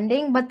about the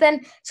funding, but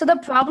then so the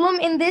problem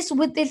in this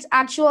with its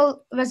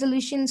actual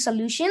resolution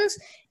solutions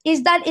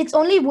is that it's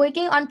only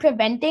working on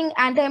preventing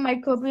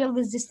antimicrobial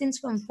resistance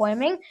from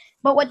forming.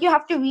 But what you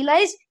have to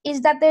realize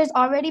is that there's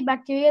already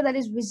bacteria that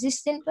is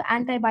resistant to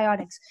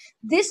antibiotics.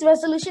 This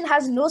resolution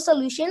has no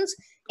solutions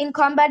in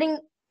combating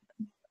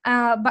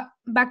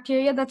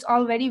bacteria that's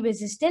already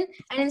resistant,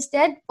 and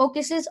instead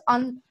focuses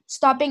on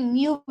stopping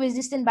new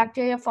resistant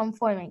bacteria from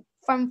forming.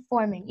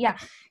 Yeah,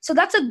 so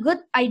that's a good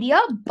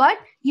idea, but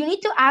you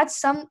need to add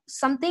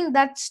something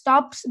that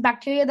stops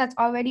bacteria that's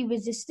already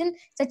resistant,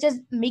 such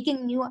as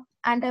making new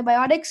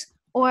antibiotics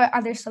or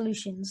other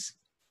solutions.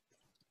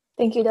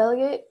 Thank you,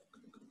 Delegate.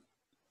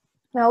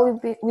 Now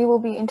we will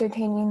be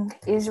entertaining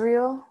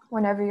Israel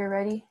whenever you're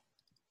ready.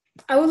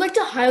 I would like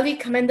to highly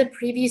commend the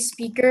previous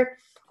speaker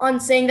on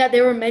saying that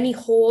there were many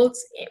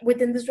holes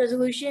within this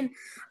resolution.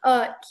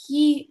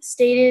 He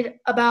stated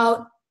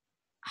about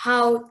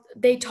how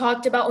they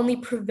talked about only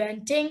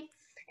preventing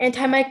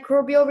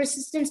antimicrobial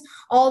resistance,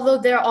 although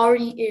there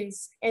already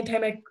is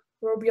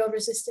antimicrobial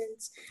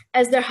resistance,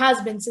 as there has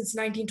been since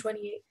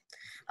 1928.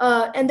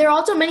 And there are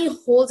also many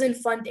holes in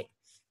funding.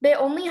 They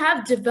only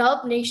have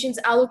developed nations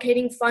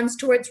allocating funds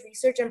towards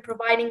research and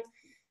providing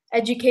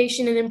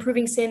education and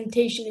improving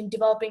sanitation in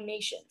developing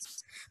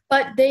nations.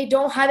 But they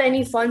don't have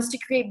any funds to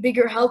create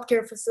bigger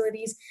healthcare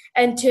facilities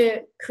and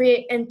to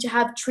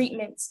have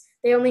treatments.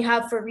 They only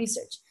have for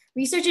research.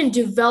 Research and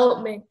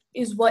development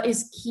is what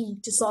is key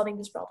to solving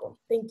this problem.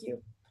 Thank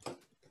you.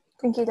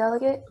 Thank you,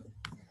 Delegate.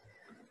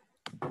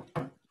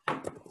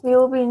 We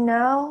will be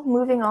now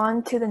moving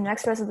on to the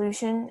next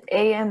resolution,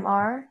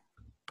 AMR.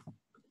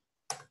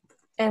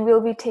 And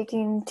we'll be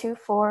taking 2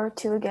 for,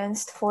 2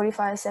 against,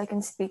 45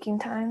 seconds speaking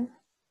time.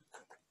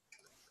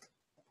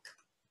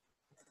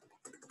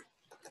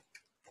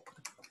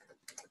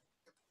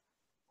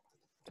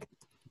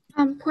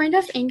 Point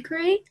of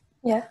inquiry.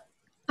 Yeah.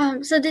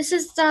 So this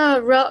is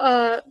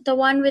the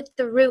one with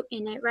the root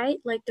in it, right?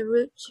 Like the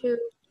root to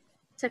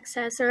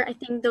success, or I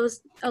think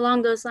those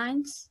along those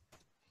lines.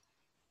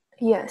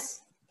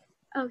 Yes.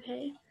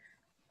 Okay.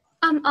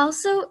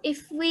 Also,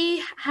 if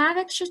we have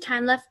extra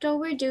time left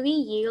over, do we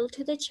yield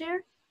to the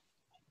chair?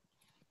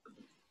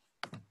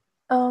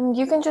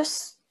 You can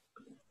just.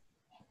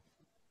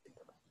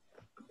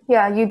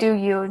 Yeah, you do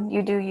yield.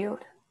 You do yield.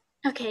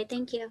 Okay,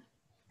 thank you.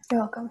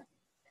 You're welcome.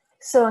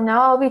 So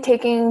now I'll be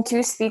taking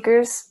 2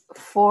 speakers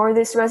for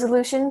this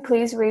resolution.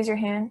 Please raise your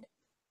hand.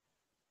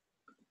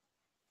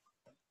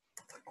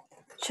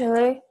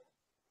 Chile,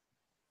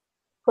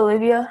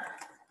 Bolivia,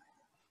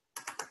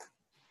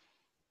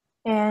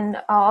 and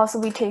I'll also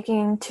be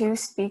taking 2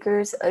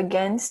 speakers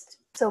against.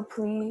 So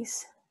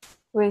please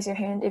raise your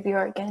hand if you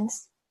are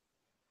against.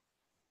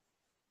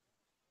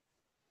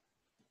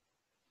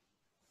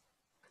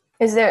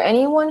 Is there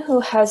anyone who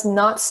has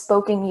not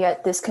spoken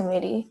yet this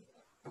committee?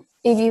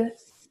 If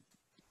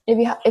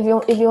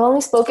you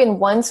only spoken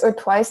once or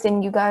twice,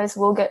 then you guys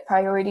will get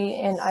priority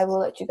and I will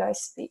let you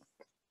guys speak.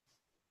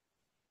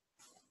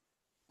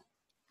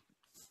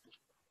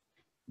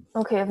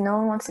 Okay, if no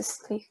one wants to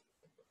speak,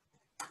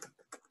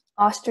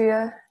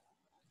 Austria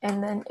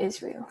and then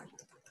Israel.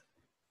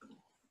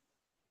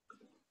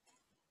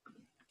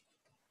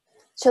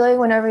 Chile,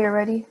 whenever you're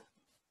ready.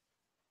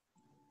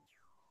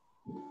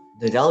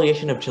 The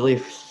delegation of Chile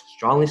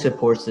strongly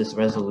supports this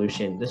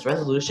resolution. This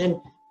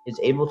resolution is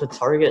able to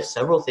target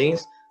several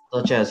things,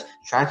 such as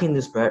tracking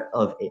the spread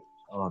of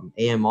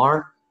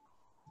AMR,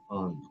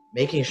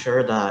 making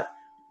sure that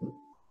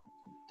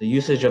the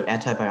usage of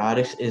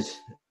antibiotics is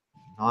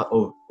not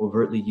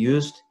overtly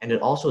used, and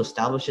it also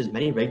establishes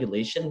many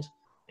regulations,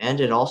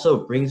 and it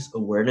also brings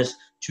awareness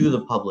to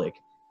the public.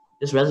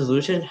 This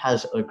resolution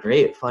has a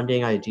great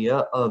funding idea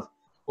of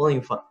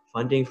pulling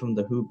funding from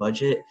the WHO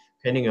budget,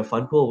 creating a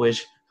fund pool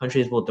which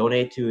countries will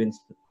donate to in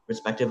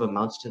respective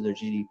amounts to their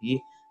GDP,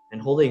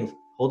 and holding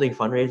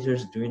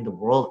fundraisers during the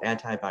World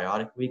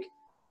Antibiotic Week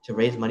to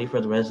raise money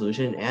for the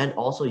resolution, and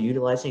also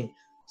utilizing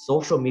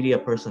social media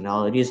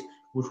personalities,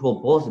 which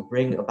will both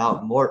bring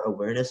about more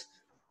awareness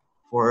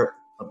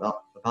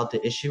about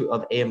the issue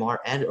of AMR,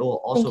 and it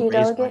will also raise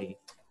Delegate. money.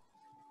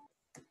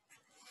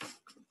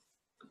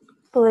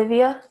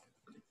 Bolivia.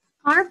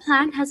 Our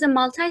plan has a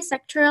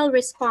multi-sectoral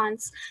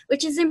response,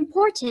 which is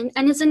important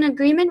and is in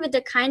agreement with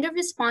the kind of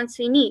response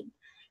we need.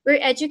 We're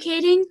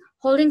educating,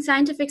 holding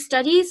scientific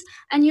studies,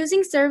 and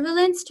using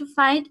surveillance to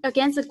fight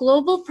against a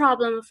global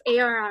problem of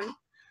ARM.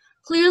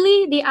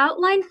 Clearly, the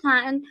outlined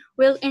plan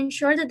will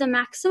ensure that the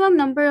maximum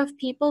number of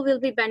people will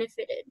be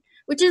benefited,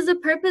 which is the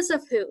purpose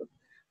of WHO.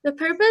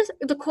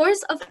 The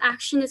course of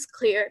action is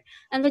clear,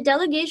 and the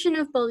delegation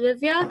of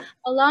Bolivia,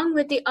 along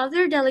with the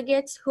other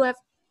delegates who have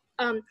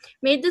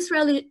made this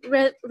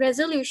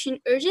resolution,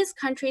 urges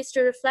countries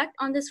to reflect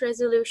on this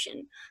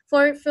resolution,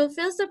 for it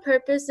fulfills the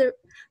purpose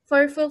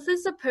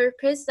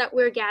that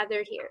we're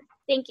gathered here.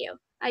 Thank you.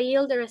 I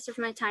yield the rest of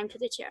my time to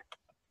the chair.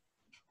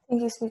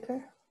 Thank you,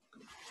 Speaker.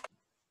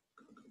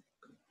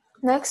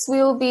 Next, we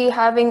will be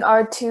having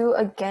our 2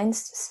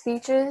 against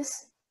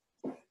speeches.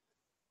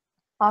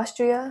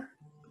 Austria,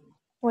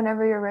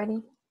 whenever you're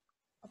ready.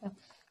 Okay.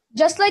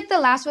 Just like the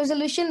last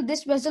resolution,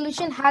 this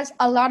resolution has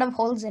a lot of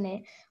holes in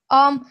it.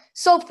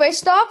 So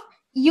first off,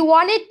 you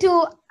wanted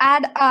to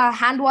add a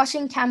hand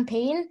washing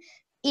campaign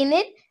in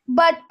it,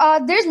 but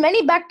there's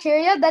many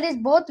bacteria that is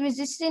both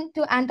resistant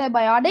to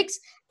antibiotics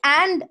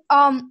and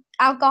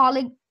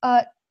alcoholic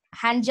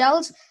hand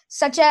gels,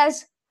 such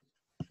as,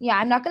 yeah,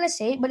 I'm not going to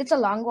say it, but it's a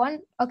long one,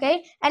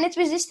 okay? And it's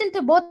resistant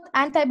to both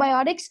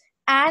antibiotics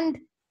and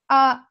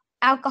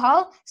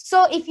alcohol.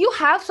 So if you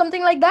have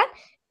something like that,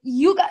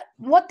 you got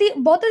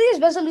both of these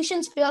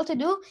resolutions fail to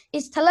do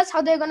is tell us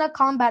how they're going to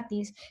combat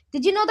these.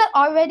 Did you know that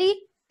already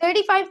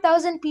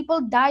 35,000 people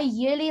die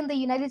yearly in the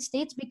United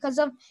States because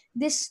of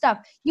this stuff?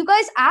 You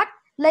guys act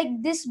like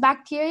this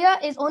bacteria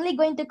is only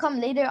going to come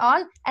later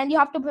on and you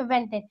have to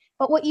prevent it.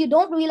 But what you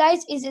don't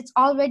realize is it's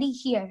already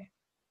here.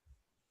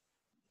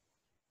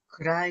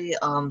 Could I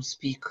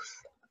speak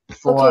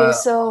for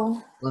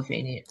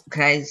Lithuania?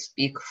 Could I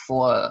speak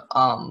for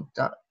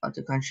the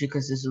other country,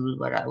 because this is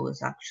what I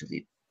was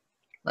actually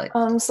like.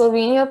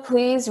 Slovenia,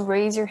 please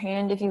raise your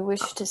hand if you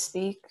wish to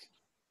speak.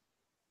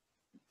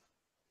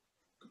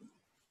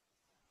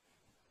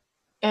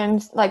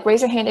 And like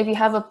raise your hand if you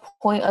have a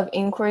point of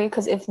inquiry,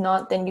 because if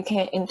not, then you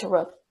can't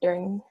interrupt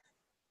during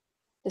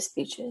the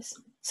speeches.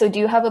 So do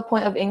you have a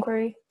point of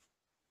inquiry?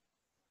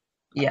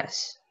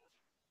 Yes.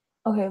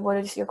 Okay, what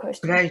is your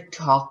question? Could I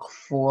talk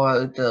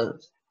for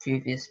the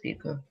previous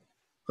speaker?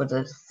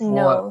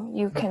 No,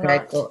 you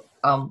cannot.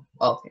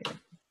 Okay.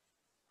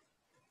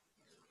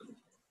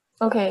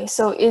 Okay,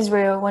 so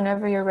Israel,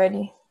 whenever you're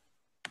ready.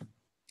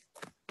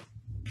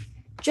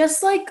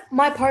 Just like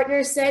my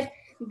partner said,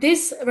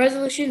 this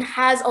resolution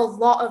has a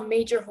lot of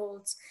major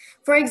holds.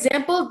 For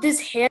example,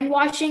 this hand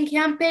washing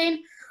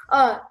campaign,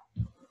 that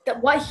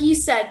what he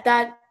said,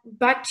 that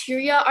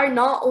bacteria are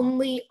not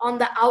only on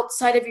the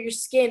outside of your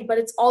skin, but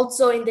it's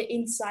also in the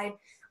inside,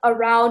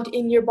 around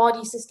in your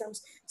body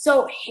systems.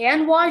 So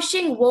hand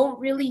washing won't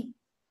really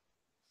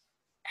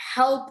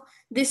help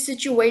this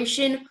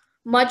situation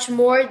much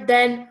more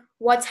than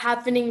what's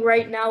happening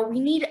right now. We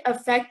need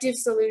effective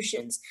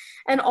solutions.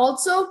 And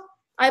also,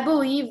 I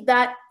believe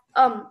that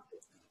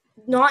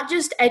not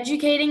just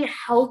educating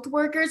health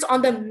workers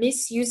on the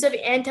misuse of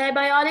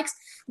antibiotics,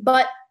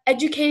 but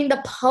educating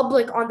the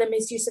public on the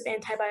misuse of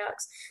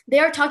antibiotics. They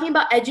are talking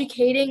about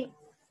educating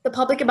the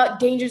public about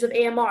dangers of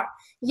AMR.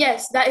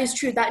 Yes, that is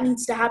true. That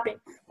needs to happen.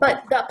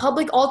 But the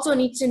public also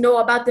needs to know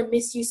about the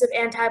misuse of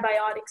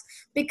antibiotics,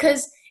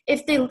 because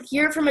if they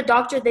hear from a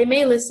doctor, they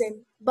may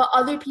listen, but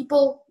other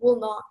people will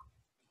not.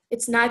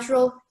 It's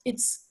natural.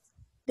 It's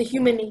the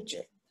human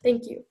nature.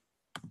 Thank you.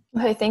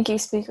 Okay, thank you,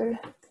 speaker.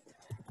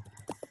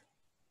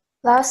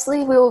 Lastly,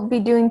 we will be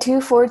doing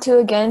 2 for, 2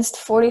 against,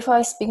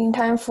 45 speaking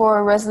time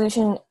for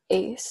resolution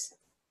ACE.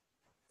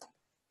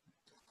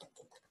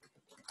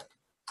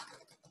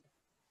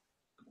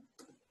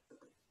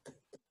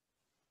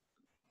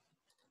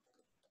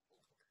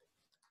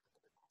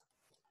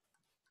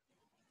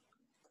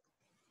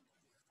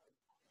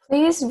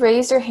 Please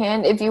raise your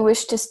hand if you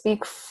wish to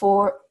speak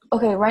for.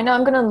 Okay, right now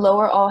I'm going to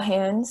lower all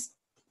hands.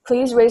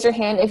 Please raise your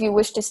hand if you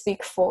wish to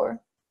speak for.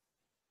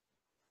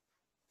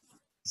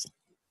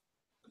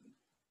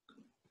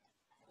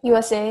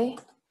 USA,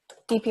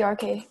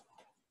 DPRK.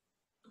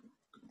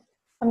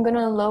 I'm going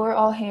to lower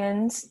all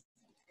hands.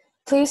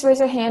 Please raise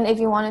your hand if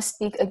you want to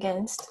speak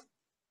against.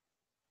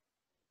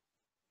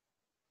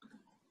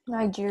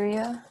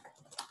 Nigeria,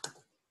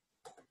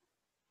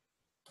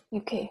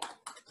 UK.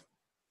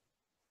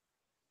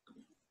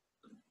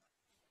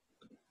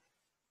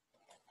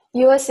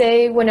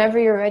 USA, whenever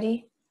you're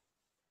ready.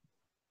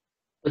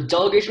 The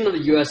delegation of the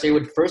USA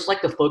would first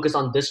like to focus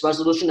on this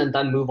resolution and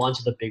then move on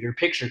to the bigger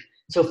picture.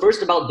 So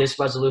first about this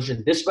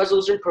resolution. This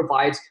resolution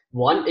provides,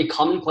 one, a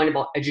common point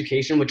about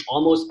education, which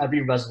almost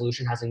every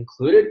resolution has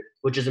included,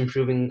 which is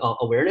improving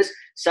awareness.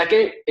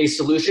 Second, a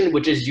solution,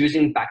 which is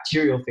using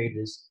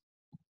bacteriophages.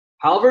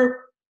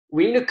 However,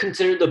 we need to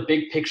consider the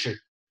big picture.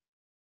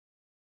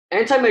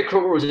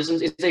 Antimicrobial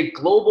resistance is a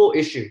global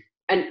issue,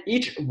 and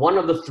each one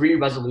of the 3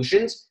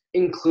 resolutions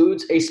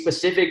includes a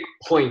specific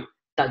point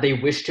that they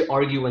wish to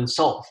argue and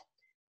solve.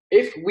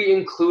 If we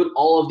include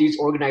all of these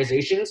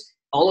organizations,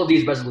 all of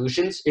these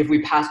resolutions, if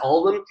we pass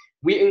all of them,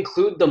 we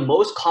include the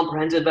most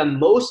comprehensive and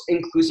most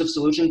inclusive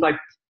solution by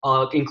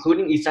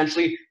including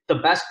essentially the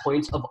best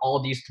points of all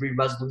of these 3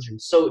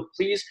 resolutions. So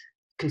please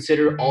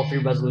consider all 3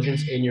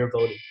 resolutions in your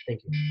voting.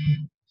 Thank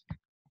you.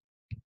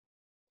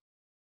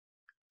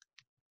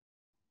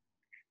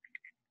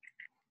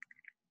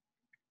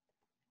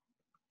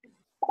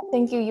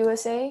 Thank you,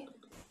 USA.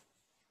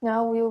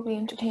 Now we will be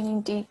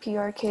entertaining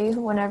DPRK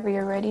whenever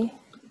you're ready.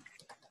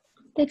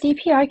 The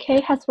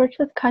DPRK has worked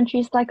with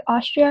countries like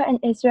Austria and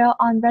Israel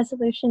on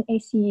Resolution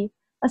ACE,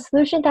 a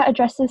solution that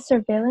addresses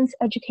surveillance,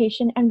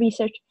 education, and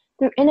research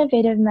through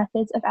innovative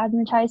methods of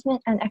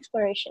advertisement and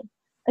exploration.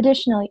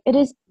 Additionally, it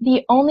is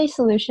the only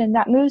solution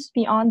that moves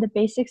beyond the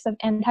basics of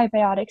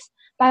antibiotics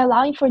by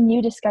allowing for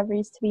new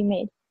discoveries to be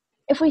made.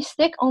 If we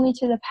stick only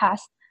to the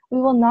past,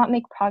 we will not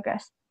make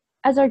progress.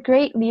 As our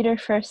great leader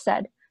first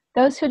said,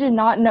 those who do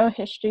not know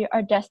history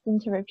are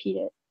destined to repeat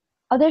it.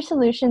 Other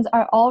solutions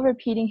are all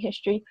repeating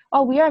history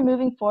while we are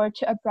moving forward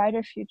to a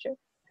brighter future.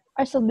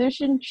 Our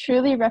solution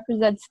truly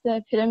represents the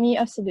epitome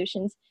of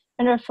solutions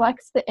and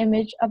reflects the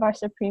image of our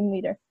supreme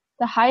leader,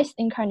 the highest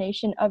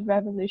incarnation of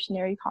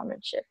revolutionary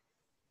comradeship.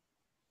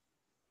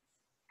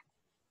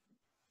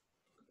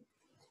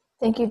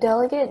 Thank you,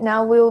 Delegate.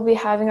 Now we will be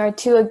having our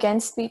 2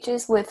 against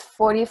speeches with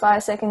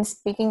 45 seconds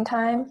speaking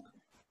time.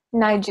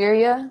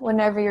 Nigeria,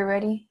 whenever you're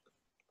ready.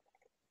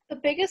 The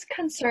biggest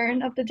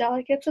concern of the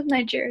delegates of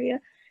Nigeria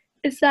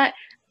is that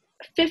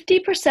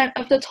 50%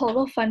 of the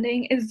total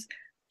funding is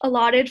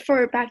allotted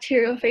for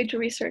bacteriophage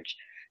research.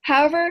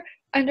 However,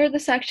 under the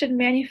section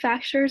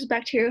Manufacturers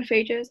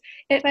Bacteriophages,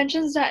 it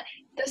mentions that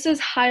this is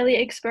highly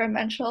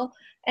experimental,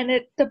 and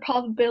the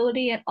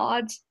probability and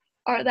odds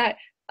are that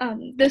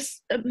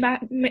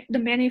the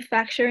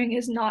manufacturing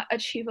is not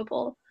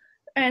achievable.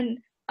 And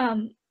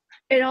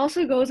it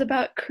also goes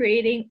about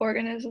creating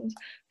organisms.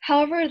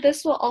 However,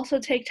 this will also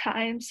take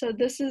time, so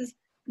this is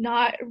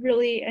not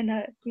really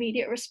an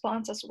immediate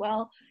response as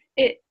well.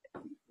 It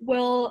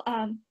will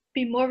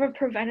be more of a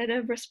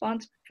preventative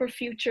response for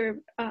future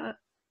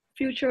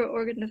future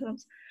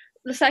organisms.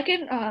 The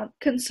second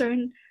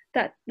concern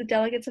that the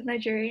delegates of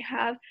Nigeria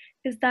have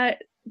is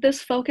that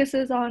this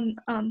focuses on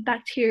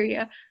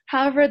bacteria.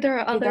 However, there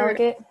are other...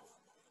 Delegate.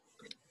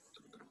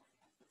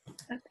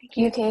 Thank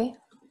you. UK.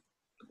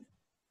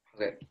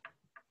 Okay.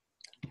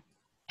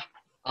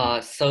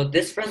 So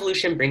this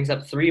resolution brings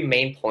up 3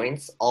 main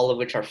points, all of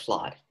which are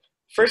flawed.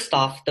 First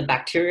off, the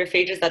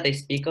bacteriophages that they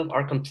speak of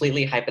are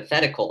completely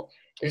hypothetical.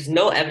 There's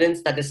no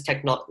evidence that this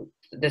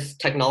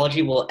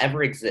technology will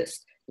ever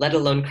exist, let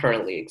alone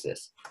currently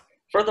exist.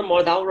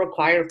 Furthermore, that will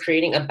require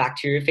creating a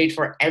bacteriophage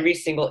for every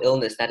single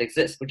illness that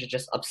exists, which is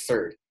just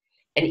absurd.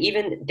 And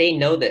even they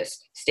know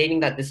this, stating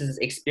that this is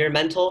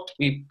experimental,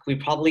 we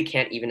probably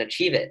can't even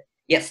achieve it,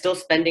 yet still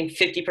spending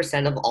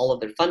 50% of all of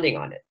their funding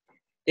on it.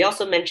 They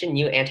also mention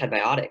new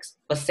antibiotics,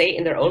 but say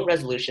in their own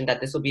resolution that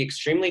this will be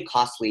extremely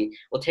costly,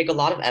 will take a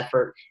lot of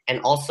effort,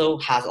 and also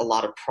has a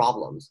lot of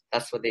problems.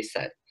 That's what they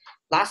said.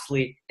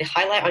 Lastly, they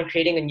highlight on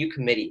creating a new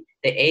committee,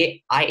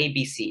 the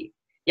IABC,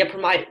 yet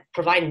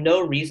provide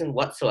no reason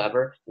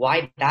whatsoever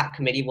why that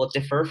committee will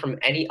differ from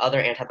any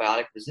other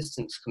antibiotic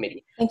resistance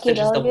committee, such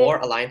as the War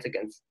Alliance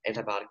Against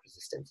Antibiotic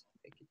Resistance.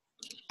 Thank you.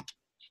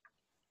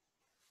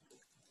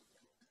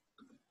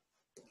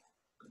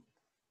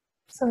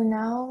 So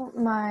now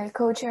my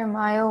co-chair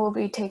Maya will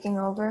be taking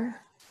over.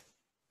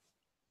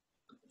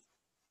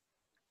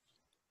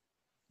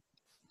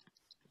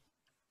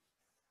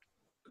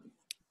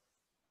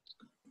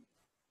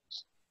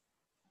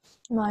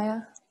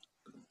 Maya?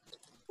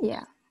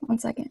 Yeah, 1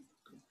 second.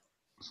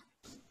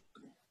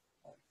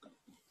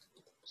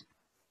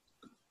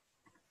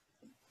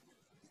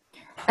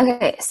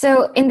 Okay,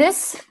 so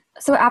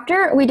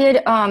after we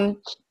did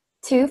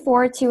 2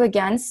 for, 2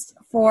 against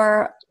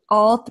for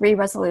all 3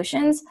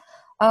 resolutions,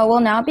 we'll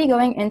now be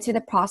going into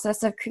the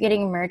process of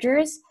creating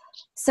mergers.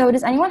 So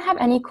does anyone have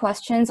any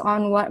questions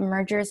on what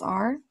mergers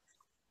are?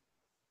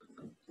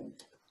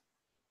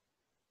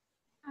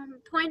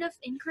 Point of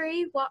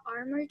inquiry, what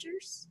are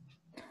mergers?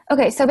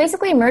 Okay, so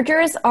basically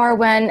mergers are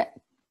when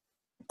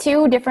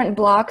 2 different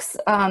blocks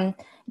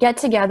get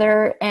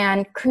together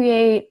and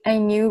create a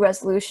new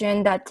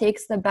resolution that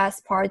takes the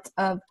best parts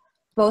of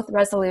both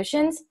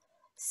resolutions.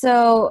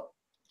 So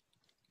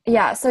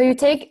yeah, so you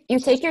take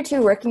your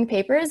 2 working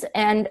papers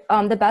and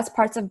the best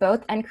parts of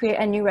both and create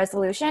a new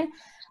resolution.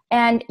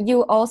 And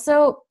you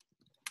also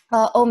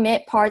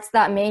omit parts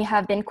that may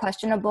have been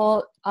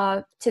questionable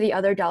to the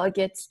other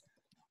delegates,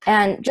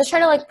 and just try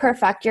to like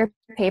perfect your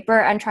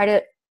paper and try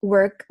to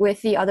work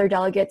with the other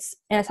delegates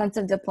in a sense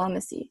of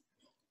diplomacy.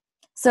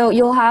 So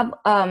you'll have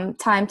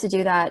time to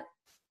do that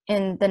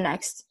in the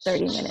next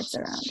 30 minutes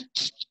around.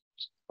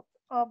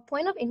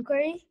 Point of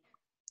inquiry,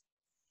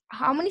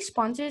 how many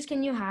sponsors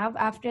can you have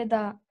after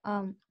the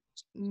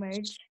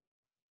merge?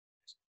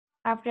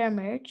 After a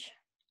merge?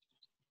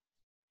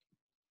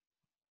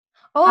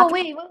 Oh,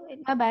 wait,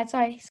 my bad,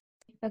 sorry.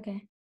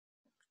 Okay.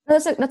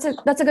 That's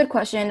a good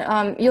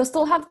question. You'll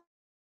still have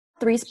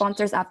 3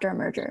 sponsors after a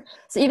merger.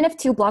 So even if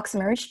 2 blocks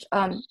merged,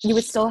 you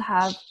would still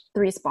have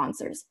 3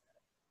 sponsors.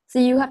 So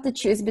you have to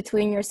choose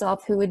between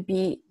yourself who would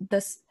be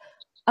this.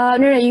 No,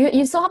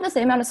 you still have the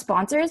same amount of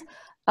sponsors.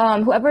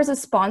 Whoever is a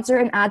sponsor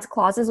and adds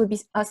clauses would be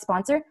a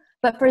sponsor.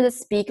 But for the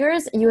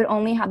speakers, you would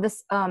only have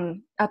this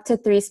up to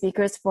 3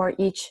 speakers for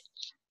each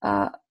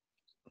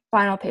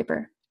final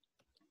paper.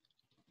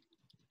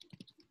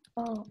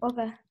 Oh,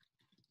 okay.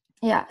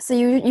 Yeah, so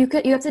you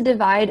have to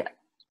divide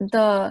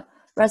the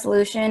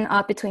resolution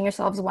up between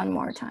yourselves 1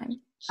 more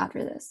time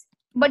after this.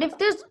 But if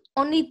there's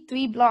only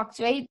 3 blocks,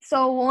 right?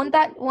 So won't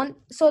that one?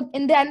 So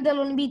in the end,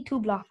 there'll only be 2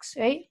 blocks,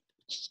 right?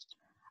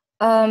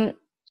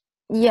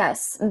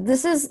 Yes,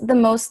 this is the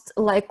most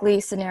likely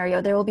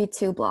scenario. There will be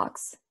 2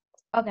 blocks.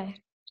 Okay.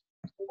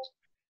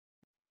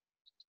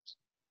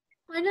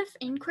 Point of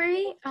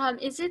inquiry,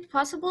 is it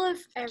possible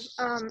if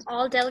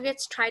all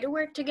delegates try to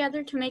work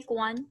together to make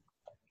one?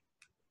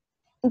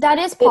 That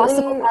is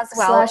possible as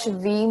well.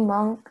 /V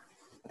monk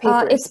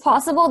papers. It's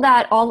possible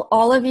that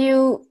all of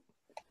you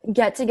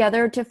get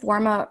together to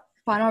form a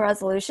final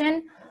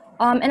resolution.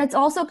 And it's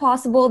also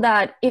possible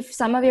that if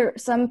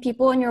some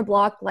people in your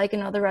block like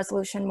another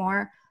resolution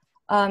more,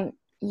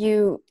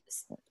 you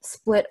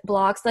split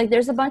blocks. Like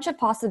there's a bunch of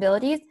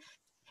possibilities.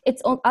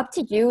 It's up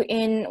to you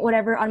in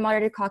whatever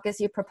unmoderated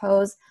caucus you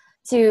propose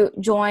to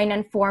join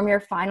and form your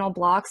final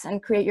blocks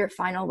and create your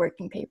final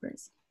working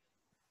papers.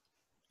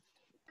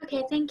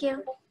 Okay, thank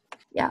you.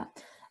 Yeah.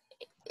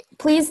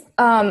 Please,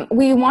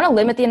 we want to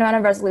limit the amount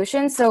of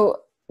resolutions, so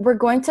we're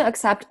going to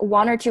accept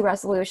 1 or 2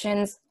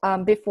 resolutions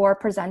before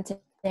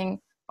presenting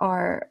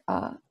our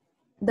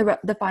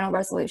the final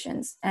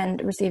resolutions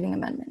and receiving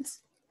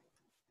amendments.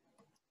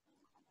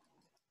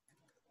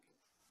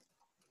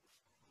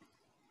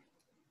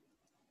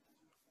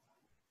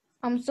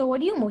 So what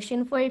do you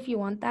motion for if you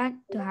want that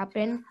to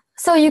happen?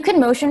 So you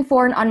can motion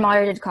for an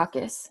unmoderated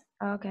caucus.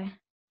 Okay.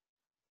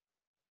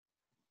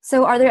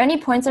 So are there any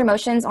points or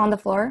motions on the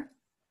floor?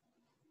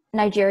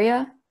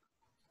 Nigeria?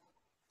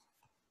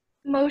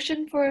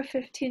 Motion for a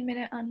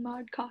 15-minute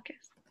unmod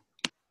caucus.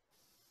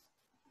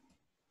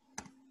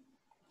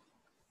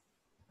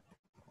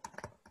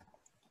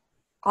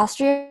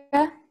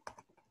 Austria?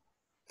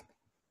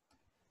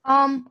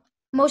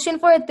 Motion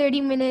for a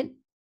 30-minute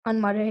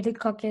unmoderated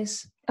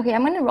caucus. Okay,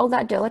 I'm going to roll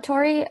that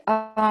dilatory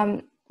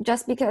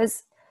just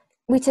because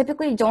we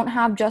typically don't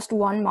have just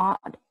one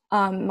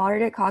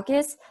moderated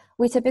caucus.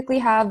 We typically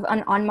have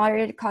an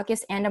unmoderated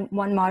caucus and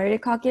one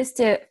moderated caucus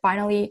to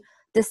finally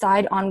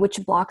decide on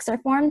which blocks are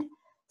formed.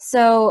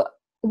 So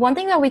one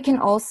thing that we can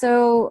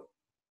also...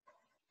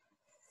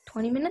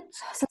 20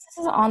 minutes? Since this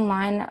is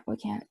online, we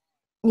can't.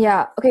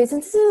 Yeah, okay,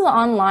 since this is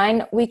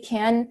online, we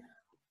can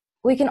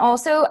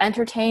also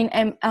entertain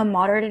a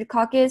moderated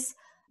caucus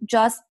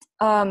just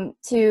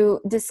to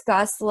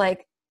discuss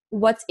like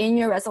what's in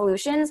your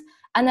resolutions.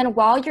 And then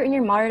while you're in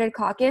your moderated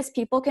caucus,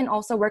 people can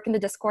also work in the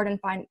Discord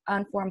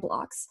and form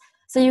blocks.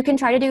 So you can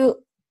try to do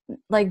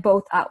like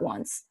both at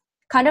once.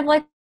 Kind of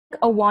like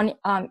a one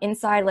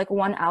inside, like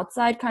one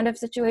outside kind of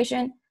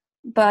situation.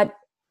 But,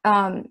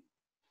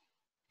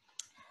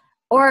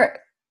 or,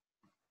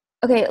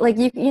 okay, like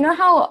you know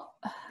how,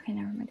 okay,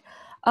 never mind.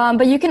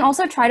 But you can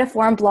also try to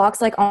form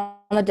blocks like on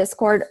the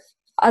Discord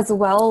as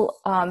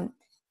well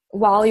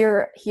while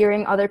you're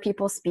hearing other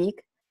people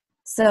speak.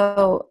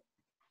 So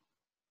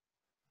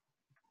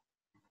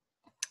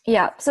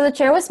yeah, so the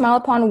chair will smile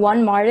upon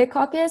one moderated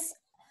caucus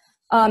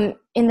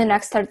in the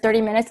next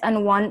 30 minutes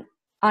and one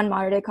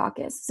unmoderated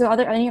caucus. So are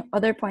there any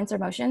other points or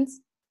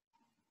motions?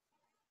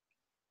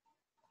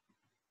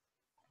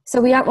 So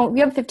we have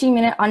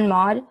 15-minute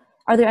unmod.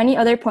 Are there any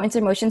other points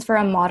or motions for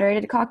a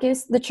moderated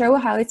caucus? The chair will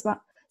highly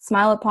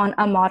smile upon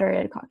a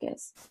moderated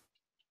caucus.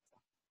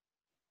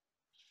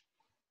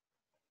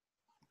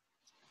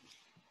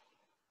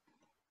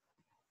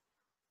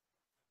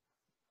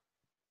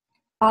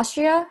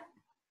 Austria?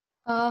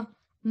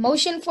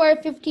 Motion for a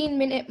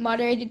 15-minute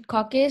moderated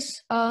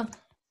caucus, 1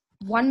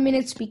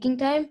 minute speaking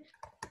time.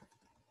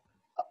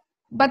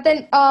 But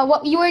then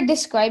what you were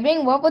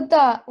describing, what would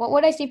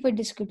I say for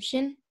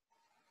description?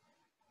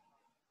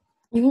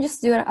 You can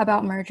just do it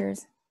about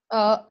mergers.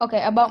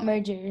 Okay, about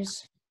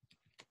mergers.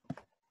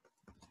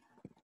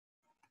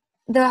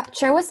 The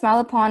chair would smile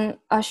upon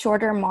a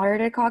shorter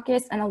moderated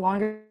caucus and a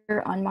longer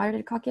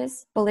unmoderated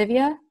caucus.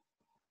 Bolivia?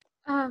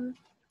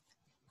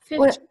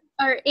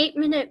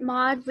 8-minute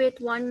mod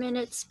with 1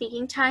 minute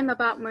speaking time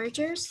about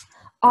mergers.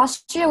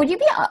 Austria, would you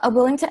be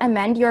willing to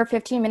amend your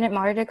 15-minute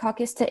moderated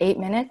caucus to 8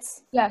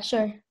 minutes? Yeah,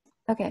 sure.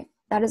 Okay,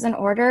 that is in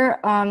order.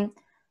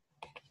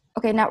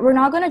 Okay, now we're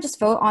not going to just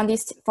vote on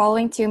these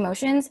following two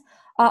motions.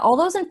 All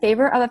those in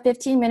favor of a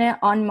 15-minute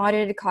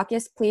unmoderated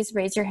caucus, please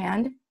raise your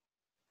hand.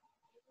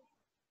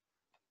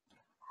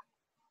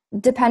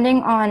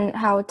 Depending on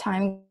how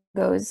time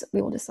goes,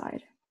 we will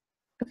decide.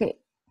 Okay,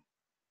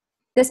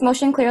 this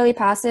motion clearly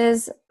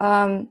passes,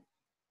 and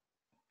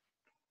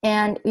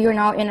we are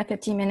now in a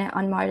 15-minute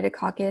unmoderated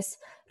caucus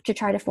to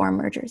try to form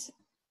mergers.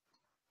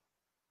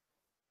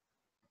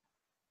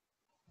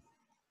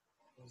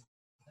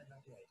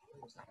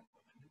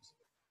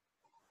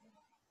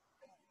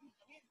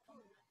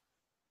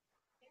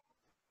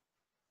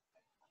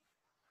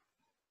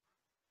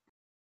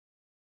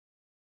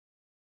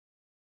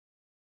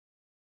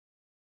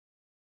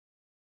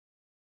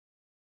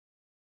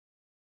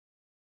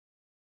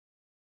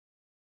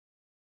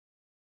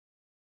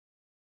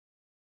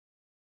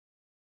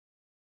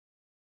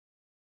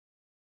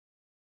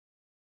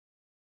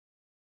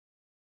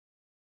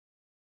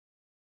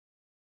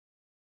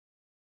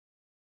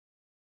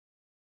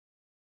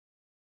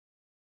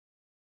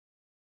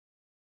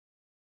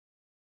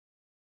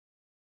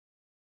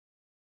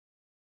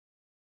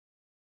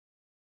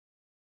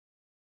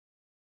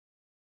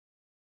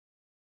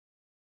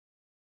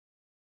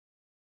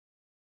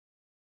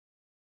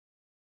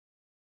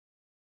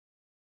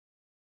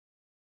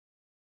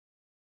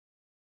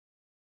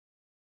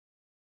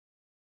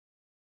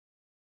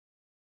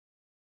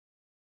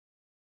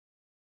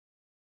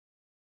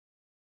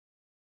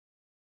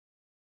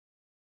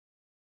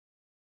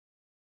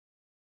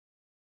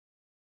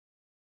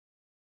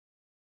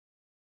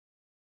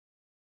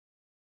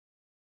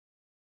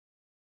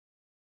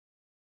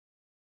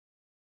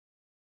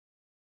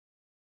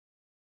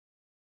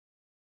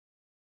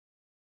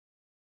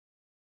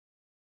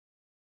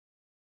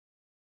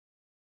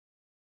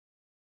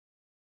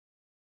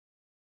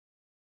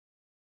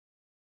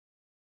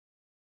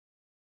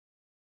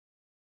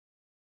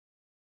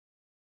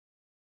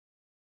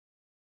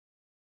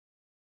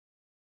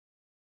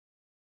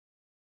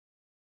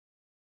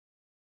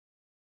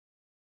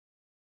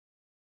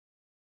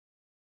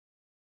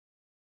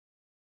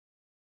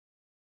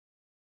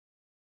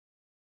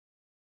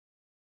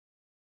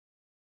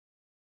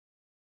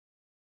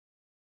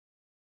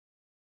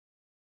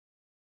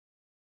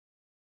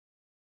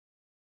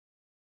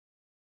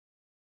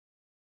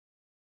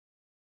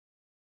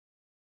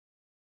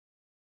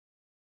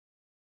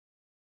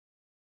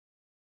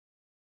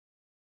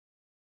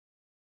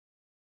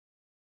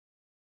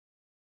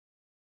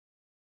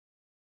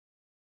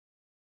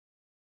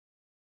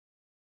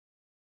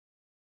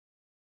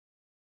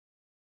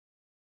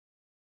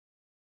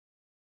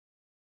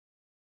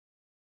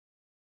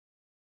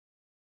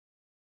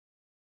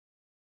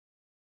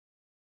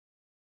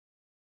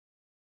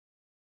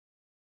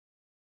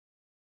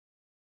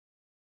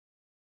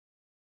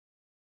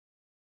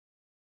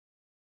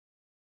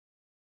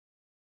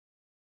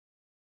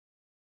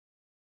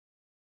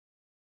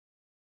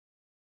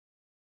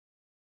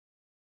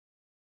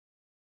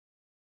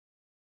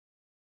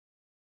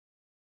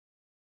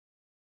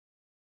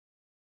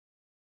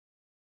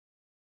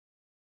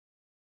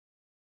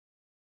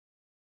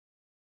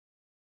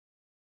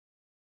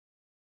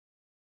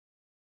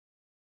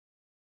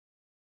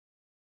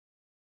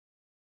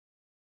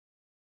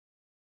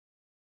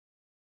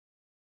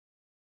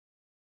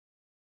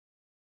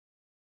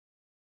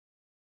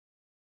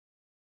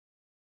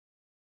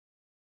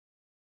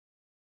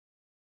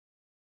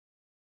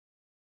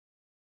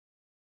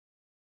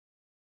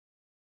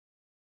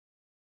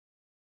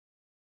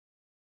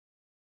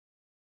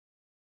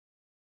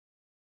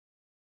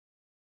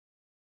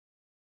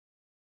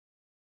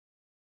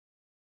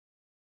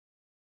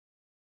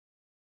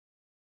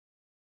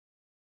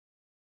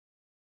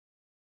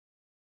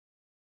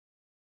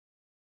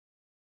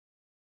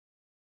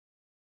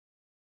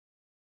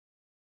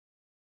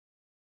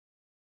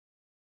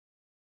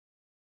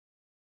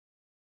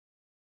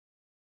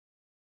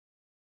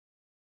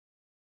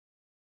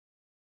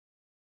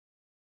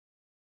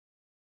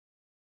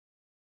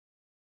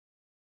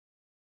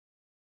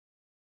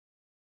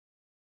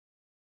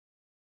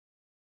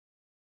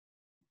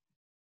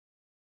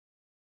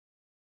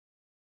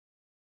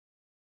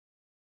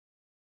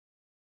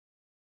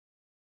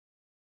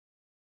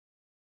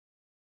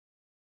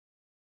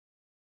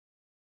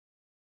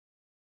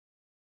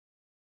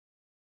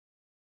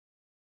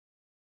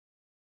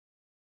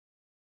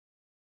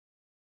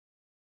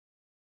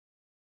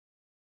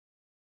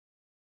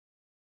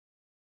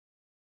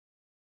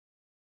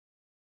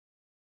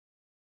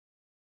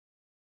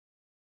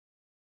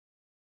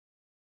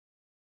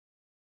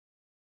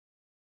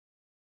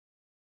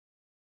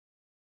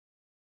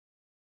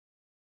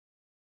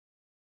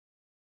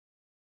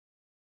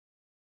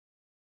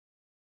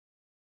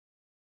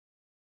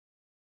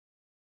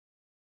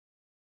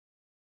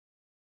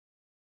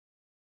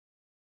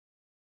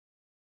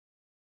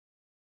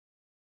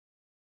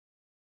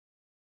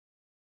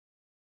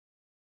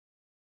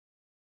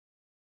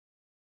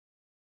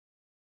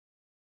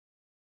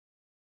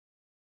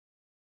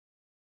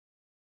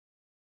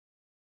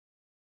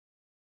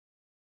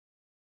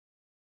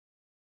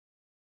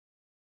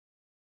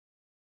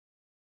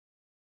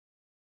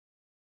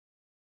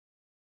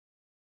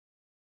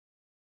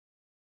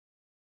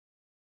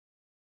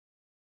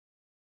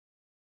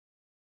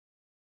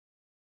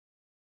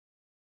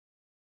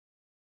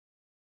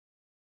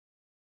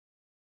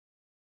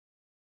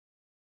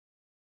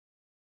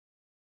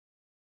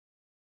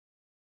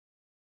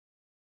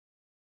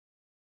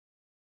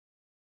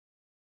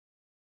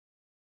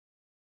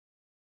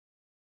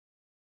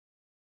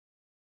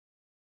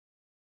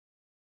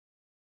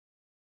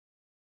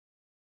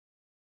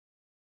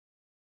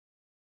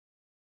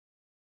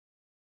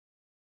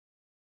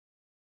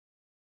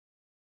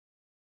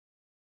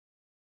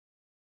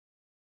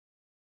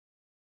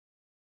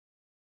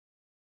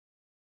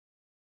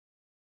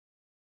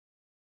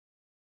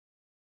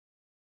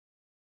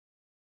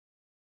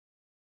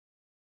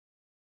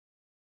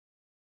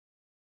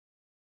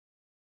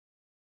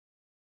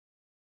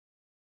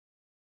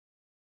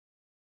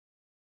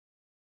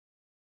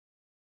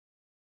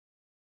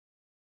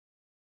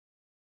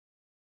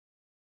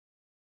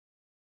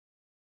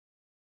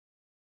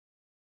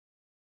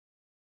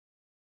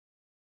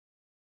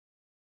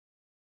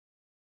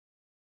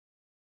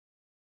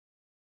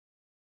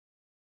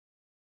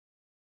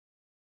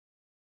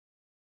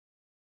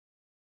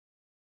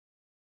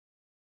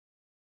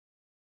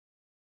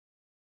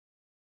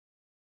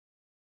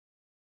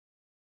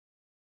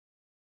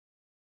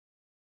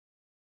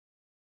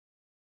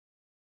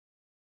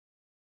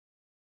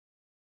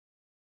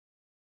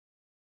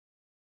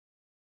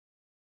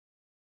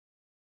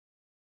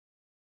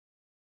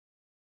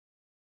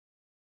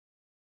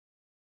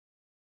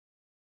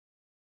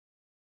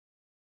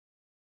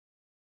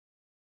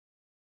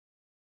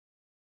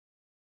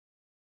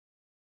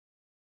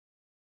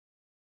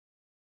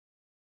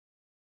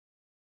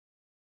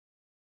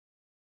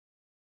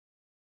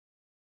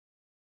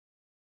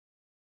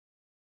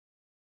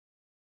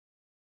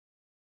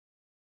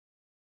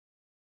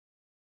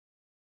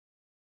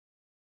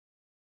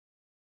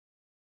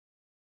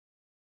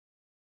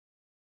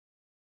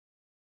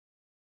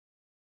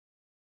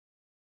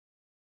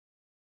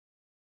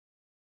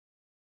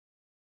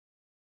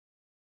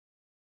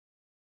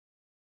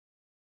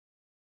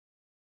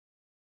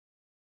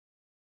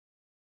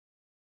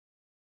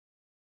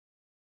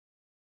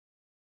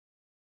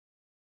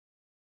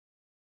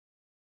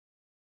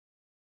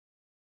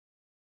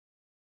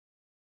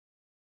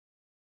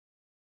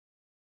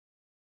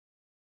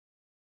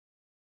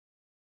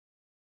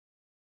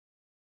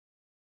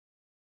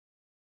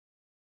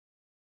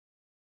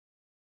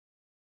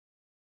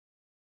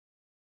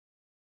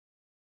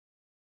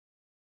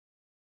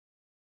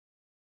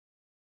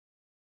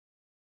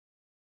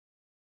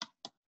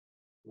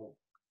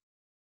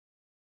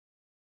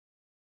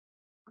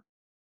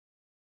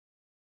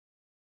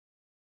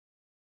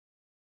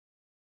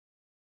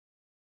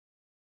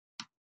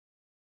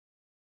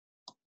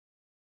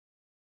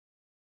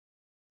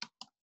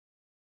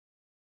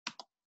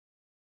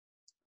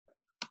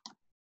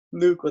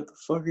 Luke, what the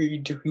fuck are you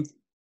doing?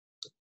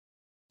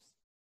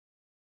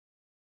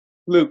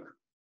 Luke,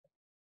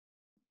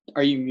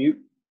 are you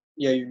mute?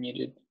 Yeah, you're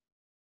muted.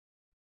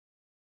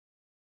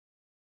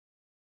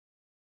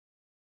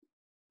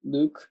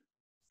 Luke?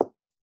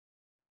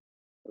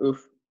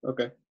 Oof,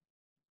 okay.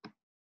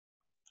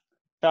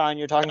 Sean,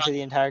 you're talking to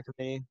the entire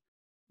committee.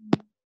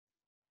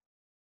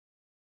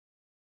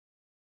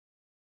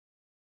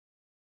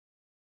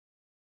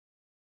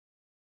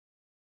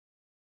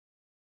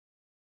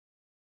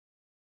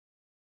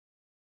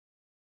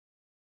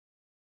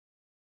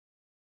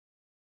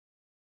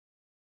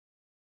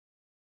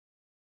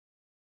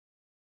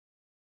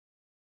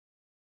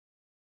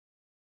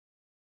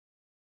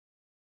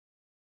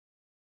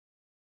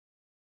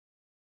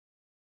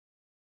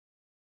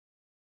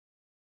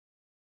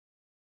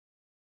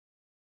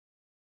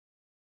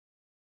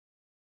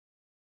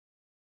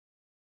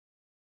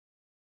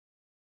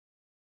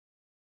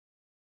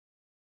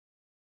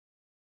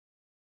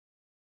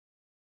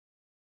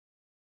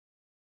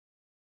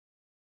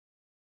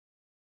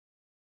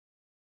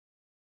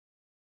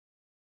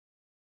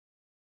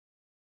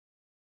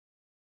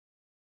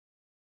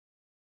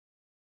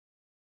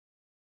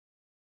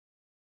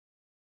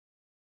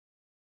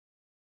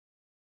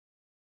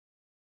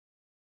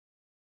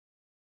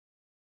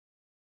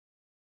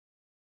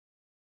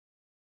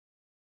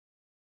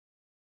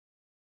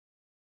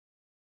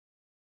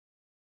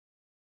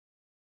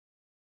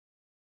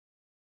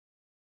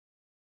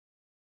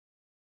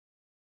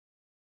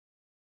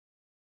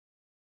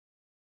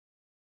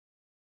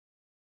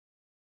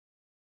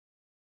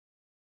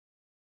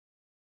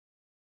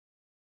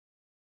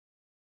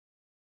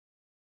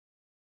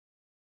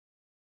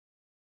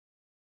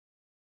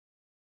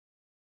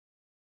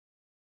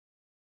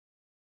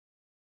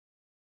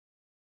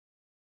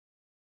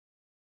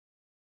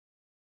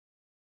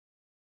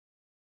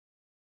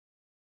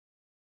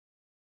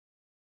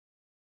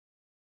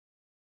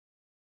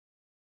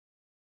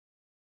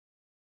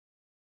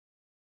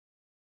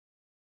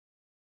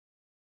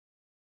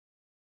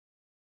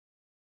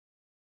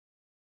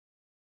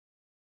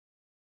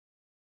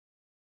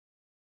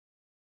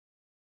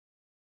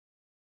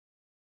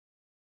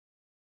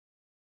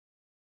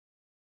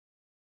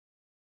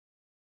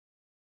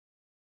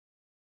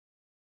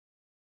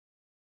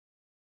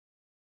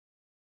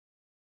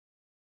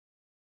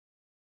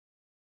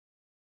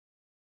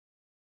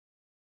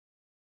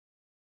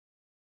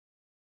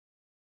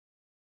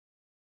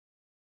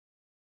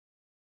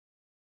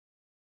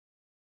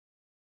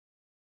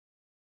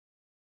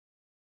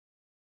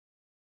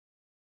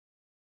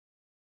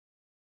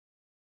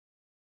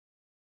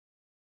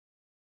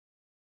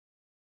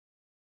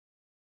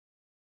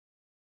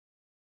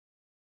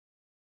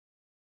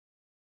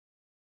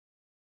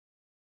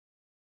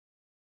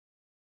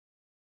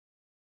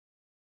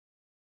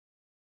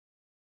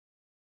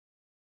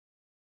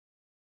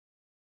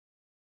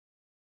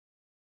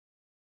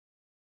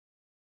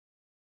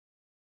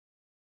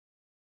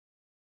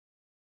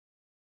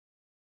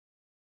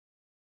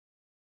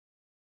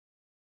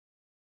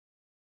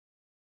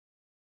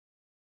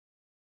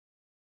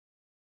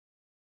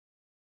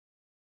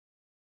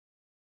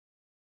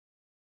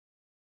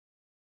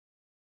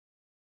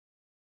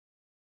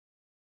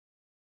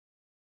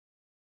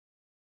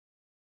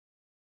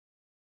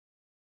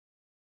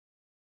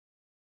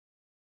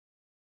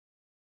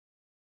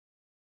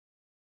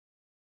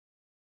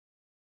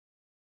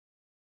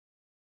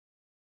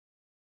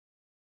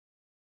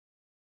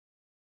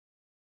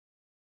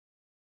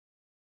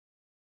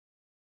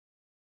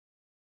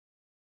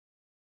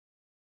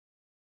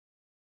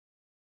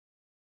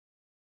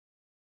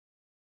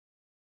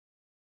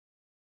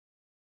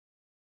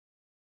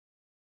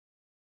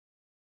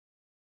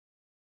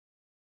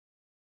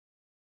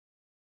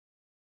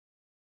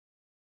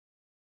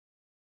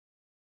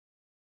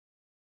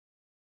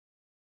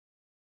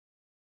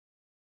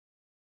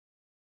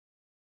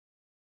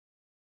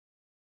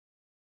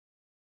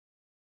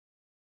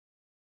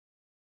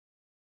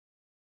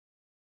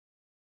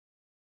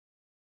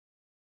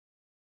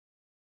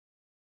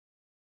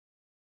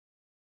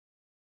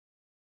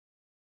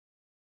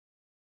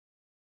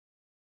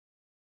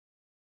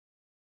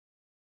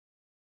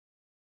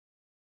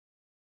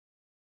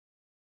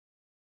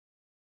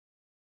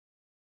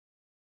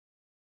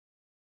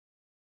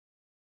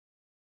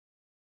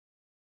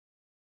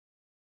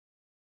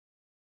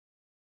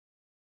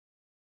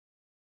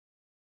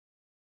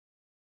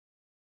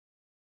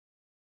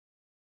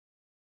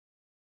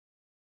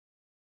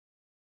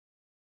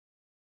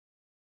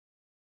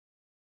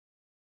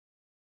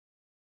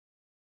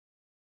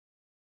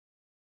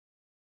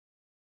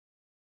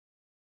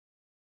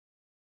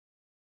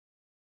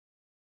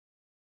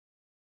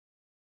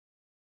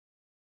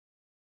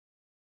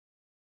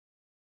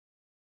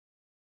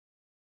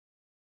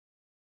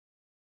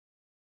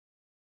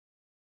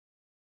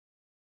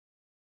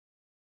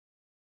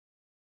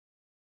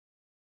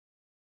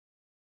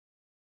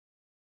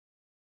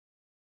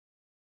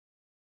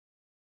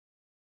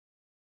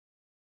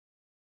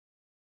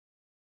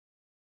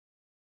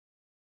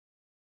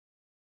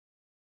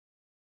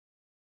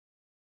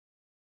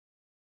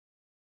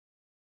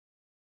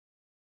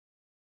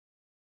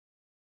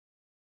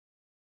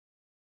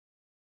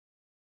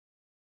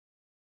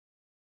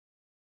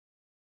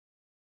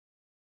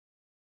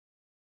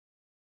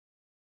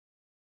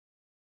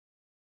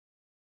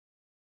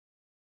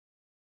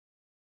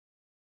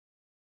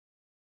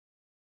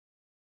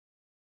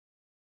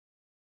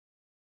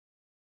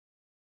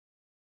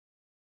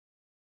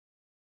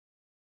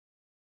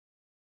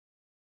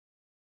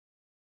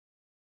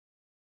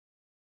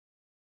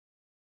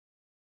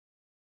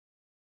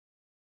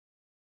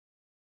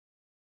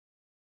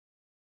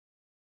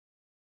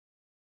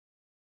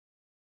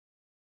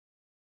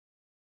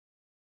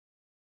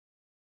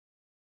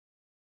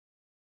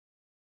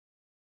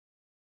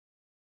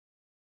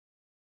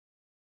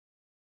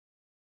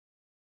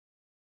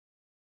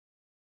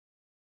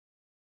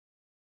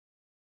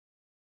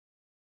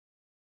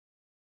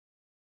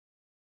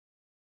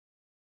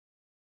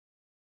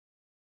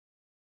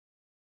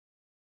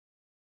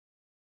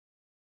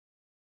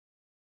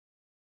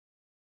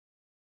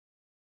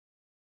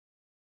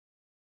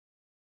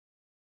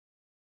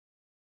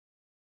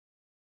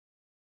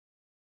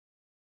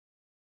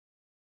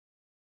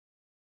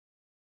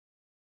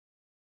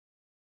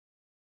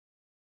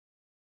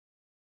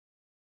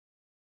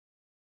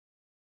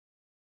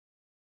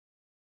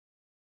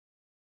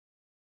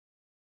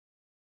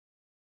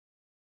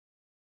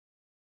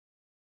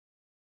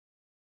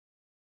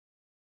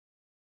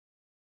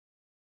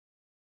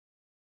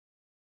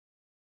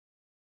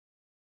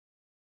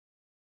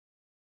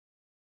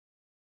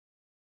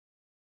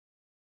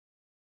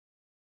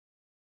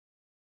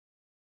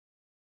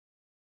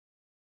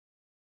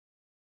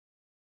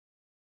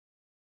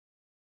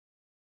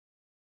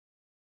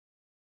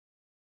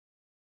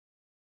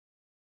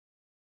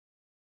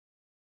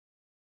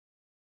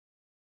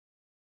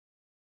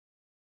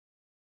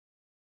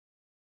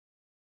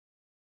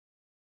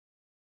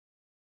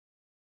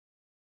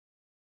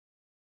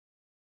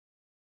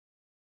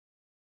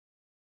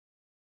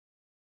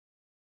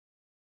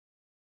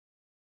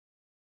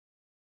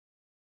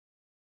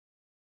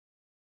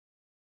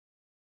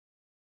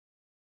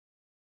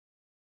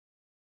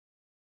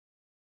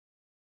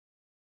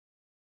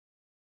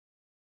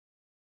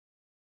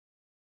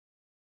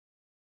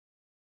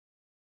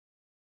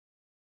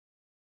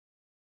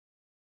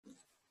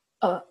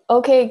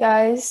 Okay,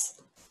 guys.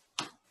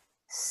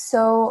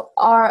 So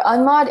our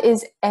unmod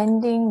is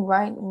ending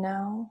right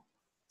now.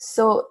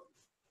 So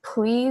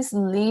please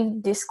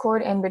leave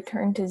Discord and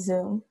return to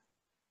Zoom.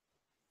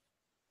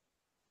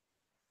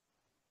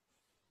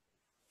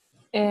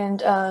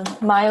 And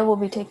Maya will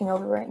be taking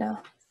over right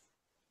now.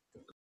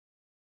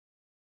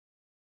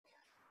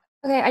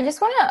 Okay, I just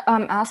want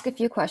to ask a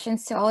few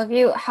questions to all of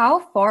you. How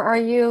far are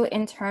you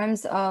in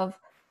terms of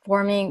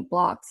forming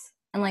blocks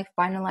and like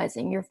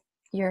finalizing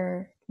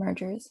your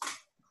mergers?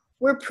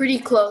 We're pretty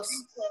close.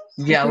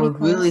 Yeah, we're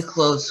really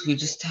close. We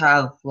just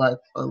have like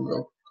a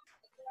little.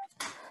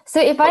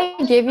 So if I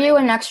give you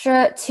an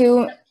extra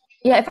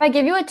if I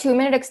give you a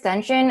 2-minute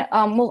extension,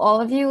 will all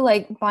of you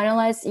like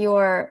finalize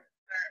your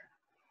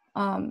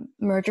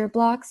merger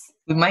blocks?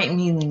 We might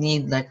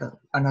need like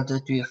another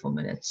 3 or 4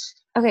 minutes.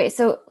 Okay,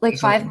 so like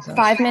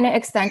 5-minute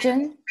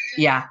extension?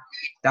 Yeah,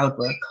 that would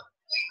work.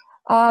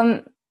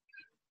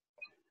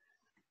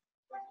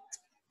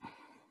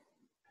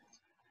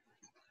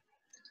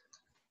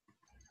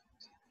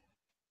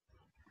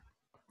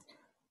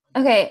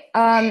 Okay,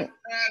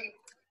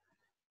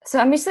 so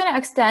I'm just gonna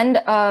extend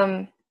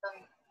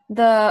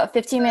the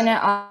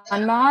 15-minute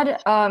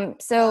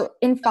unmod. So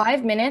in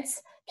 5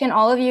 minutes, can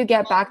all of you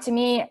get back to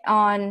me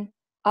on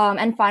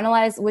and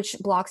finalize which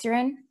blocks you're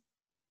in?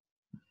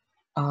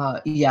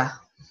 Yeah.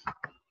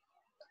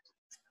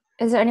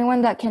 Is there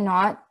anyone that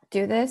cannot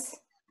do this?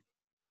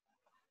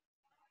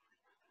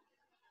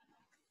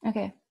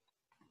 Okay.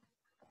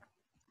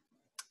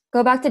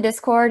 Go back to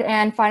Discord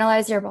and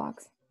finalize your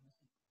blocks.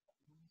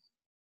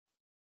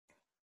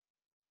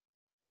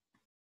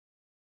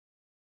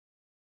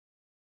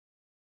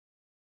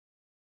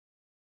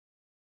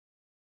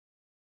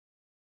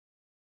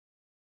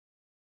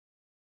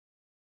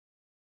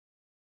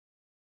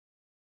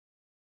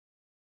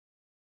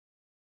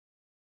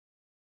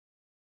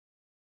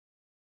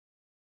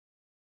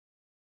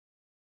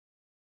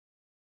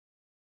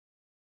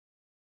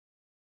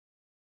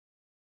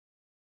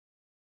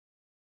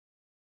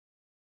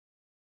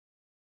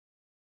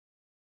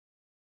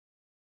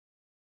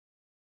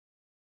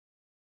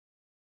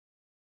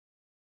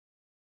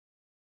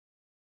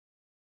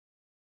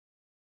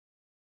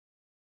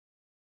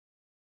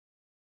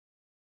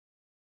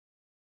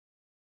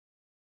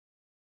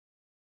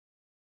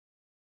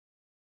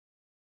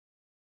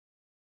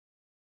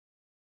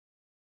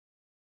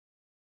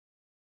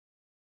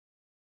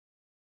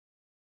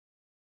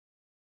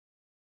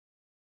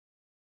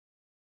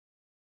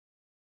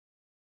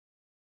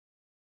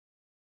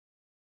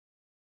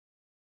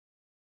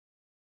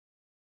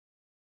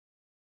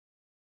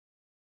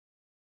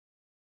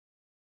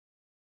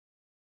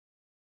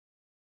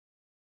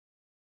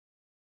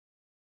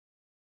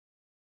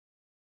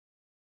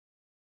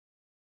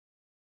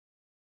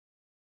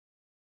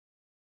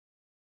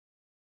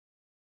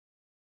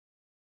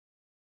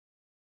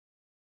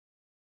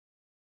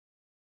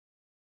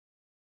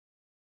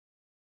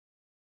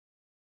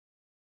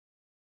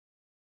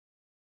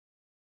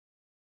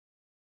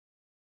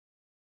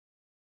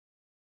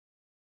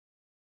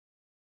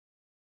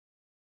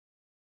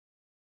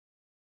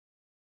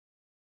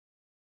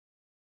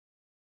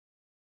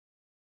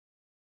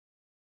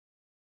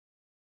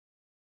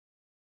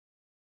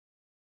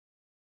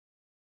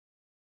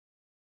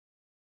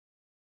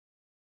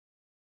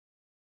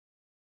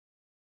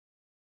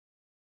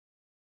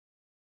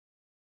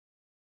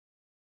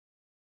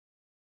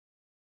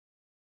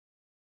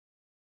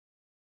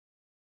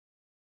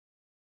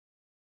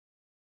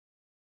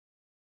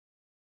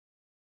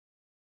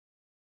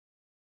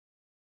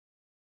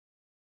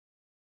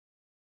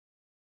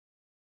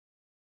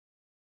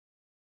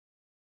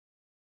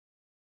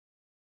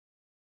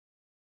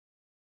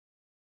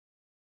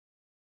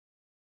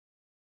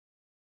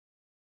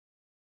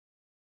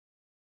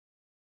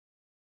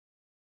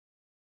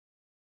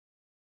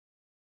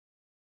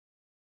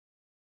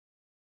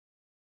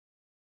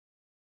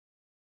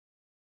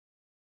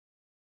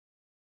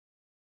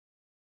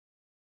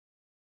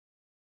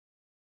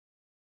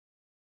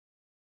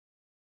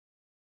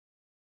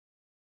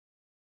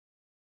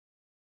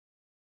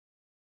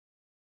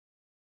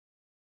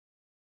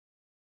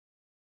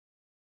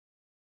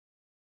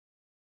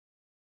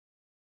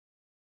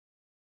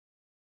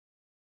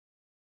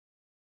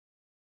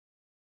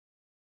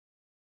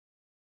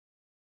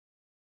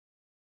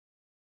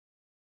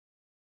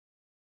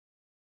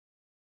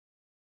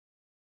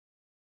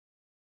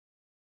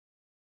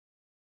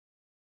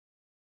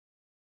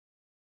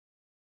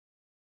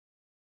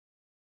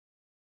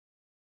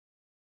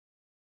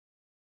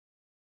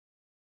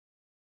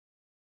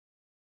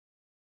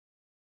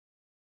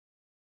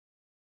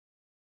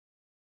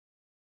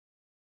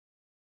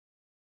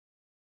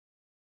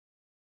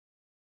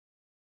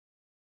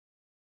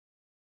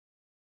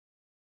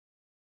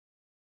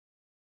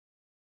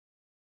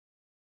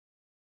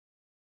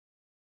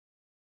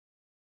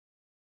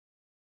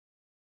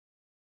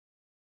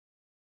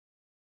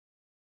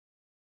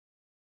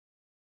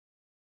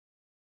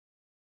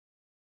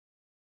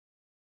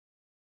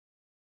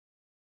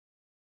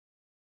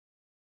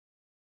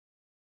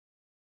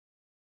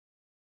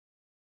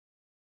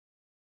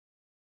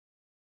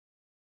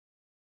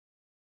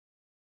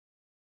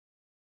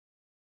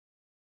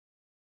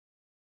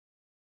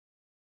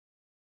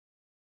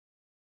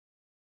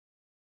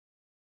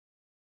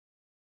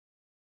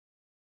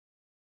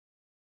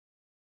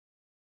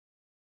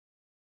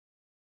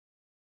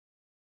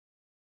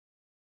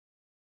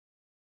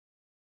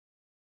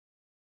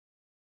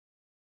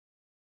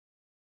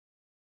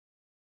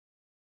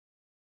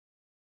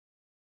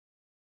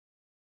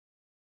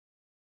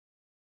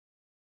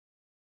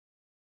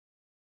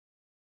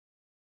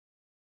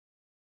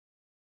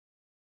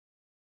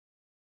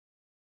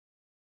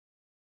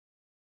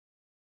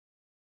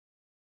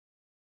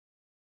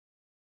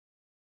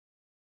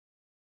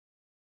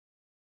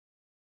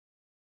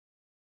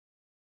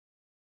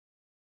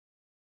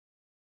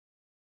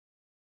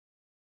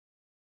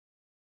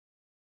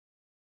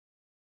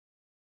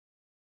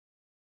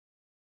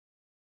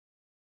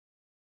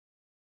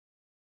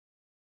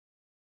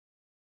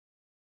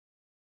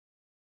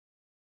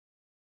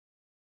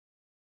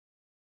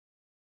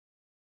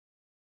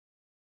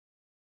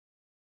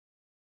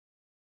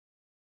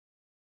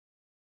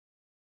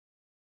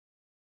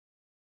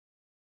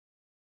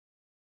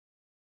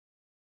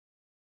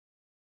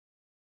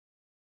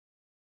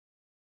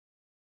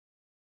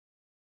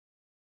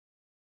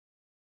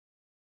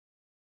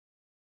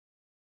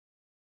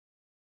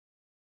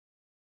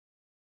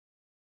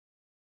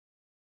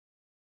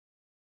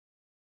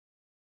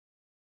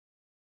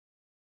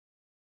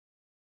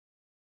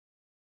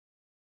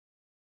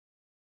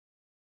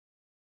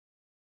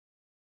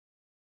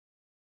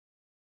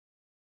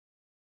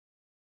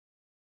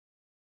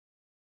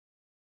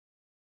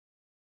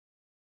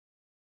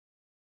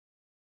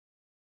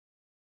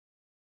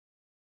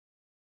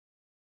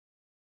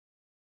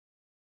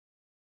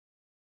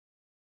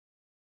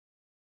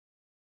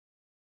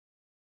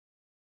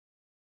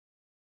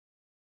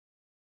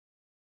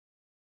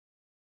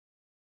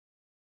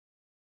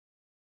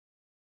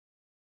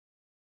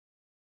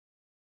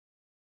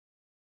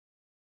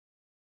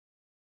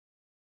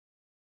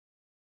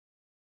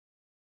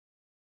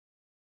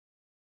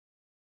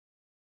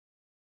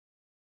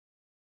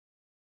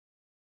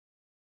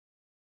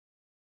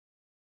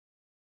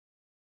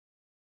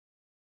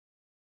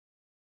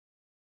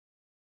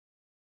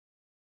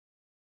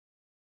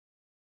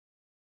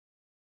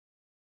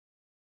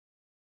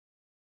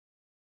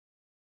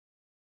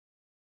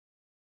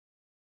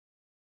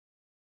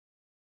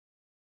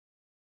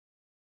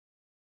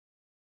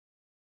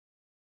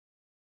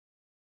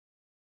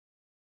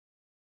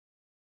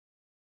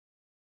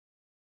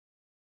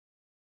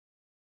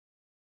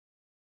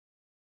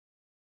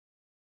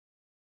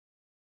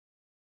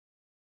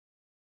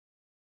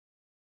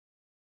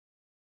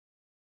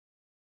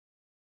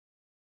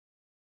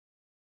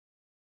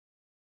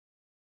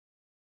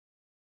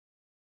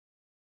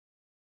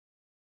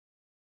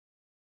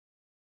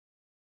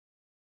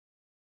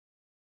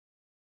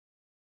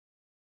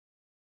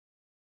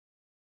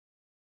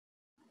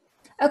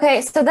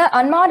 Okay, so the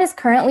unmod is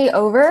currently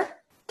over.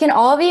 Can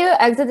all of you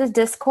exit the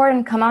Discord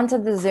and come onto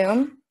the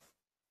Zoom?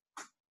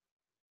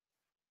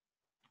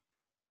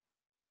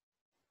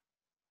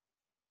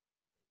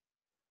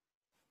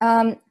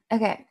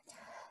 Okay.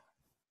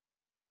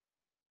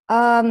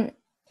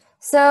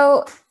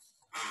 So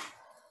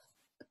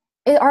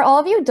are all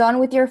of you done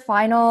with your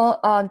final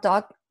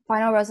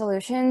final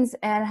resolutions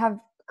and have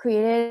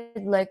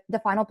created like the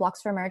final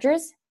blocks for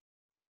mergers?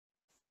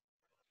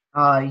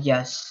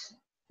 Yes.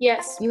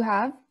 Yes. You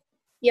have?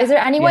 Yeah. Is there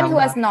anyone Yeah, who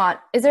we has have.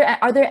 not?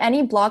 Are there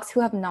any blocks who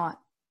have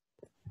not?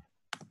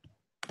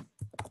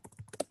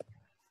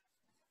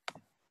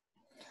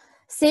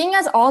 Seeing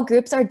as all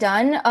groups are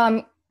done,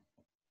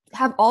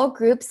 have all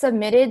groups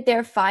submitted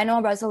their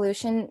final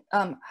resolution,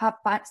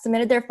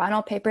 submitted their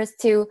final papers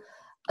to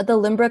the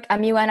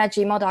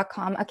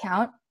limbrookmun@gmail.com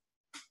account?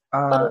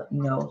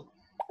 No.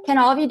 Can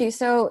all of you do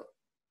so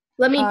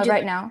Let me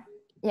right now?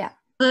 Yeah.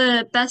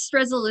 The best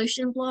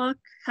resolution block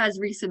has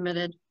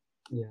resubmitted.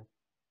 Yeah.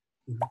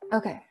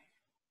 Okay.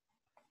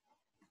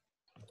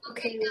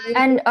 Okay.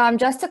 And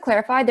just to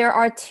clarify, there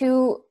are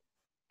two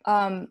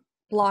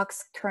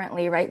blocks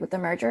currently, right, with the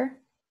merger?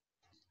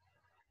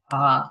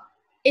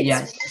 It's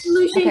Yes.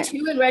 resolution Okay.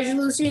 2 and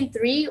resolution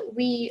 3.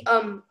 We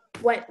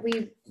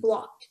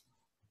blocked.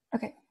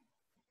 Okay.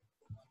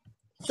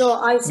 So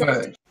I said.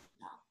 Merge.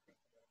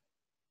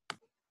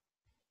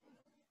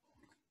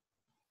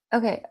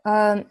 Okay.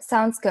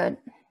 Sounds good.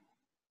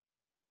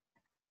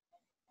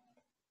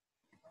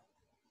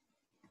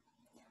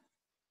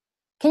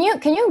 Can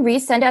you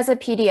resend as a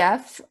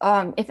PDF?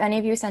 If any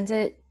of you sent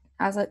it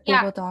as a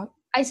Google Doc.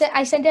 I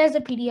sent it as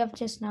a PDF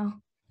just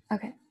now.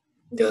 Okay.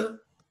 Duh.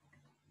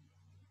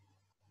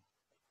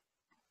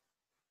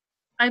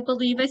 I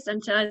believe I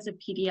sent it as a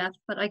PDF,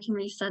 but I can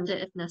resend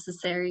it if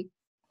necessary.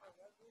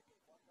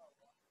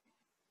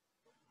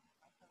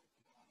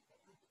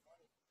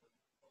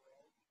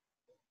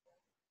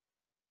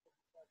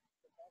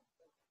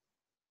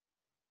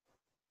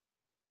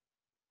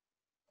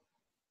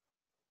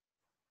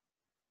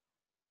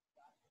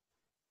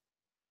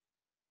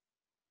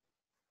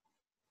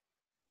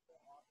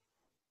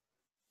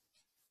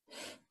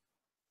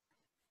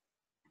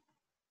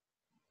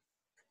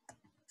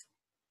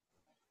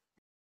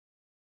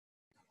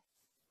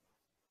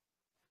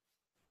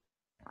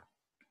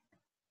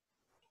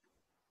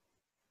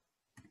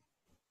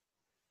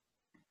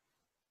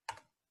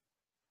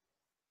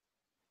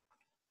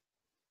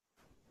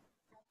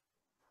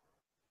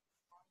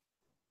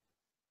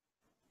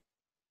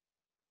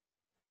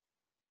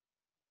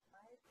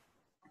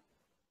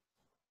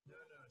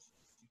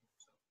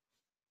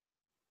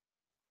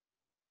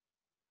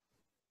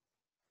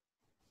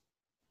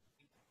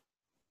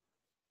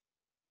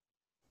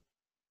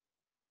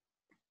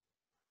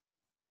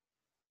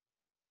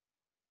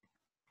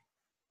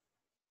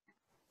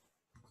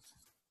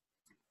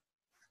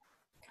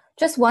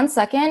 Just 1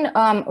 second.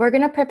 We're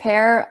gonna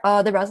prepare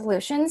the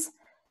resolutions,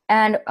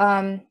 and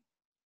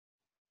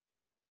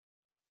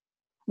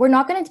we're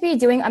not going to be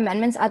doing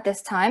amendments at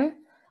this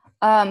time.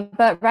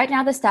 But right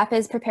now the staff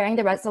is preparing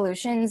the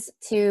resolutions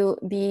to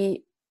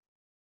be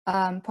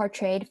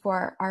portrayed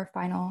for our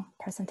final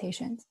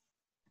presentations.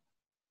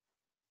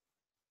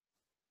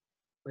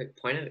 Wait,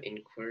 point of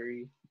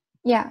inquiry.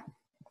 Yeah.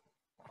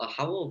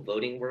 How will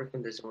voting work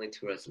when there's only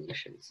 2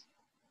 resolutions?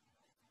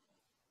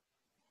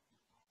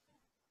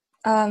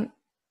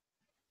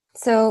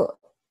 So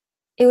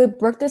it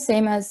would work the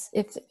same as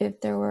if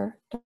there were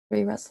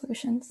 3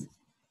 resolutions.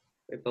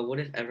 Wait, but what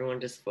if everyone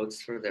just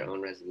votes for their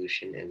own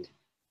resolution and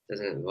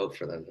doesn't vote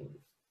for the other one?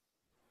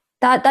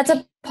 That's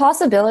a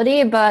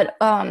possibility, but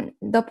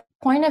the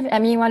point of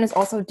ME1 is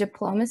also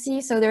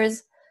diplomacy. So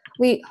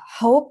we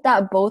hope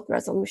that both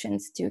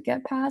resolutions do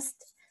get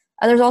passed.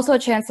 There's also a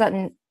chance that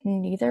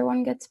neither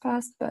one gets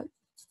passed, but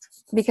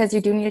because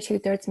you do need a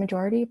 2/3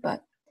 majority,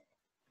 but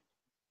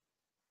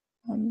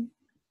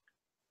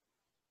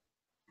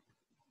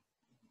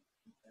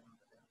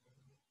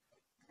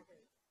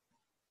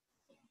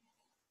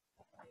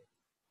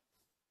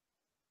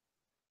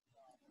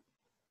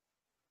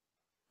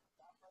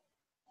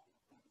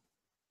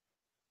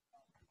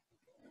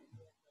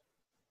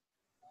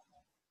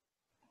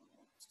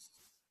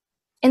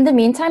in the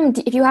meantime,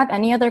 if you have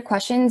any other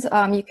questions,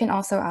 you can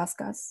also ask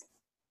us.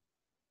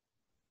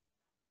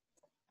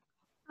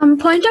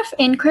 Point of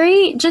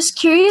inquiry, just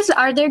curious,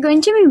 are there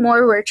going to be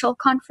more virtual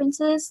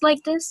conferences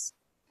like this?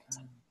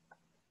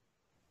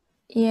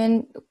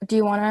 Ian, do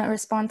you want to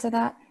respond to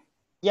that?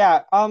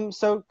 Yeah,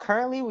 so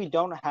currently we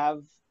don't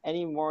have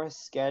any more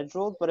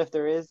scheduled, but if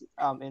there is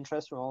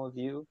interest from all of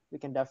you, we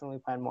can definitely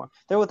plan more.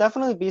 There will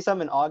definitely be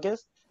some in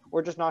August.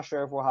 We're just not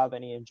sure if we'll have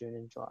any in June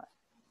and July.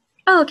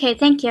 Oh, okay,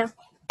 thank you.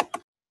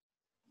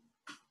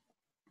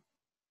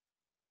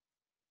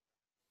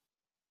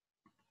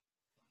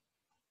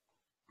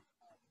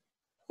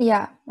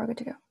 Yeah, we're good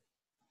to go.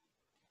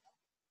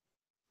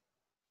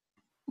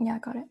 Yeah,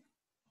 got it.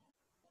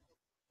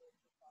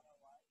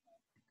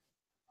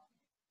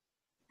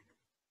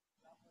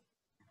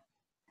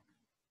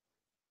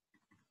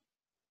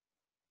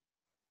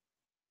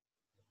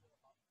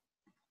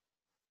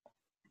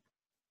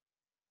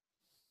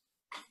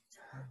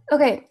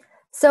 Okay,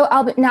 so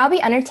I'll now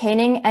be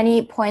entertaining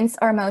any points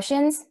or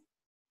motions.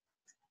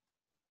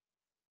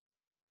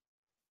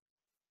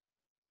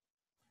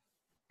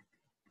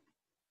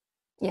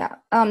 Yeah,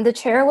 the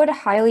chair would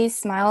highly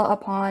smile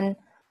upon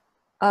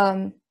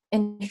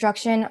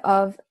introduction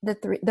of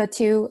the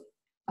two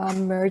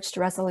merged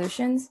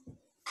resolutions.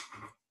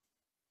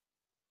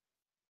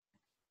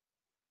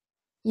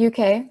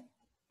 UK.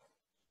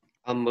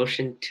 A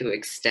motion to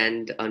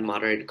extend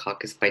unmoderated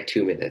caucus by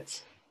 2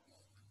 minutes.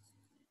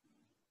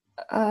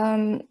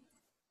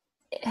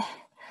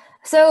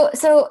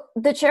 So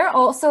the chair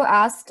also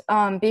asked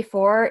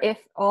before if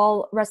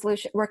all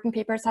resolution working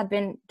papers had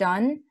been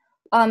done.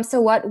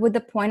 So what would the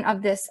point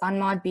of this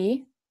unmod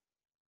be?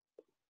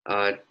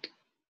 To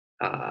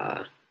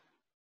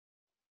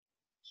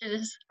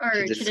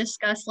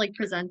discuss like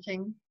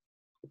presenting.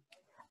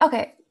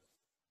 Okay.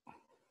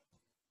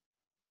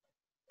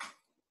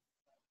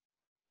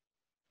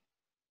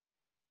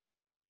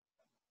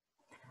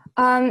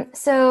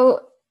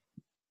 So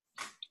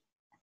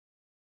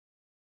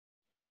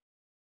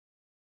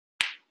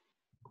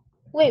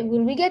wait,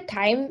 will we get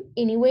time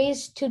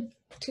anyways to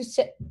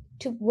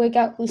work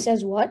out who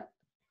says what,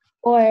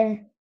 or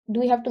do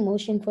we have to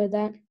motion for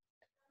that?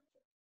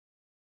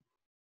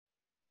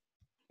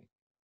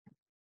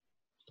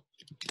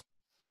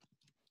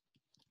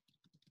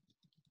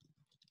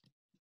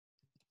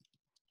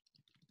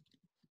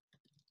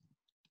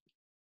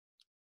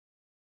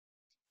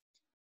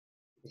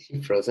 Is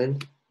she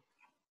frozen?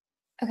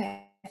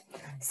 Okay.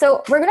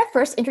 So we're going to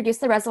first introduce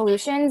the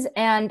resolutions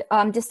and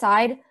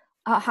decide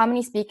how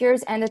many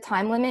speakers and the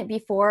time limit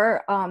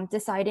before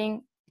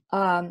deciding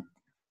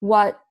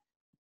what.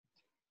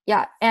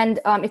 Yeah, and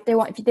if they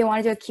want to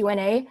do a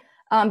Q&A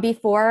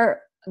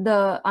before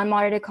the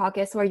unmoderated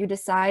caucus where you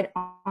decide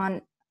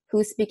on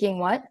who's speaking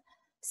what.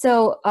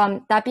 So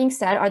that being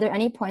said, are there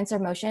any points or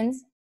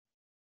motions?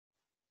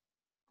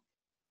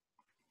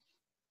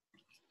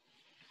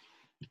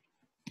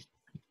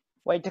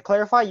 Wait, to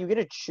clarify, you get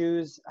to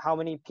choose how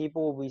many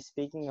people will be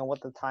speaking and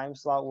what the time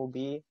slot will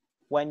be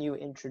when you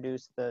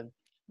introduce the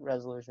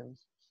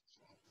resolutions.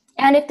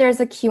 And if there's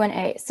a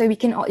Q&A, so you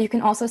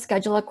can also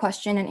schedule a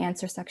question and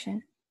answer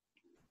section.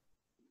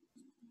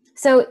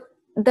 So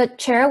the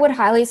chair would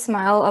highly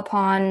smile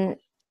upon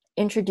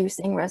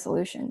introducing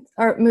resolutions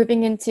or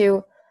moving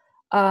into,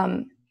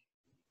 yeah,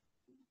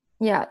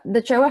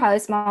 the chair would highly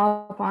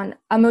smile upon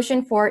a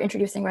motion for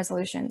introducing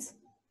resolutions.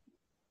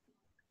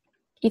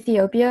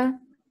 Ethiopia.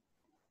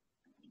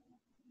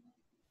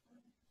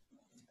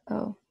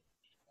 Oh,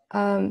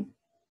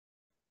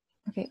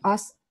 okay,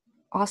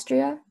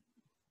 Austria.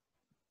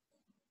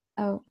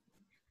 Oh.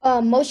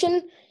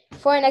 Motion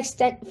for a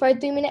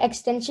 3-minute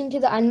extension to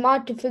the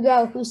unmod to figure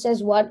out who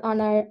says what on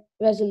our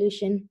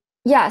resolution.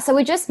 Yeah, so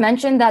we just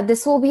mentioned that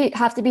this will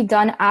have to be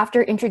done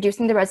after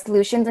introducing the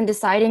resolutions and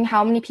deciding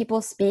how many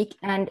people speak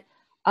and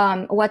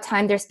what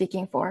time they're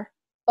speaking for.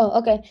 Oh,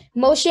 okay.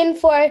 Motion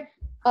for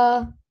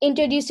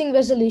introducing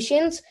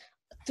resolutions,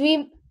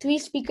 three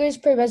speakers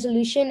per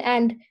resolution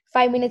and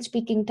 5-minute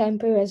speaking time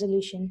per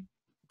resolution.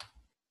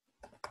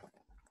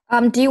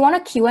 Do you want a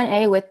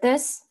Q&A with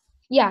this?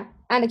 Yeah,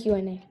 and a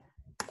Q&A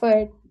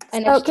for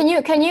an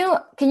extra.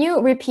 Can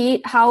you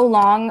repeat how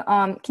long?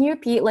 Can you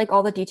repeat like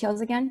all the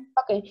details again?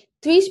 Okay,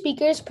 3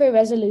 speakers per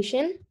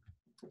resolution.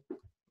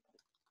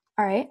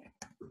 All right.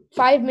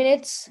 5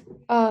 minutes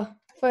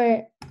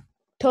for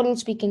total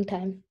speaking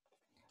time.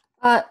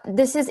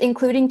 This is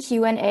including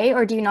Q&A,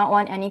 or do you not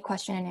want any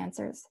question and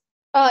answers?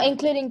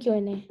 Including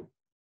Q&A.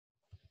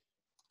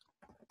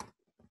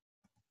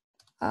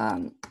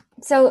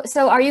 So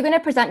are you going to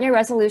present your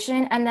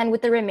resolution and then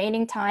with the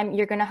remaining time,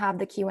 you're going to have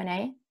the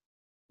Q&A?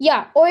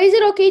 Yeah, or is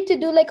it okay to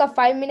do like a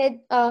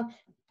 5-minute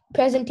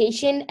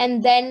presentation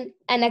and then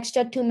an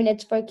extra 2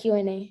 minutes for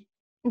Q&A?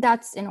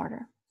 That's in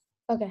order.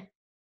 Okay.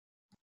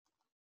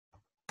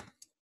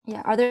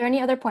 Yeah, are there any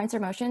other points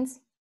or motions?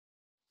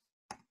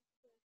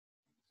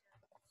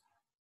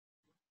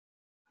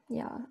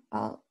 Yeah,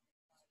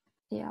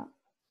 yeah,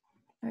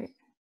 all right,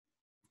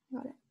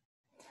 got it.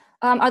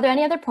 Are there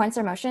any other points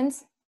or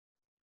motions?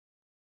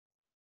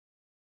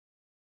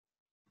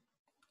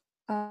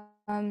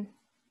 Can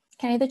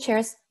any of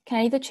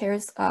the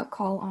chairs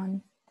call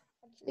on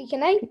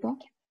Can I? People?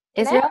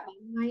 Can Israel? I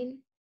amend mine?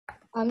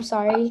 I'm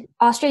sorry.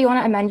 Austria, you want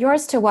to amend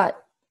yours to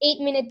what?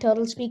 8-minute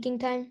total speaking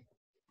time.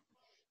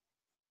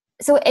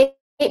 So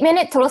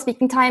 8-minute total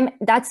speaking time,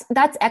 that's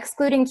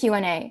excluding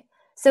Q&A.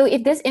 So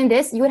if in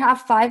this, you would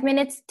have 5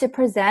 minutes to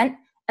present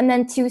and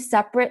then 2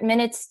 separate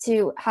minutes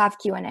to have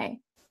Q&A.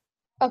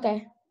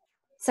 Okay.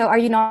 So are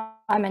you not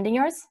amending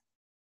yours?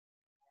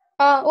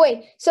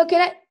 Wait, so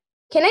can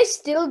I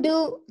still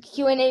do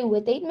Q&A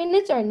with 8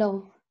 minutes or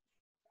no?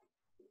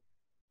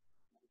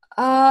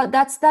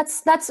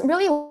 That's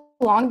really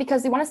long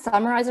because we want to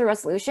summarize a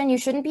resolution. You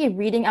shouldn't be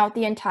reading out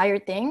the entire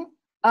thing.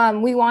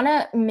 We want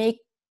to make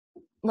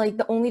like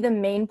only the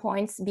main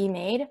points be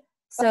made.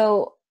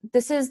 So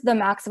this is the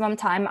maximum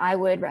time I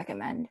would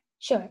recommend.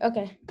 Sure,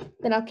 okay.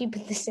 Then I'll keep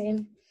it the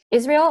same.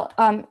 Israel,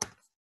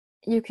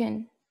 you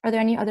can Are there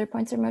any other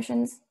points or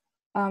motions?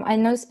 I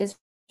noticed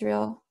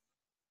Israel.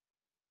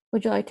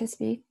 Would you like to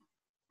speak?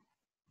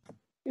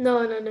 No.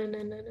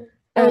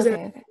 Oh,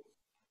 okay.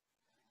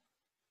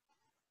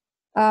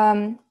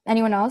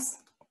 Anyone else?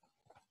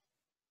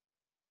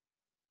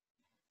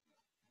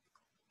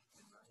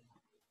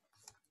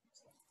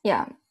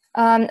 Yeah.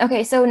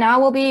 Okay, so now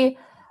we'll be,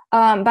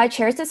 by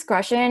chair's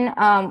discretion,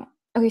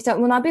 okay, so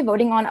we'll not be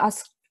voting on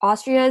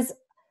Austria's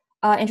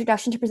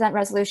introduction to present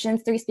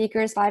resolutions, 3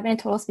 speakers, 5-minute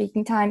total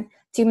speaking time,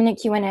 2-minute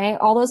Q&A.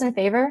 All those in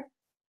favor?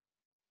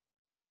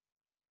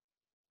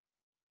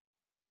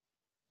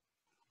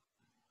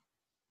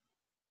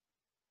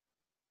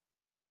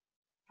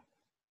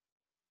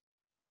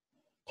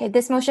 Okay,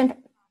 this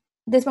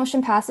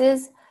motion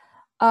passes.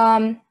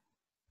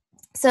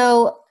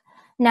 So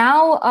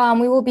now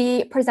we will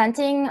be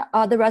presenting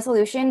the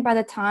resolution by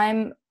the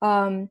time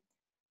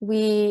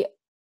we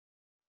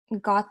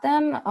got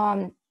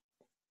them.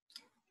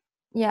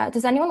 Yeah,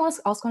 does anyone else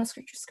also want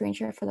to screen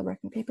share for the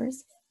working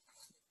papers?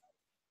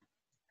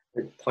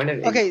 Point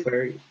of Okay,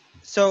 inquiry.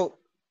 So,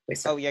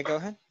 oh yeah, go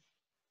ahead.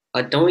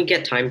 Don't we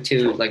get time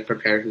to like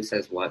prepare who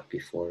says what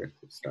before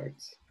it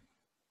starts?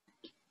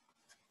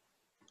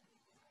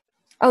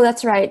 Oh,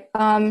 that's right.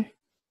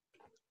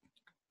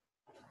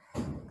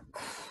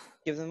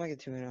 Give them like a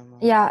 2-minute unmod.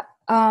 Yeah.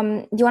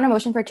 Do you want a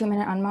motion for a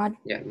 2-minute unmod?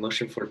 Yeah,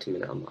 motion for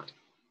 2-minute unmod.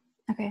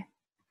 Okay,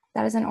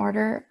 that is in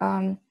order.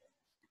 And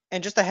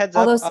just a heads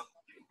all up. Those,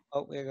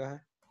 oh yeah, go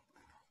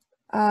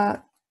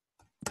ahead.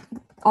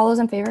 All those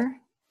in favor?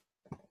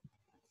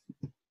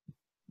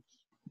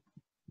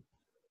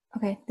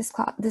 Okay, this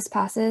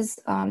passes.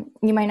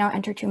 You might now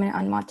enter 2-minute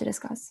unmod to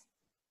discuss.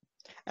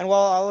 And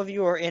while all of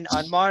you are in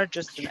unmod,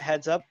 just a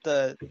heads up,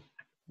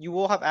 you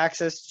will have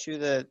access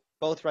to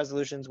both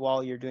resolutions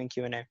while you're doing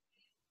Q&A.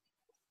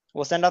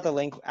 We'll send out the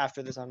link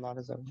after this unmod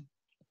is over.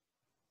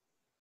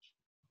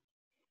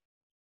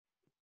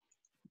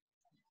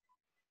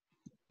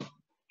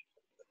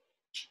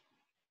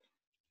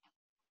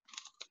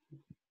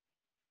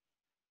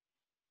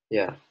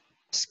 Yeah.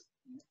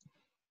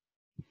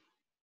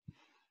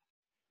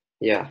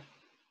 Yeah.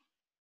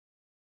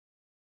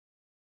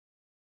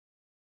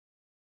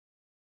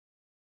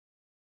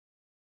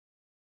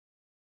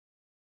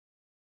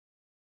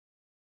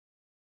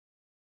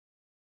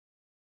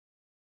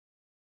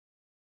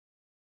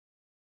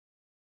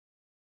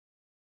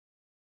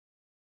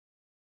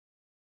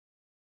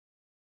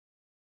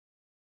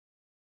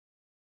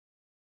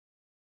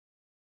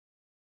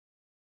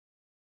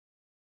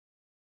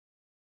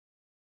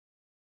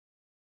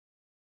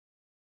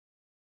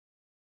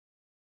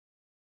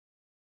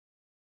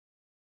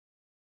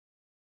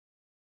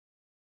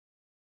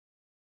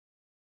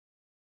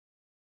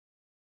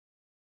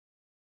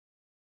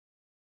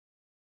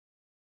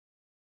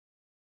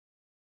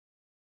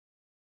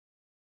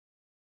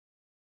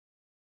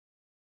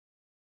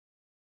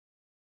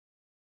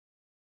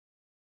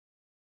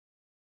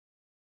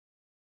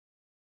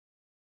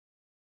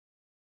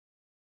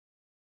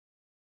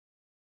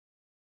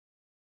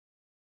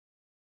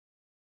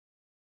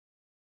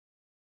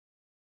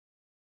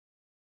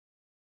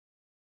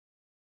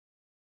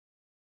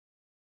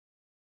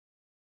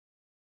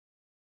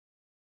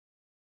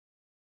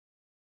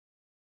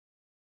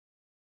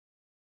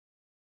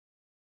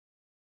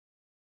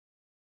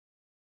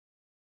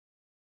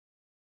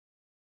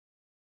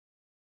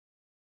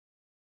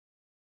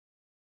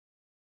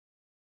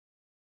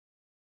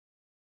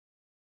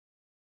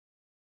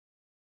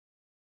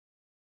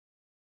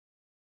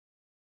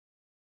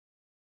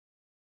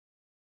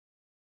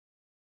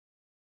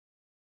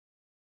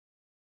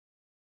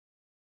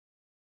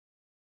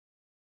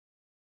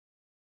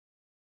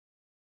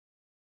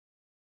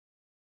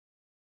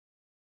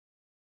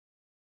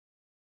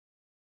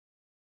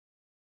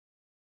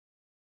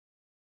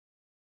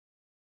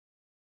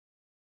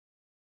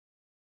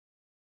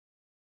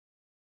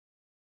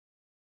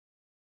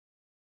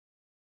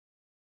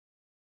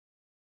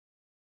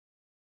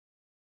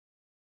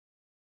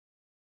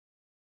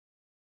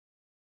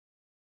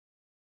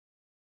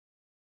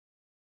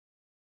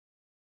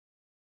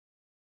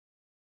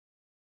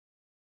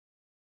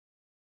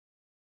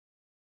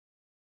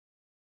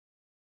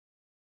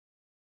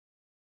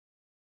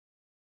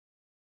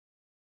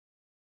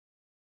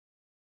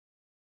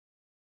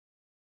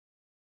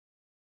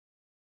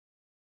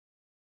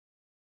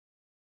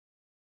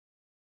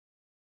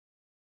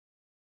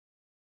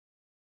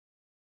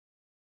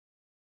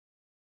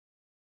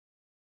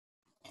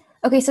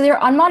 Okay, so your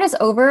unmod is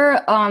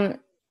over,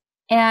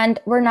 and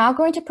we're now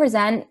going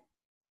to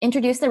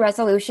introduce the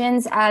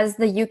resolutions as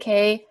the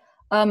UK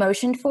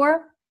motioned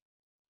for.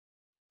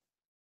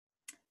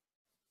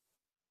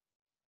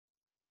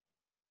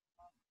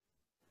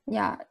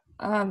 Yeah.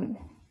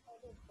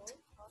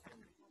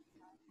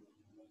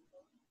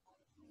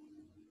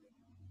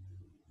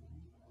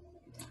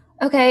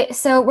 Okay,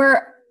 so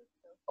we're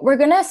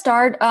gonna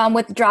start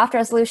with draft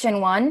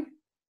resolution 1.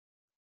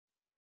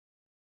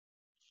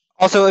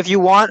 Also, if you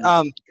want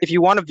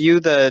to view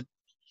the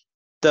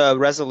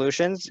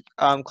resolutions,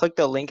 click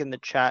the link in the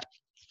chat.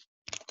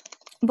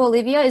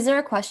 Bolivia, is there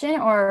a question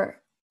or?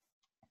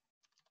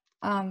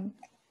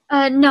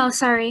 No,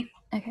 sorry.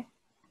 Okay.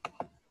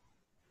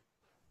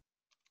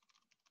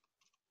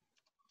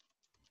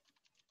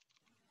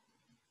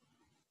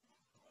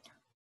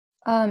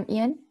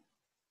 Ian?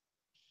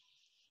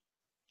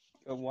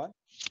 What?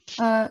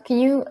 Can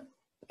you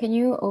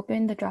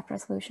open the draft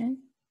resolution?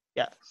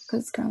 Yes.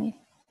 Because currently.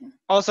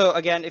 Also,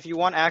 again, if you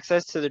want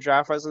access to the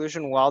draft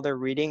resolution while they're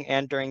reading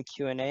and during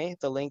Q&A,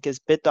 the link is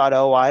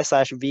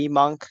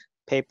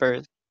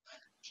bit.ly/vmonkpapers.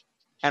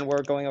 And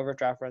we're going over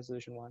draft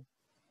resolution 1.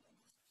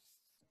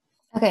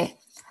 Okay.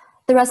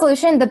 The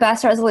resolution, the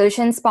best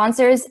resolution,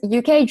 sponsors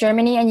UK,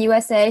 Germany, and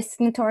USA,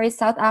 signatories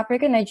South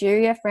Africa,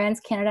 Nigeria, France,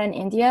 Canada, and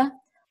India.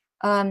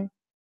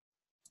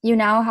 You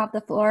now have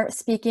the floor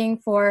speaking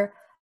for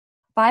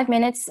 5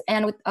 minutes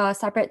and with a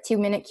separate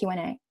 2-minute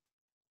Q&A.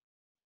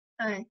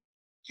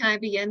 Can I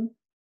begin?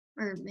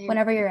 Or maybe...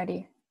 Whenever you're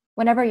ready.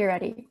 Whenever you're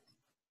ready.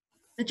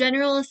 The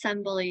General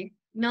Assembly,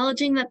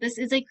 acknowledging that this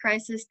is a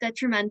crisis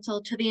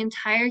detrimental to the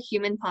entire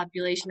human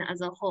population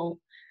as a whole,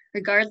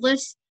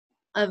 regardless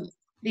of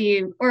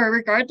the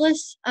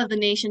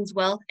nation's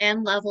wealth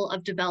and level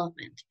of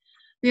development.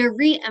 We are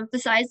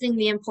re-emphasizing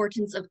the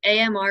importance of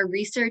AMR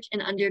research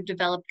in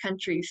underdeveloped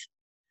countries.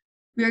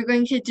 We are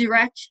going to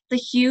direct the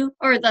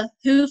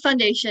WHO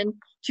Foundation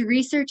to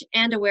research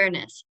and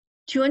awareness.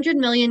 $200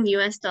 million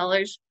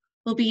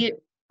will be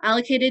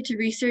allocated to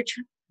research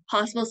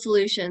possible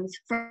solutions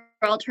for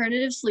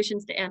alternative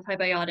solutions to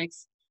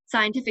antibiotics,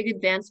 scientific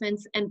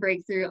advancements, and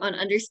breakthrough on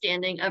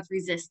understanding of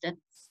resistance.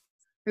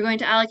 We're going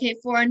to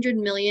allocate $400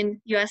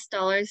 million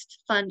to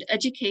fund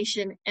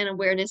education and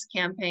awareness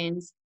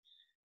campaigns.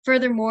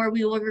 Furthermore,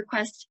 we will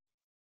request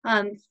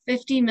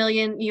 $50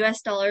 million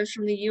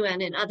from the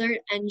UN and other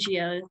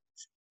NGOs,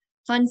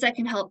 funds that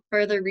can help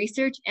further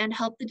research and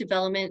help the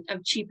development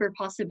of cheaper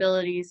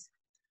possibilities.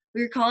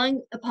 We are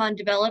calling upon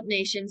developed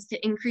nations to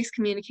increase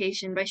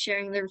communication by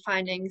sharing their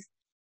findings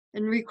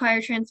and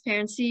require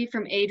transparency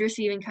from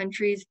aid-receiving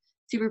countries,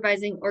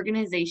 supervising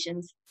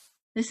organizations.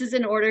 This is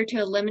in order to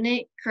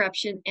eliminate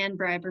corruption and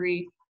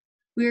bribery.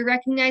 We are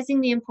recognizing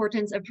the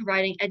importance of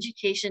providing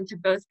education to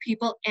both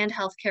people and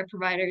healthcare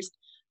providers.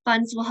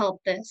 Funds will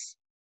help this.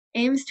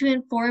 Aims to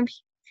inform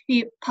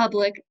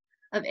public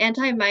of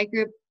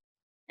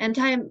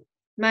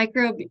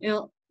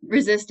antimicrobial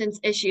resistance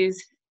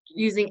issues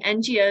using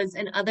NGOs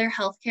and other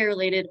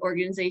healthcare-related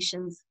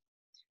organizations.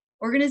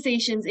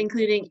 Organizations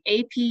including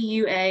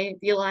APUA,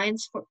 the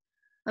Alliance for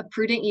a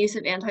Prudent Use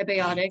of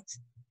Antibiotics,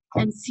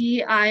 and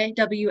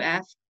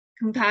CIWF,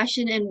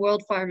 Compassion in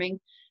World Farming,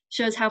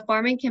 shows how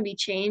farming can be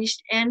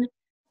changed, and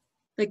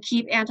the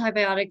Keep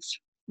Antibiotics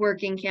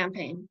Working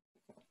campaign.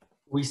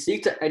 We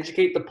seek to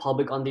educate the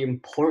public on the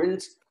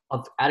importance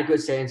of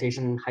adequate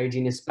sanitation and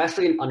hygiene,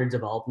 especially in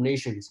underdeveloped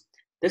nations.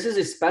 This is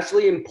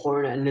especially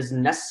important and is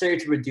necessary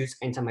to reduce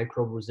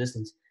antimicrobial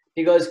resistance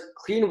because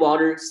clean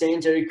water,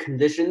 sanitary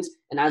conditions,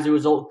 and as a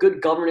result,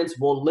 good governance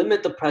will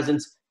limit the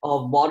presence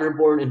of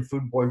waterborne and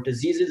foodborne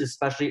diseases,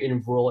 especially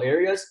in rural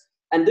areas.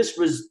 And this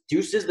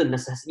reduces the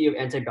necessity of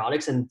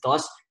antibiotics and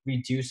thus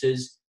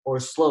reduces or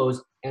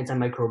slows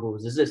antimicrobial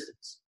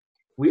resistance.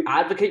 We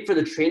advocate for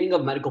the training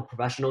of medical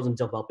professionals in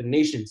developing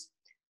nations.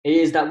 It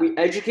is that we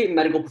educate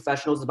medical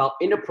professionals about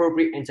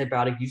inappropriate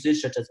antibiotic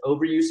usage, such as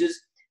overuses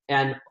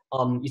and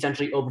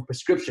essentially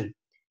overprescription.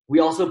 We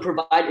also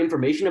provide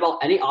information about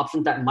any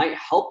options that might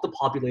help the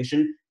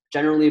population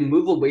generally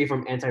move away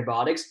from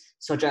antibiotics,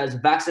 such as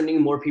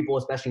vaccinating more people,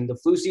 especially in the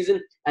flu season,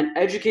 and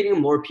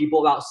educating more people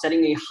about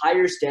setting a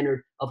higher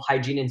standard of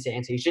hygiene and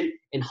sanitation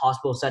in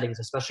hospital settings,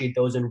 especially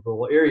those in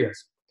rural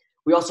areas.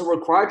 We also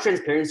require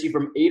transparency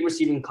from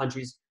aid-receiving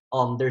countries,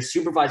 their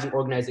supervising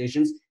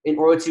organizations, in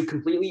order to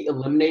completely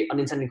eliminate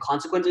unintended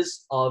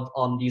consequences of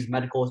these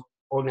medical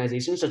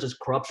organizations, such as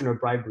corruption or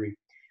bribery.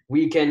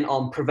 We can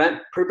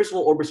prevent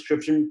purposeful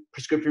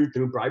overprescription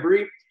through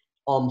bribery,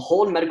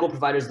 hold medical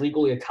providers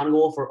legally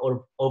accountable for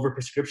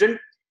overprescription,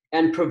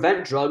 and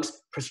prevent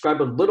drugs prescribed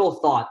with little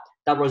thought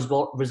that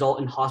result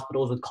in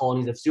hospitals with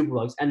colonies of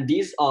superbugs. And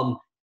this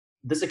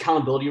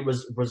accountability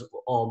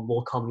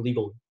will come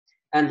legally.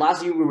 And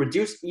lastly, we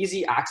reduce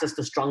easy access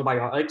to strong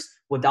biotics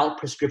without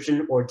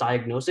prescription or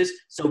diagnosis,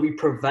 so we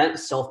prevent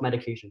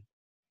self-medication.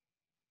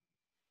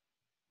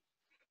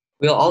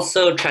 We'll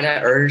also try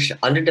to urge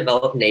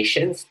underdeveloped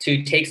nations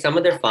to take some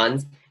of their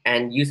funds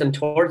and use them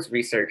towards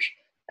research,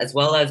 as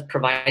well as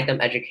provide them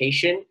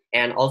education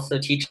and also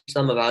teach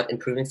them about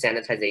improving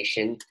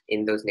sanitization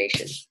in those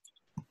nations.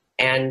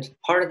 And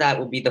part of that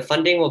will be the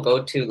funding will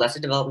go to lesser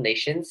developed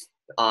nations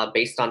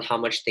based on how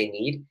much they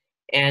need.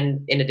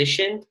 And in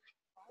addition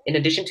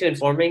to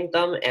informing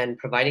them and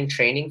providing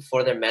training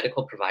for their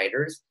medical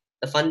providers,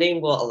 the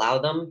funding will allow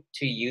them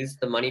to use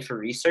the money for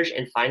research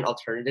and find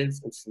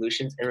alternatives and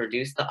solutions and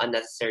reduce the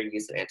unnecessary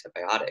use of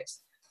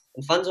antibiotics.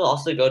 And funds will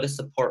also go to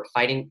support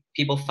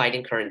people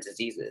fighting current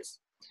diseases.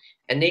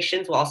 And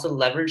nations will also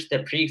leverage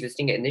their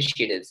pre-existing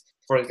initiatives,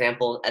 for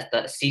example, at the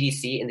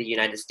CDC in the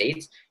United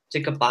States,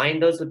 to combine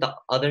those with the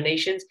other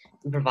nations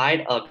and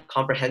provide a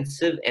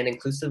comprehensive and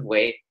inclusive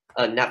way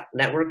a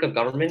network of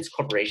governments,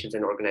 corporations,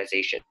 and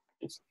organizations.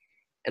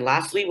 And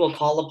lastly, we'll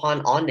call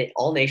upon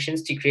all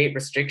nations to create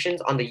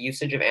restrictions on the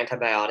usage of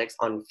antibiotics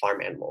on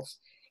farm animals.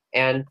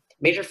 And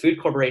major food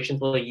corporations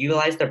will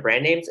utilize their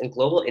brand names and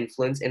global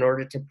influence in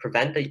order to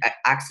prevent the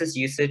excess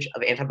usage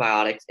of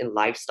antibiotics in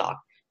livestock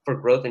for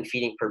growth and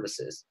feeding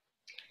purposes.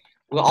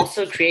 We'll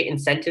also create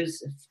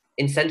incentives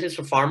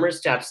for farmers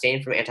to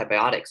abstain from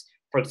antibiotics.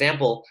 For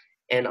example,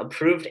 an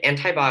approved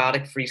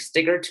antibiotic-free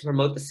sticker to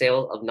promote the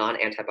sale of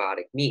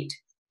non-antibiotic meat.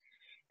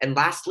 And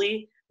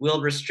lastly,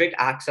 we'll restrict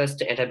access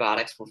to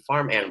antibiotics for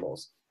farm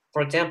animals.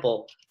 For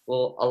example,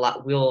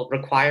 we'll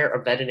require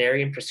a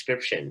veterinarian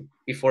prescription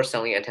before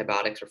selling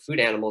antibiotics for food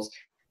animals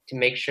to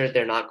make sure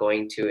they're not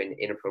going to an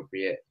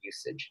inappropriate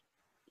usage.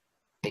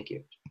 Thank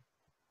you.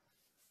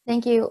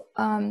 Thank you.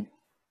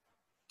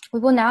 We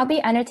will now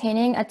be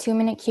entertaining a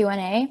 2-minute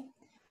Q&A.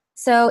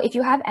 So if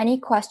you have any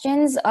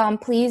questions,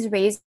 please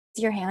raise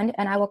your hand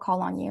and I will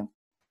call on you.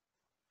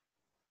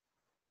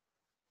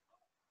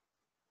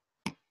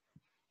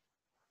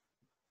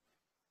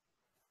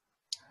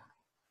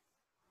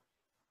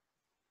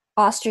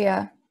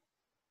 Austria.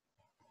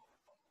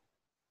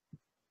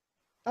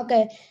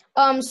 Okay.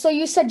 So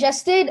you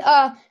suggested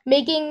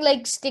making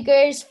like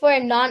stickers for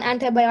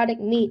non-antibiotic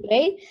meat,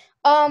 right?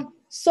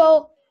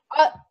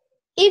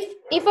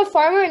 If a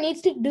farmer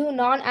needs to do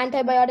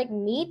non-antibiotic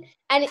meat,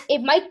 and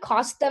it might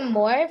cost them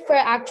more for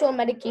actual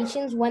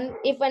medications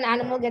if an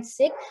animal gets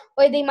sick,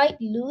 or they might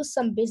lose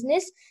some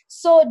business.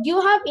 So do you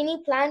have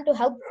any plan to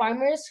help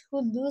farmers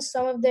who lose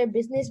some of their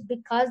business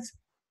because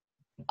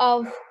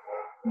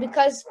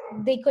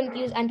they couldn't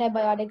use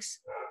antibiotics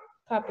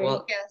properly?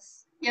 Well,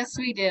 Yes,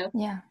 we do.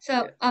 Yeah.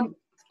 So,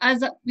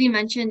 as we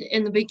mentioned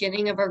in the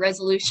beginning of our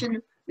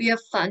resolution, we have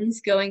funds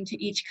going to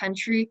each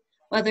country,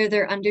 whether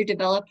they're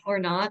underdeveloped or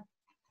not.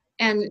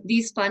 And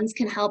these funds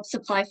can help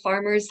supply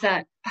farmers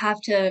that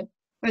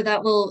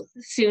will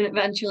soon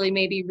eventually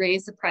maybe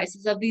raise the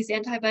prices of these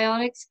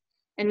antibiotics.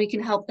 And we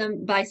can help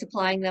them by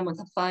supplying them with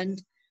a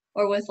fund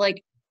or with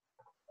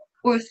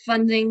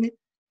funding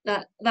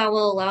that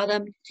will allow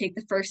them to take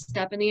the first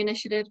step in the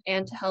initiative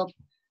and to help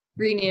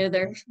renew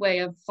their way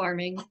of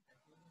farming.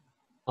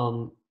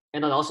 And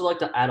I'd also like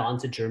to add on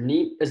to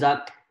Germany is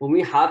that when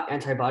we have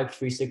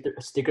antibiotic-free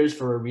stickers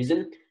for a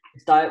reason,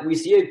 it's that we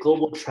see a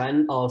global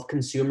trend of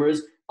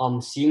consumers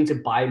seeking to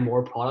buy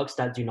more products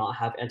that do not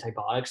have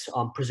antibiotics,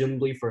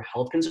 presumably for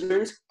health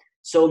concerns.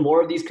 So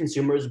more of these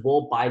consumers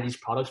will buy these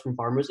products from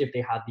farmers if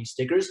they have these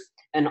stickers.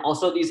 And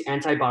also these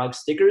antibiotic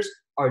stickers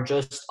are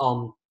just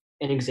an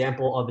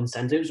example of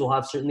incentives. We'll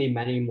have certainly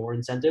many more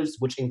incentives,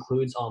 which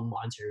includes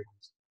monetary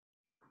ones.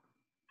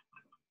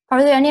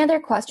 Are there any other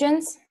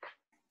questions?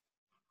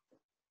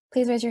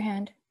 Please raise your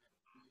hand.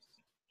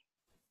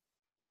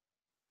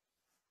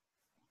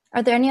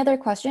 Are there any other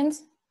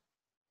questions?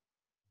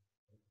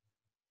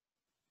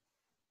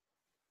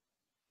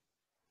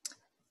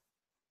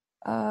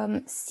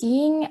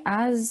 Seeing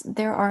as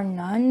there are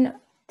none,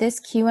 this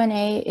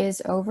Q&A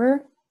is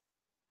over.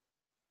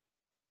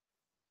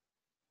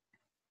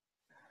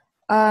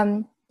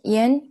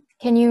 Ian,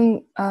 can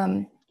you?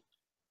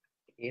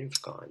 Ian's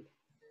gone.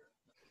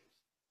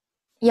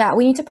 Yeah,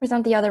 we need to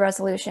present the other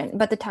resolution,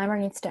 but the timer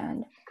needs to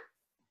end.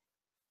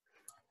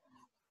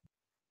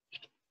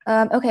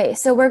 Okay,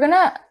 so we're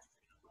gonna.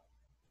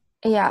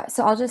 Yeah,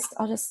 so I'll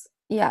just.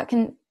 Yeah,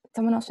 can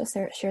someone else just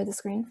share the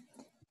screen?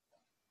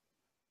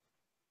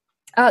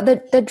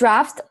 The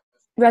draft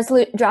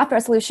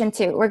resolution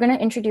 2. We're gonna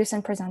introduce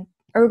and present,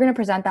 or we're gonna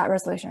present that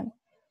resolution.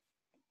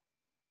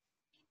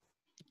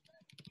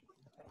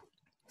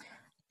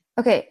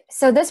 Okay,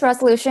 so this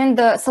resolution,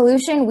 the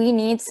solution we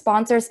need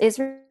sponsors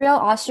Israel,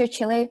 Austria,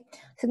 Chile,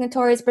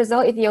 signatories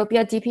Brazil,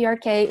 Ethiopia,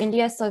 DPRK,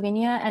 India,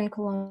 Slovenia, and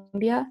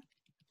Colombia.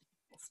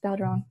 Spelled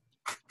wrong.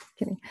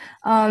 Kidding.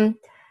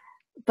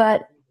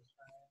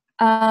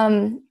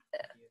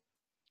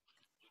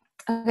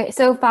 Okay,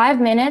 so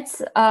 5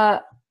 minutes.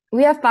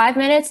 We have 5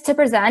 minutes to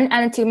present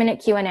and a 2-minute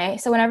Q&A.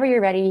 So whenever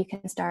you're ready, you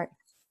can start.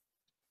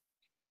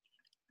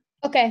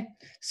 Okay,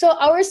 so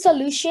our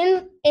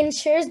solution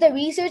ensures the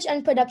research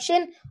and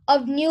production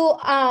of new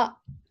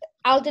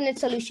alternate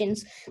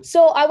solutions.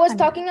 So I was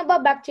talking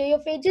about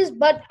bacteriophages,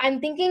 but I'm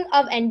thinking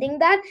of ending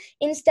that.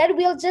 Instead,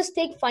 we'll just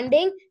take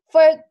funding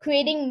for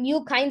creating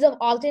new kinds of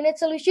alternate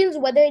solutions,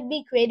 whether it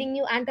be creating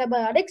new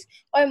antibiotics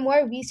or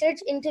more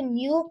research into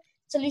new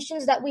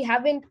solutions that we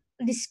haven't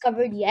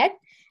discovered yet.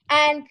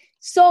 And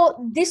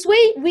so this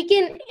way we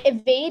can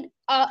evade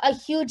a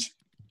huge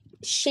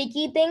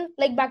shaky thing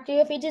like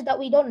bacteriophages that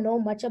we don't know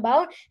much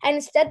about, and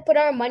instead put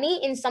our money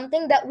in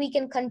something that we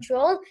can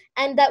control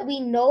and that we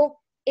know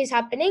is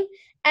happening.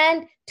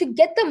 And to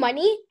get the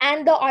money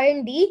and the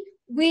R&D,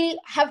 we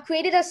have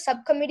created a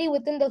subcommittee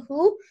within the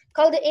WHO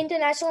called the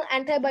International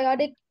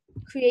Antibiotic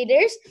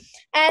Creators,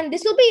 and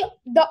this will be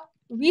the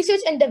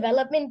research and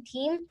development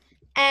team,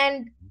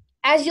 and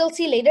as you'll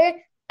see later,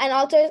 and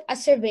also a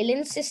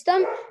surveillance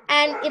system,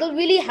 and it'll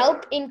really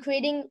help in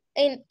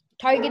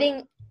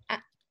targeting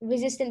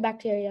resistant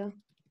bacteria.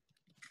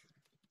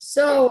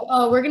 So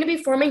we're going to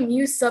be forming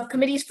new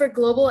subcommittees for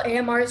global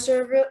AMR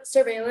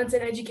surveillance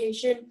and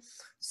education.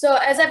 So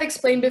as I've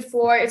explained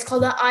before, it's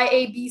called the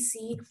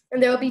IABC,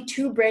 and there will be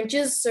two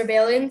branches,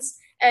 surveillance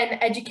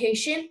and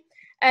education.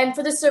 And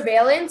for the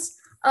surveillance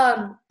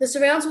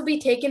will be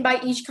taken by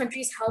each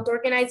country's health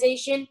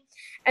organization,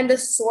 and the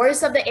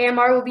source of the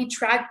AMR will be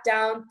tracked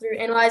down through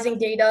analyzing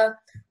data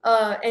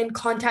and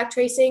contact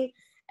tracing.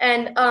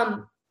 And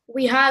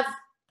we have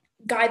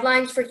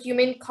guidelines for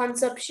human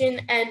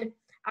consumption and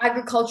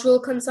agricultural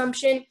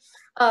consumption.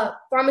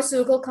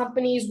 Pharmaceutical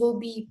companies will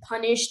be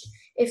punished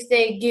if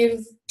they give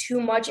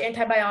too much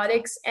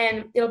antibiotics,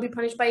 and it'll be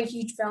punished by a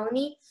huge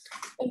felony.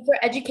 And for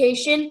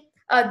education,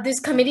 this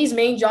committee's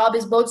main job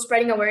is both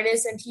spreading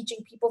awareness and teaching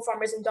people,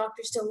 farmers, and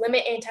doctors to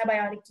limit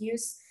antibiotic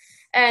use.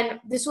 And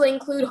this will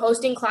include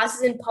hosting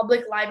classes in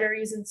public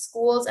libraries and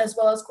schools, as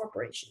well as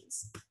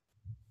corporations.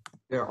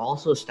 We are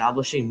also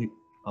establishing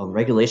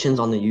regulations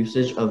on the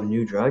usage of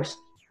new drugs.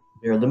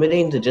 We are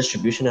limiting the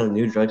distribution of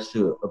new drugs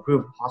to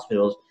approved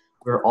hospitals.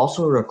 We're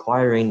also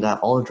requiring that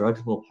all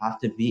drugs will have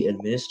to be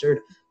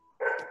administered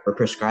or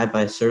prescribed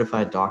by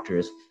certified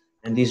doctors.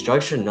 And these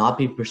drugs should not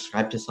be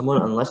prescribed to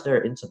someone unless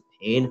they're in some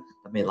pain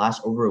that may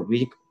last over a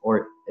week,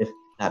 or if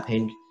that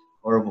pain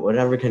or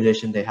whatever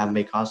condition they have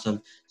may cause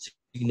some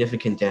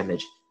significant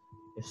damage.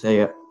 If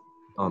they,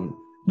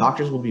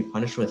 doctors will be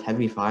punished with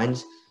heavy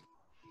fines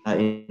that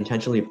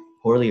intentionally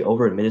poorly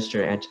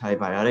over-administer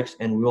antibiotics,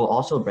 and we will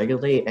also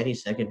regulate any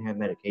secondhand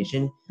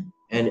medication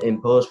and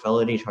impose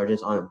felony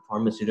charges on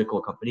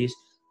pharmaceutical companies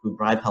who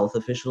bribe health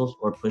officials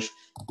or push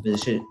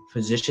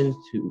physicians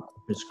to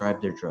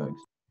prescribe their drugs.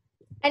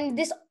 And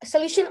this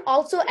solution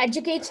also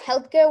educates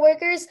healthcare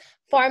workers,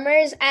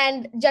 farmers,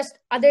 and just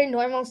other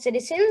normal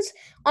citizens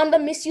on the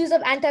misuse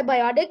of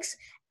antibiotics.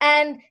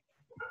 And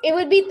it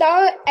would be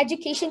thorough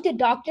education to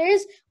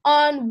doctors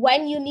on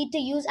when you need to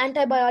use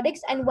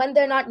antibiotics and when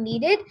they're not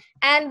needed.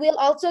 And we'll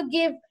also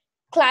give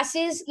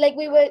classes, like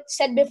we were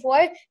said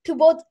before, to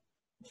both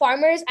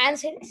farmers and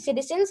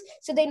citizens,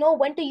 so they know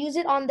when to use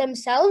it on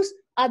themselves,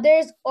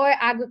 others, or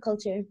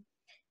agriculture.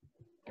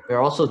 We're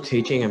also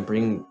teaching and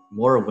bringing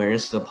more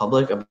awareness to the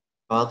public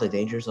about the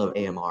dangers of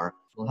AMR.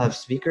 We'll have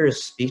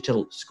speakers speak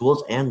to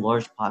schools and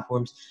large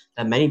platforms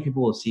that many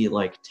people will see,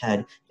 like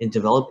TED, in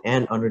developed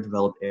and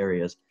underdeveloped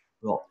areas.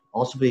 We'll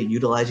also be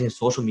utilizing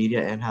social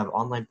media and have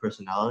online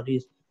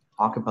personalities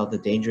talk about the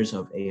dangers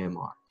of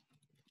AMR.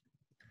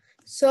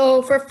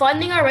 So for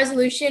funding our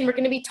resolution, we're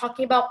going to be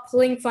talking about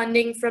pulling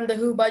funding from the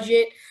WHO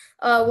budget.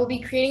 We'll be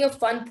creating a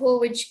fund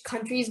pool which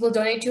countries will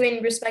donate to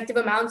in respective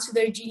amounts to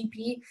their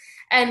GDP.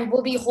 And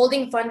we'll be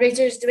holding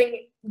fundraisers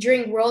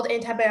during World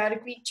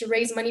Antibiotic Week to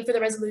raise money for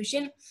the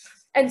resolution.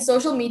 And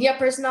social media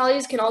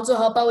personalities can also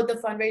help out with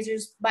the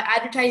fundraisers by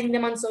advertising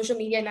them on social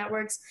media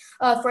networks.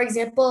 For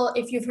example,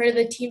 if you've heard of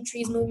the Team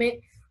Trees movement,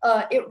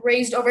 it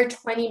raised over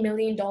 $20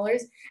 million.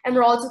 And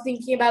we're also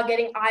thinking about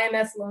getting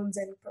IMF loans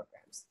and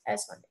programs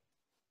as funding.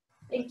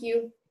 Thank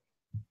you.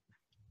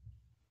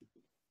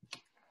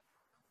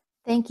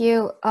 Thank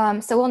you.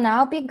 So we'll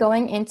now be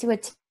going into a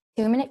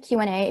 2-minute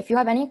Q&A. If you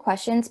have any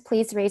questions,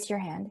 please raise your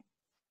hand.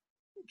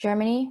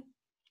 Germany?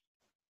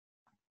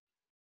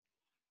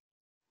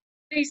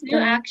 These new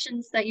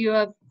actions that you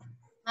have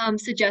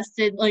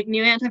suggested, like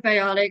new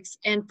antibiotics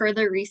and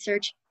further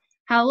research,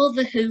 how will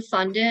the WHO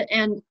fund it?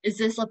 And is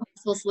this a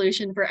possible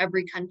solution for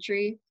every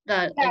country?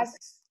 That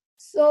yes.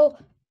 So,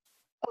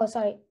 oh,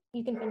 sorry,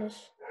 you can finish.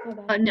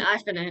 No, I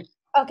finished.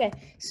 Okay,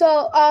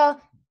 so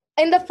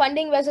in the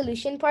funding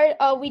resolution part,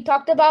 we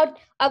talked about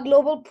a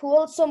global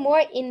pool, so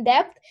more in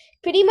depth.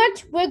 Pretty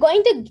much, we're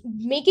going to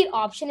make it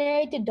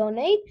optional to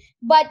donate,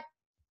 but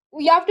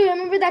we have to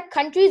remember that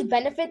countries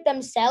benefit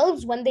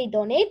themselves when they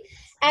donate,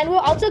 and we're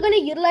also going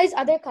to utilize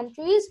other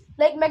countries.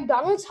 Like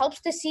McDonald's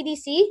helps the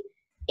CDC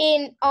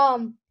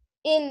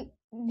in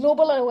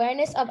global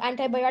awareness of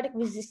antibiotic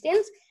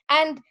resistance,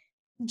 and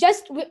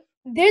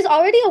there's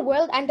already a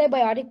World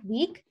Antibiotic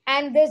Week,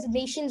 and there's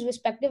nations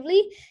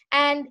respectively,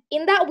 and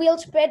in that we'll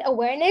spread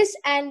awareness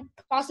and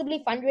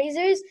possibly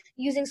fundraisers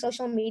using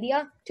social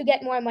media to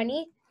get more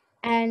money,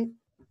 and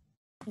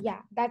yeah,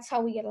 that's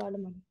how we get a lot of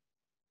money.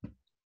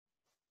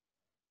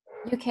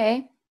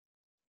 UK?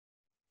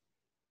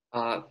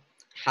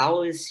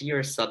 How is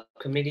your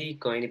subcommittee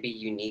going to be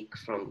unique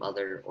from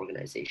other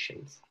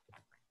organizations?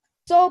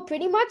 So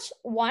pretty much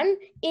one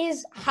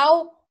is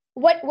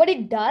what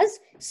it does.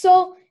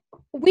 So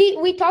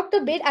we talked a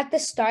bit at the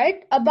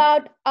start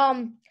about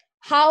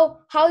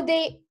how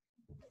they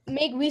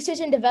make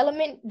research and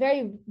development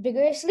very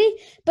vigorously,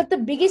 but the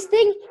biggest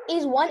thing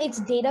is, one,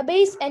 its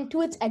database, and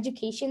two, its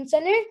education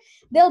center.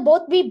 They'll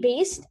both be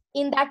based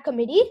in that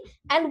committee,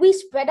 and we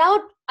spread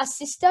out a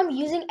system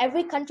using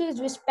every country's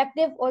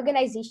respective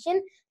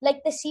organization,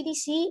 like the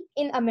CDC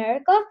in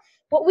America.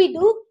 What we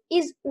do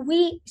is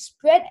we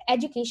spread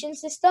education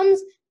systems,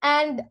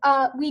 and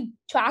we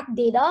track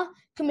data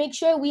to make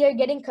sure we are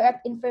getting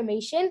correct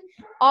information,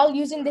 all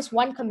using this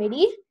one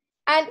committee.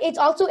 And it's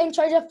also in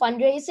charge of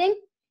fundraising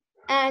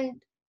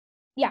and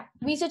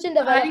research and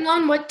development. Adding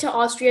on what to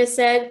Austria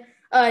said,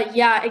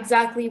 Yeah,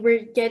 exactly.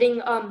 We're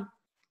getting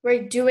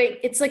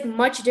it's like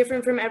much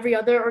different from every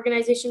other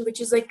organization,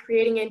 which is like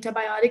creating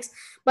antibiotics,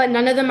 but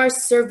none of them are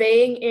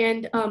surveying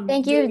and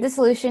Thank you. The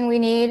solution we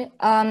need.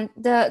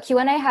 The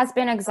Q&A has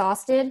been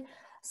exhausted.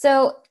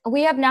 So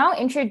we have now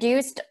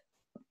introduced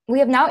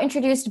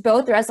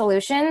both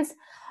resolutions.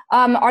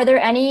 Are there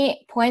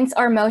any points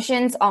or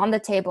motions on the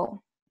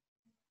table?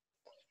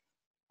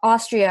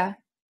 Austria.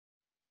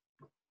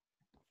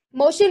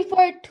 Motion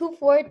for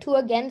 2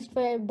 against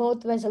for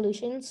both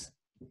resolutions.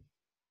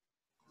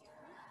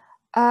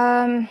 Should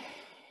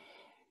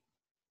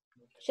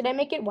I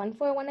make it 1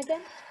 for 1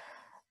 against?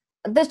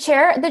 The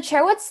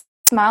chair would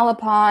smile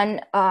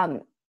upon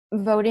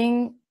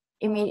moving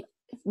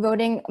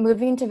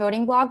to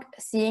voting block,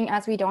 seeing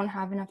as we don't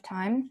have enough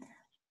time.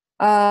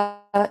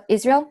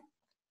 Israel?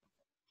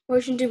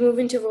 Motion to move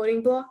into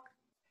voting block.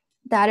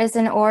 That is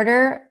in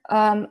order.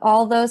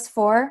 All those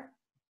for?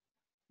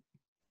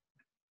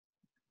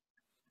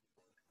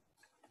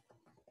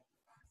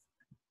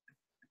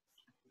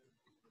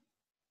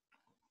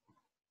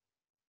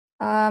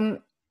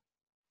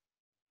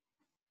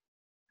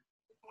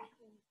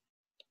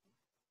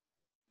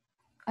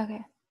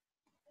 Okay.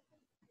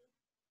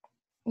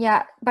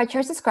 Yeah, by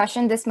chair's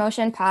discretion, this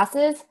motion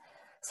passes.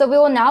 So we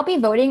will now be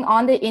voting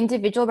on the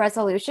individual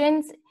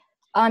resolutions.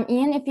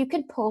 Ian, if you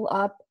could pull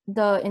up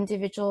the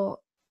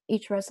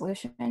each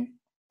resolution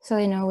so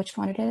they know which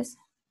one it is.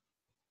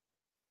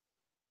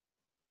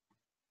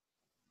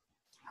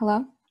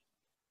 Hello?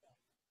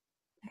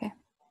 Okay.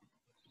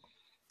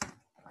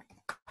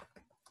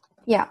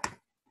 Yeah.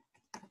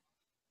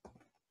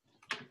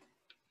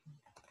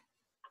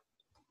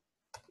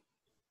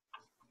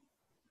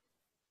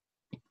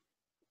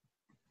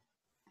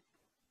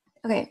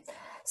 Okay,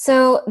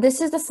 so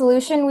this is the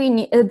solution we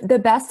need, the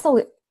best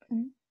solution.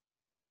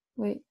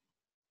 Wait.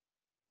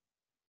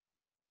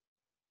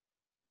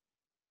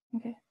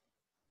 Okay.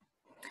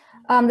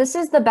 This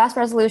is the best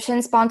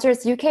resolution.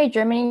 Sponsors UK,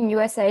 Germany,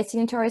 USA,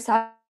 signatories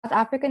South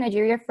Africa,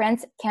 Nigeria,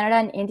 France, Canada,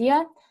 and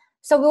India.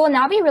 So we will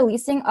now be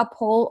releasing a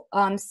poll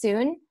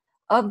soon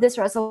of this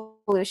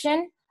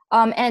resolution,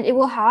 and it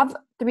will have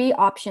 3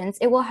 options.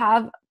 It will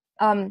have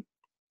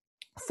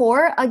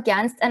for,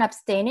 against, and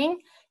abstaining.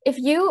 If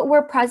you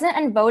were present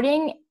and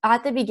voting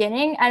at the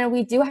beginning, and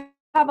we do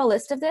have a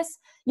list of this,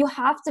 you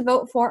have to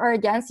vote for or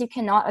against. You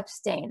cannot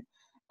abstain.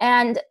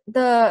 And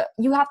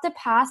you have to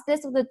pass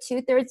this with a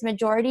 2/3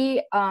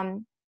 majority.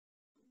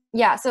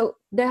 Yeah, so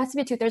there has to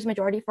be a 2/3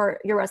 majority for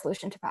your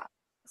resolution to pass.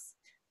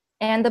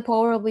 And the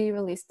poll will be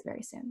released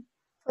very soon.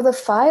 For the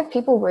 5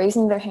 people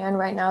raising their hand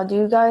right now, do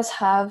you guys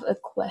have a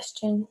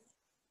question?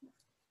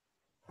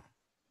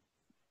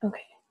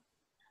 Okay.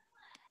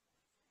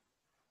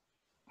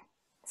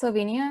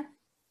 Slovenia?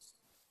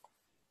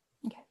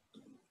 Okay.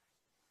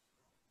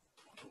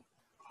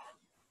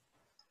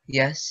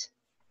 Yes.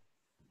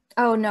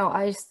 Oh no,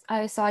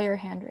 I saw your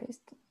hand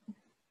raised.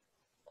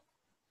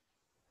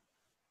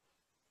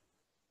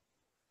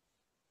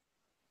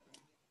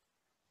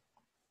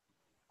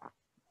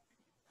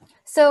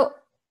 So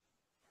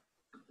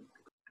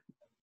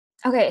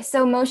okay,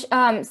 so motion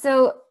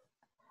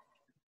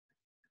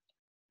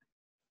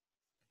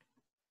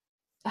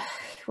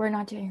we're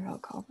not doing roll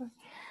call.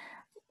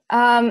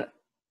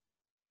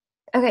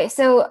 Okay,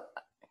 so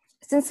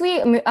since we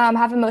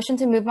have a motion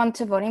to move on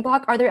to voting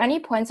block, are there any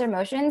points or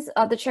motions?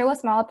 The chair will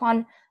smile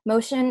upon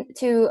motion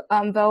to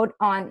vote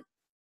on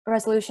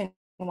resolution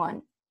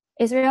 1.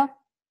 Israel?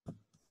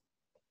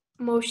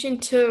 Motion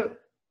to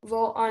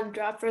vote on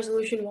draft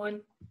resolution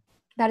 1.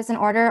 That is in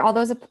order. All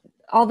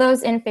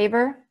those in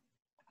favor?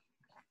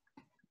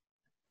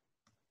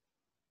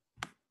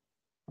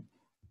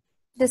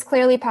 This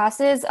clearly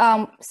passes.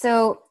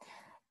 So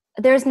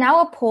there's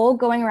now a poll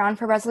going around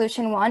for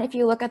resolution 1. If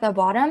you look at the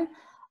bottom,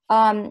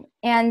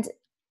 and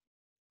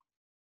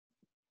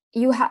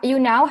you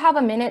now have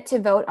a minute to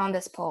vote on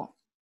this poll.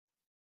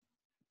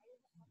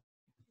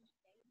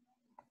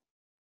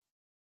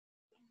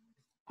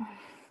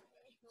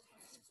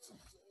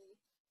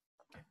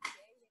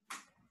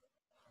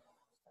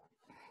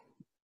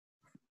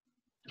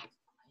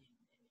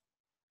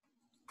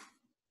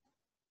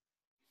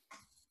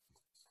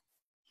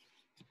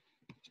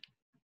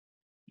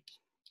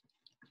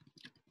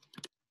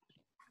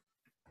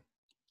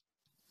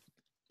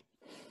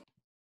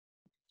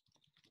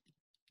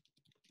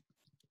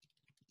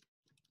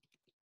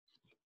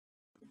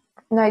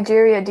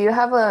 Nigeria, do you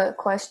have a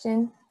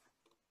question?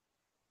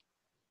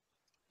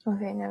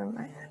 Okay, never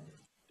mind.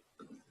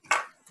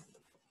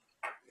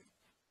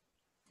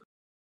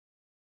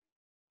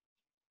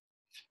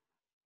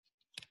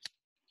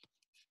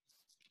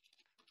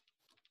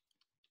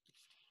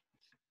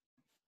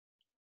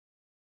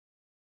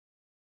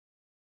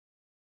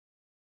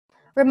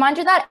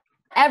 Reminder that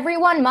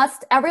everyone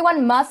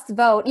must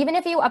vote. Even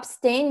if you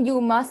abstain, you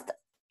must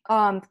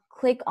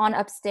click on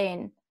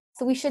abstain.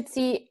 So we should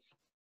see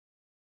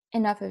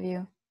enough of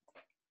you.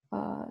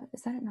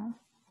 Is that enough?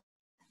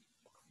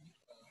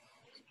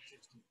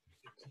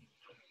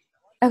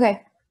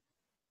 Okay.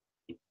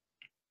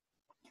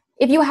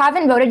 If you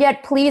haven't voted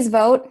yet, please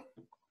vote.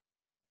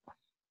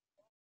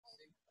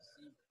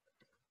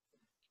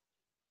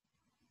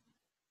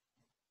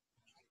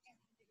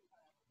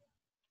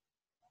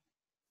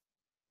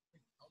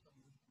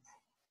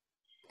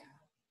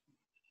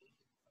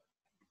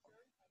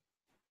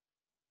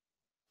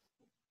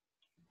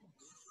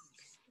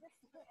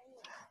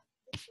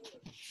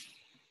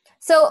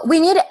 So we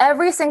need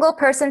every single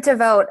person to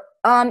vote.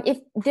 If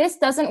this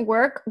doesn't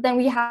work, then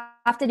we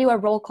have to do a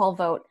roll call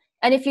vote.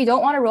 And if you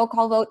don't want a roll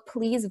call vote,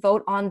 please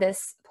vote on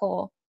this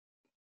poll.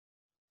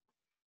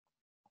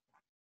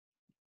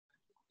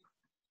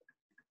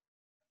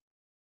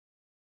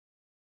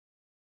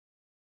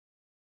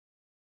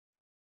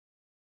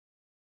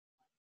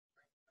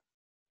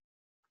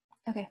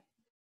 Okay.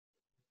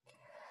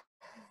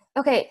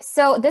 Okay,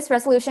 so this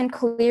resolution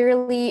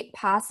clearly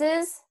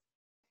passes.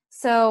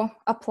 So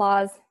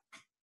applause.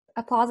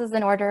 Applause is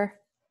in order.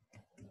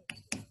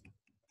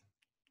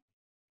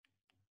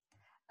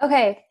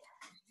 Okay.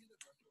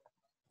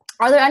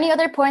 Are there any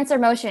other points or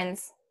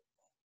motions?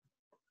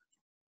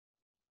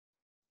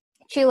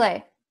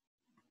 Chile.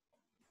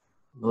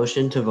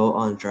 Motion to vote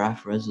on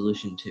draft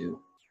resolution 2.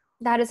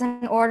 That is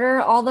in order.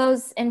 All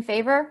those in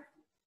favor?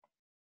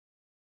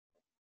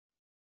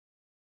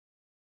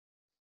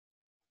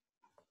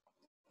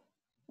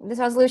 This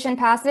resolution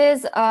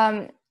passes.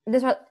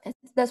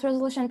 This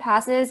resolution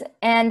passes,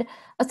 and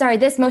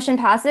this motion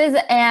passes,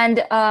 and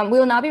we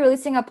will now be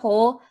releasing a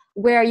poll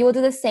where you will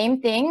do the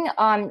same thing.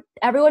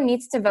 Everyone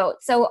needs to vote.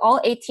 So all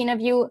 18 of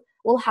you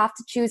will have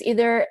to choose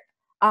either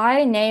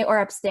aye, nay, or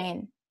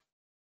abstain.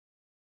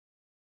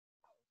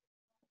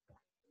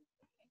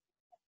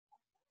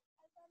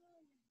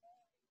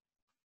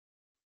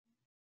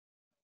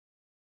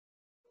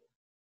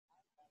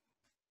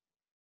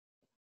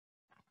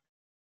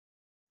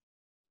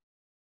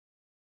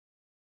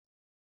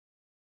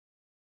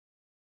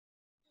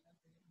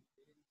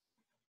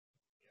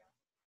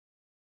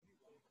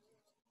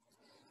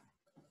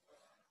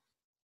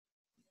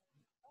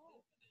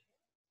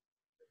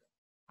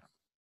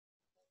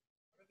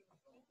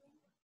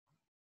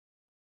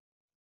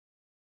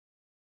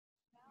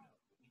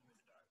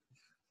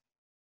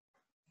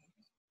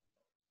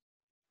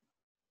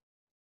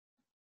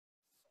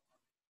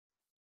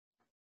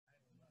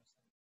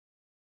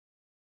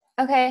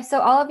 Okay, so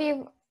all of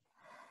you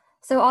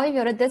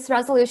voted. This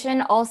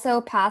resolution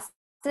also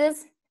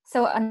passes.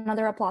 So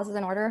another applause is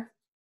in order.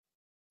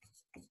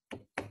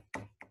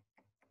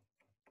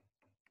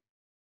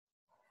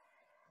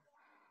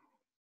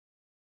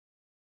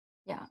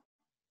 Yeah.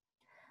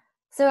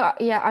 So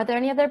yeah, are there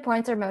any other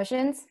points or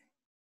motions?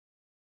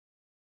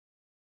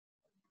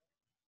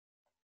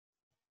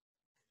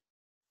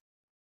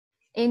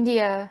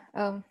 India.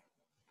 Oh.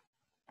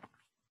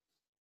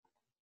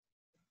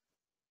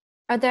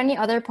 Are there any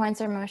other points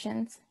or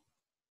motions?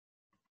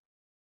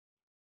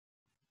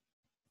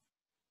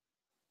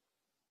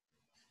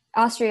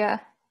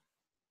 Austria.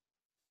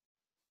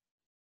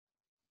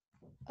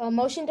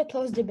 Motion to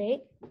close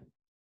debate.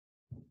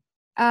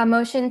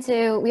 Motion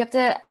to, we have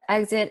to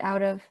exit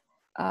out of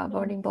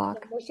voting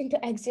block. Motion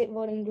to exit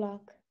voting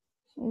block.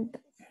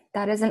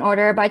 That is in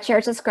order. By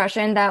chair's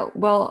discretion, that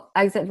will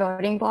exit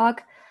voting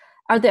block.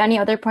 Are there any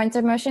other points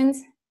or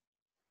motions?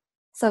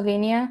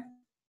 Slovenia.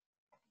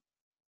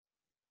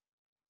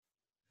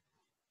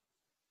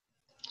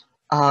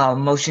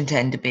 Motion to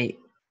end debate.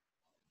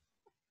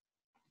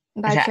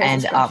 By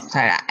chair's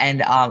discretion.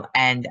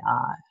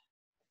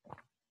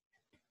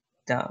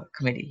 The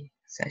committee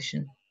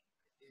session.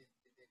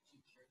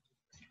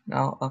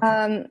 No.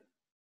 Okay.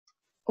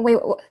 Wait,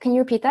 can you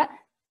repeat that?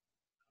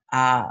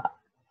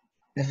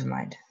 Never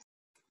mind.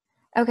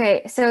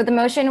 Okay, so the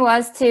motion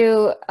was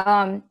to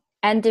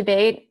end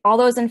debate. All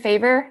those in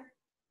favor?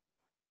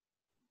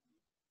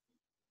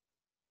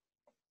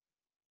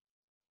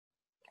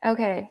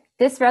 Okay,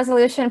 this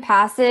resolution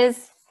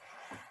passes.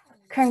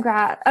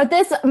 Congrats.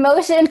 This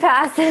motion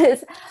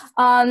passes.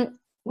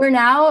 We're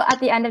now at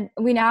the end of,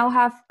 we now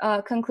have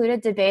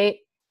concluded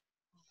debate.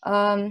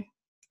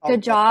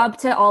 Good job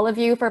to all of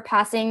you for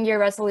passing your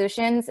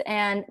resolutions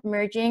and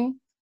merging.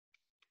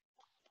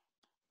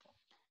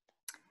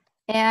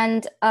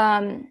 And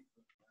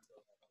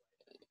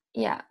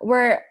yeah,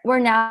 we're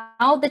now,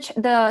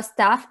 the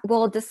staff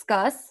will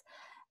discuss,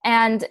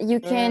 and you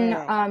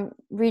can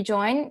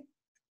rejoin.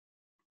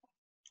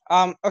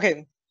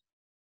 Okay.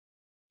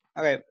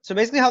 So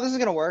basically how this is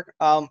gonna work,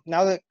 now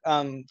that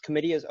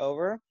committee is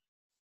over,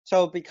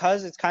 so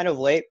because it's kind of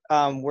late,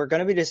 we're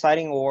gonna be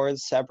deciding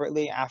awards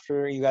separately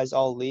after you guys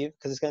all leave,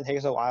 because it's gonna take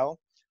us a while.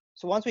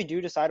 So once we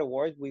do decide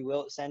awards, we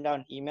will send out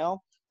an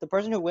email. The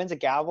person who wins a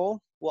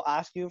gavel will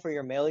ask you for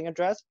your mailing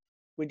address.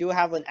 We do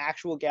have an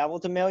actual gavel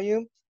to mail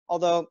you,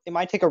 although it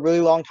might take a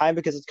really long time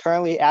because it's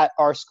currently at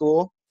our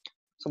school,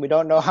 so we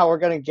don't know how we're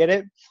gonna get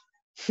it,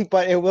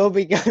 but it will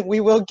be, we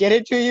will get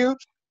it to you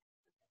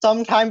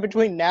sometime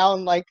between now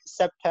and like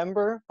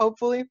September,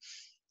 hopefully.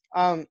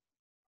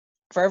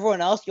 For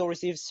everyone else, you'll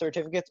receive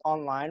certificates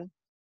online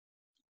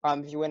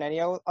if you win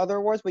any other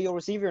awards, but you'll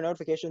receive your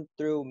notification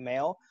through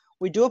mail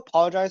We do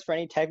apologize for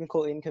any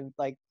technical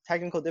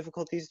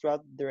difficulties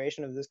throughout the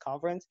duration of this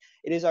conference.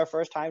 It is our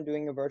first time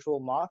doing a virtual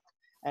mock,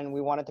 and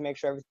we wanted to make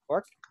sure everything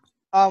worked.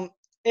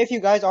 If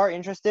you guys are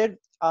interested,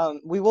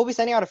 we will be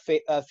sending out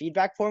a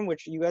feedback form,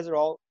 which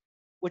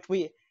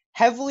we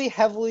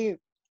heavily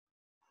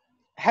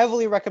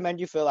recommend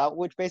you fill out.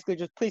 Which basically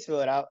just please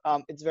fill it out.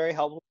 It's very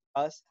helpful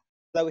for us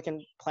so that we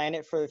can plan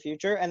it for the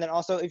future. And then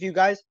also, if you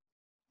guys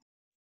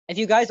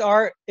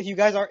are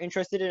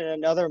interested in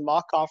another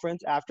mock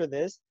conference after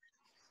this,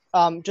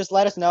 just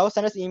let us know.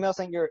 Send us an email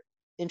saying you're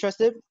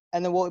interested,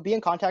 and then we'll be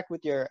in contact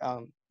with your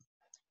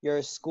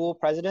school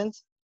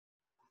presidents.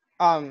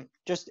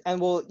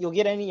 You'll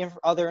get any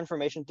other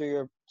information through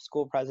your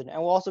school president,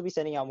 and we'll also be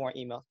sending out more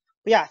emails.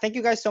 But yeah, thank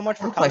you guys so much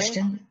for coming.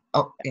 Question.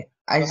 Oh, yeah.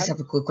 I just have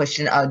a quick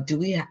question.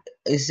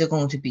 Is there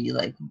going to be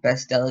like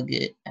best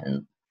delegate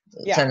and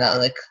kind of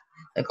like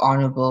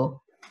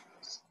honorable?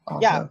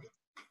 Also? Yeah.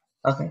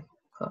 Okay.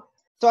 Cool.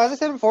 So as I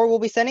said before, we'll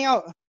be sending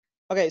out.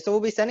 Okay, so we'll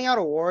be sending out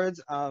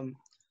awards.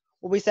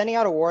 We'll be sending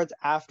out awards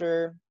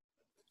after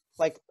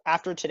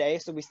today.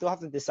 So we still have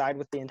to decide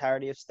with the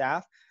entirety of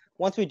staff.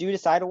 Once we do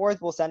decide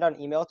awards, we'll send out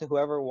an email to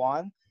whoever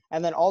won,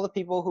 and then all the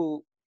people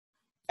who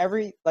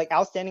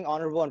outstanding,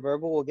 honorable, and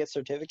verbal will get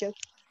certificates,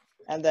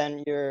 and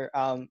then your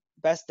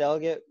best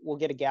delegate will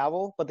get a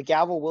gavel, but the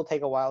gavel will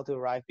take a while to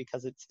arrive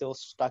because it's still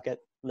stuck at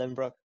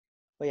Limbrook.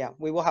 But yeah,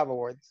 we will have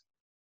awards.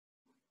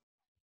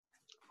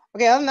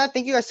 Okay, other than that,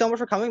 thank you guys so much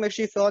for coming. Make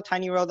sure you fill out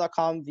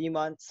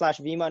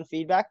tinyurl.com/vmonth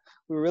feedback.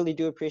 We really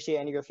do appreciate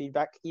any of your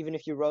feedback, even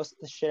if you roast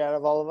the shit out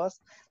of all of us.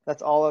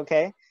 That's all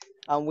okay.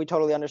 We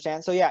totally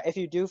understand. So yeah, if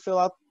you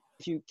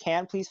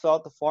can, please fill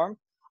out the form.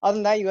 Other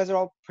than that, you guys are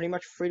all pretty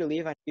much free to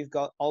leave. You've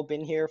all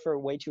been here for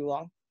way too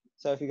long.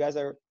 So if you guys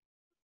are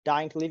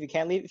dying to leave, you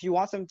can leave. If you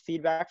want some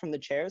feedback from the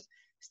chairs,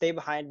 stay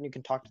behind and you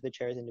can talk to the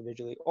chairs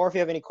individually. Or if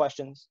you have any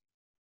questions,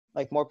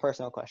 like more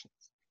personal questions.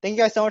 Thank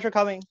you guys so much for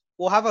coming.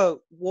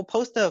 We'll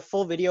post a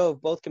full video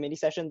of both committee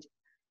sessions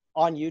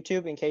on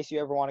YouTube in case you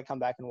ever want to come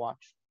back and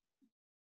watch.